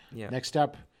suppose. Yeah. Next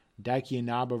up, Daiki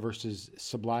Inaba versus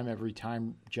Sublime every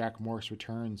time Jack Morris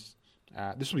returns.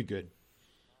 This will be good.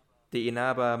 The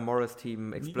Inaba Morris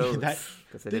team explodes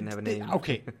because they didn't have a name.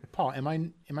 Okay, Paul, am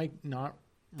I not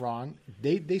wrong?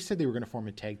 They said they were going to form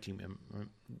a tag team.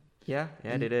 Yeah,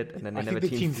 they did, and then I they never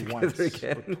think they teamed together once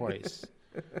again. or twice.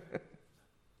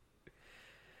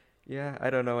 Yeah, I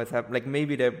don't know what's happening. Like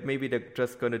maybe they're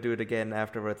just going to do it again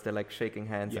afterwards. They're like shaking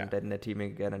hands and then they're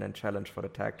teaming again and then challenge for the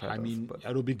tag titles. I mean,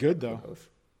 it'll be good though.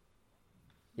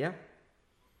 Yeah,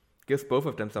 gives both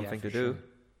of them something to do. Sure.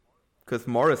 Because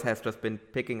Morris has just been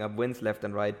picking up wins left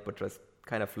and right, but just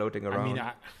kind of floating around. I mean,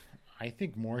 I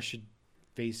think Morris should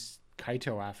face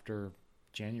Kaito after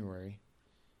January.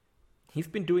 He's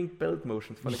been doing build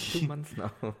motions for like 2 months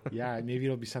now. Yeah, maybe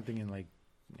it'll be something in like,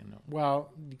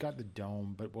 well, you got the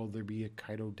Dome, but will there be a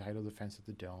Kaito title defense at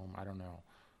the Dome? I don't know.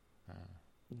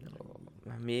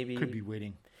 Maybe. Could be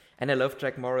waiting. And I love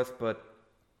Jack Morris, but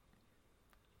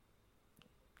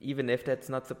even if that's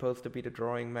not supposed to be the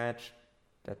drawing match,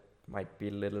 that might be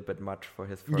a little bit much for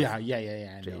his first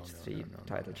JHC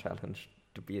title challenge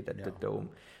to be at the Dome.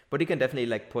 But he can definitely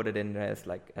like put it in as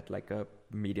like at like a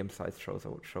medium-sized show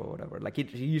or whatever. Like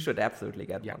he should absolutely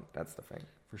get one. That's the thing.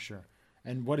 For sure.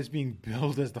 And what is being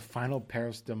billed as the final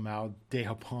Paris de Mal de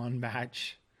Japon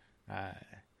match?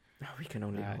 We can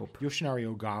only hope. Yoshinari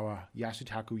Ogawa,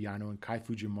 Yasutaku Yano, and Kai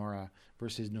Fujimura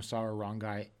versus Nosawa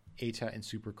Rongai, Eita, and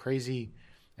Super Crazy.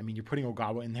 I mean, you're putting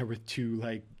Ogawa in there with two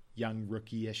like young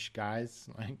rookie-ish guys.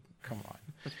 Like, come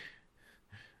on.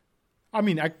 I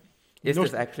mean, is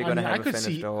this actually going to have a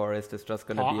finish, though, or is this just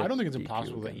going to be? I don't think it's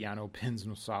impossible that Yano pins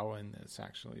Nosawa in this,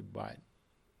 actually, but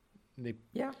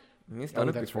he's done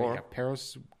it before. Right. Yeah,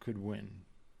 Paris could win,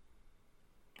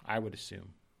 I would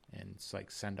assume, and it's like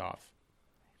send off.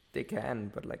 They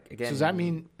can, but like again. So does that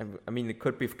mean? I mean, it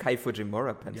could be Kai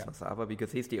Fujimura pins Nosawa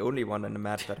because he's the only one in the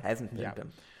match that hasn't pinned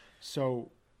him.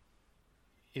 So,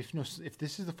 if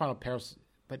this is the final Paris,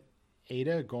 but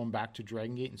Eita going back to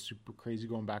Dragon Gate and Super Crazy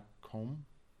going back home.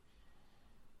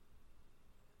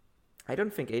 I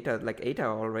don't think Eita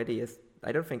already is.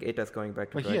 I don't think Eita's going back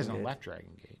to Dragon Gate. But he hasn't left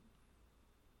Dragon Gate.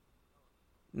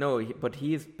 No, but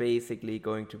he's basically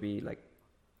going to be like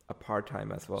a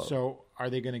part-time as well. So are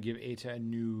they going to give Eita a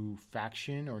new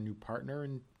faction or new partner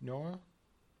in Noah?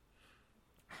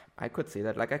 I could see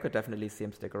that. Like I could definitely see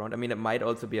him stick around. I mean, it might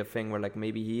also be a thing where like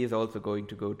maybe he is also going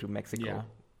to go to Mexico a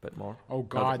bit more. Oh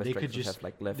God, they could just have,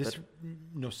 like, this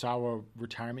Nosawa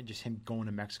retirement, just him going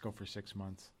to Mexico for 6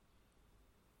 months.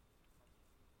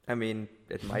 I mean,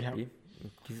 it might be.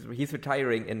 He's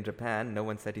retiring in Japan. No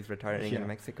one said he's retiring in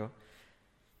Mexico.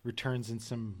 Returns in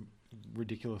some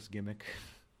ridiculous gimmick.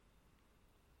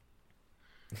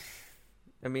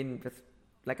 I mean,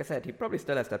 like I said, he probably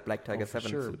still has that Black Tiger 7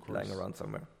 suit lying around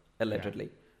somewhere,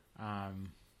 allegedly. Yeah.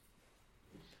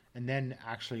 And then,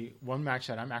 actually, one match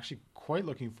that I'm actually quite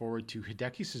looking forward to,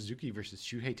 Hideki Suzuki versus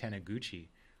Shuhei Taniguchi.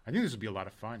 I think this would be a lot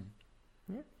of fun.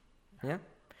 Yeah.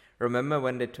 Remember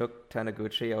when they took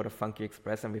Taniguchi out of Funky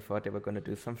Express and we thought they were going to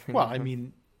do something? Well, I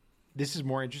mean, this is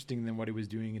more interesting than what he was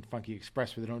doing in Funky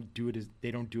Express, where they don't do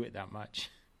it that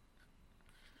much.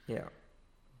 Yeah.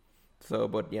 So,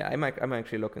 but yeah, I'm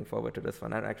actually looking forward to this one.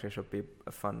 That actually should be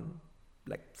a fun,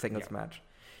 like, singles match.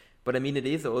 But I mean, it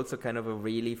is also kind of a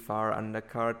really far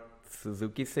undercard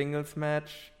Suzuki singles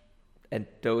match, and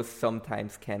those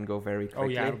sometimes can go very quickly. Oh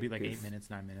yeah, it'll be like 8 minutes,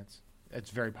 9 minutes.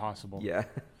 It's very possible. Yeah.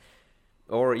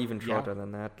 Or even shorter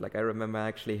than that. Like, I remember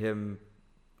actually him,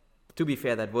 to be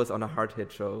fair, that was on a hard hit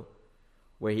show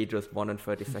where he just won in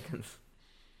 30 seconds.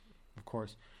 Of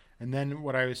course. And then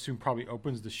what I assume probably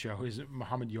opens the show is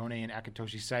Muhammad Yone and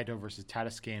Akitoshi Saito versus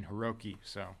Tadasuke and Hiroki.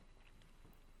 So,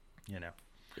 Yeah.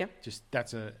 Just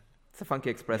it's a Funky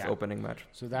Express opening match.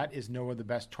 So that is Noah the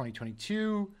Best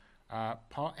 2022.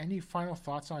 Paul, any final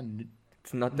thoughts on?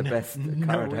 It's not the best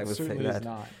card, I would say that. No, it is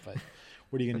not. But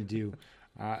what are you going to do?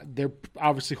 They're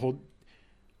obviously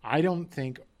I don't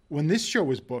think when this show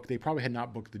was booked, they probably had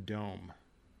not booked the Dome.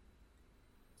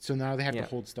 So now they have to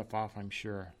hold stuff off, I'm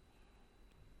sure.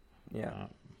 Yeah.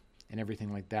 And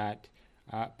everything like that.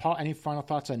 Paul, any final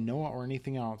thoughts on Noah or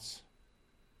anything else?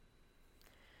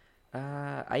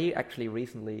 I actually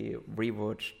recently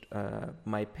rewatched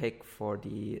my pick for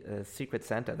the Secret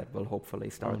Santa that will hopefully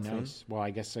start soon. Nice. Well,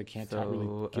 I guess I can't really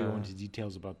go into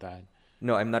details about that.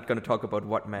 No, I'm not going to talk about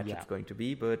what match Yeah. it's going to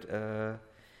be, but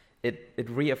it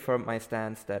reaffirmed my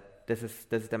stance that this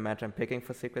is the match I'm picking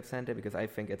for Secret Santa because I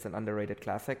think it's an underrated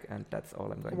classic, and that's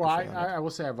all I'm going to say on it. I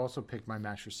will say I've also picked my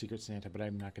match for Secret Santa, but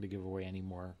I'm not going to give away any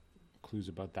more clues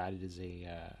about that. It is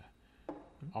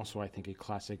also, I think, a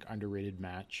classic underrated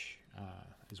match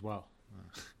as well.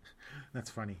 That's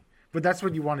funny. But that's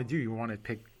what you want to do. You want to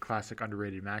pick classic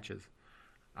underrated matches,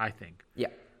 I think. Yeah.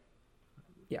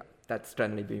 Yeah, that's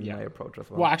generally been my approach as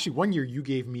well. Well, actually, one year you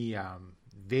gave me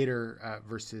Vader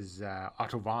versus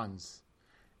Otto Vons.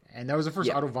 And that was the first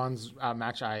Otto Vons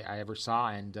match I ever saw,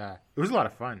 and it was a lot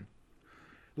of fun.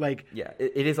 Like, yeah,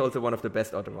 it is also one of the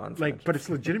best Otto Vons matches. But it's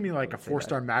legitimately like a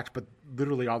 4-star match, but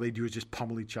literally all they do is just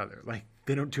pummel each other. Like,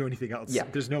 they don't do anything else. Yeah.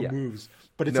 There's no moves,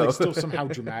 but it's like still somehow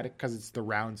dramatic because it's the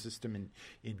round system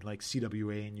in like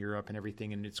CWA in Europe and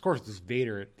everything. And it's, of course, this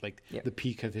Vader at like the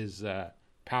peak of his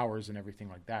powers and everything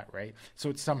like that, right? So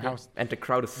it's somehow and the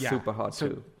crowd is super hot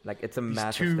too. Like, it's a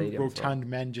massive two stadium. Rotund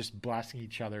men just blasting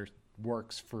each other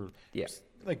works for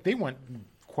like they went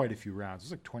quite a few rounds. It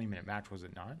was like 20-minute match, was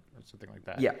it not, or something like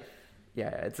that? Yeah,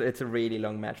 it's a really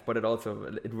long match, but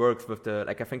it works with the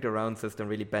I think the round system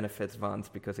really benefits Vance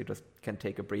because he just can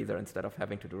take a breather instead of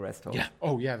having to do rest holds. Yeah.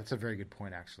 Oh yeah, that's a very good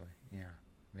point actually. Yeah,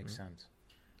 makes sense.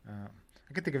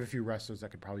 I could think of a few wrestlers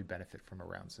that could probably benefit from a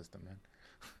round system then.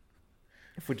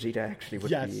 Fujita actually would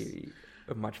be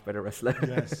a much better wrestler.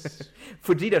 Yes.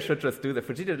 Fujita should just do that.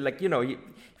 Fujita, he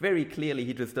very clearly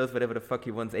he just does whatever the fuck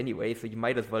he wants anyway, so you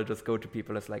might as well just go to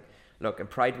people as like, look, in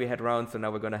Pride we had rounds, so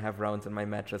now we're going to have rounds in my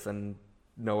matches, and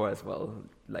Noah as well.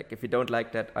 Like, if you don't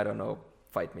like that, I don't know,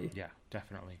 fight me. Yeah,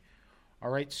 definitely. All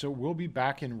right, so we'll be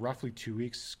back in roughly 2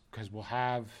 weeks because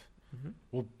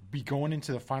we'll be going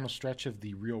into the final stretch of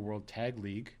the Real World Tag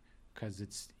League because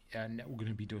it's and we're going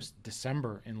to be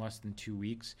December in less than 2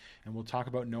 weeks, and we'll talk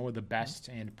about Noah the Best,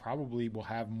 and probably we'll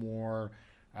have more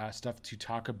stuff to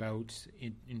talk about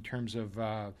in terms of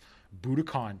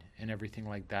Budokan and everything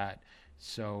like that.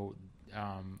 So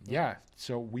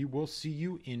so we will see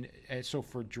you in. So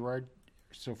for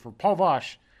Paul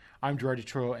Vosh, I'm Gerard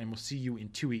DeTroyo, and we'll see you in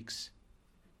 2 weeks.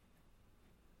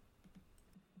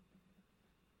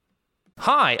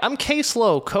 Hi, I'm Case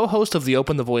Lowe, co-host of the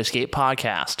Open the Voice Gate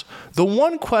podcast. The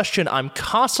one question I'm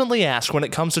constantly asked when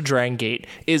it comes to Dragon Gate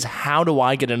is how do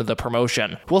I get into the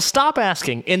promotion? Well, stop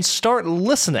asking and start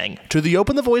listening to the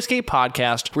Open the Voice Gate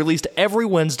podcast, released every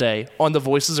Wednesday on the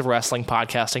Voices of Wrestling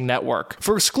podcasting network.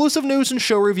 For exclusive news and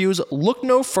show reviews, look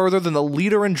no further than the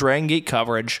leader in Dragon Gate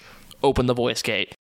coverage, Open the Voice Gate.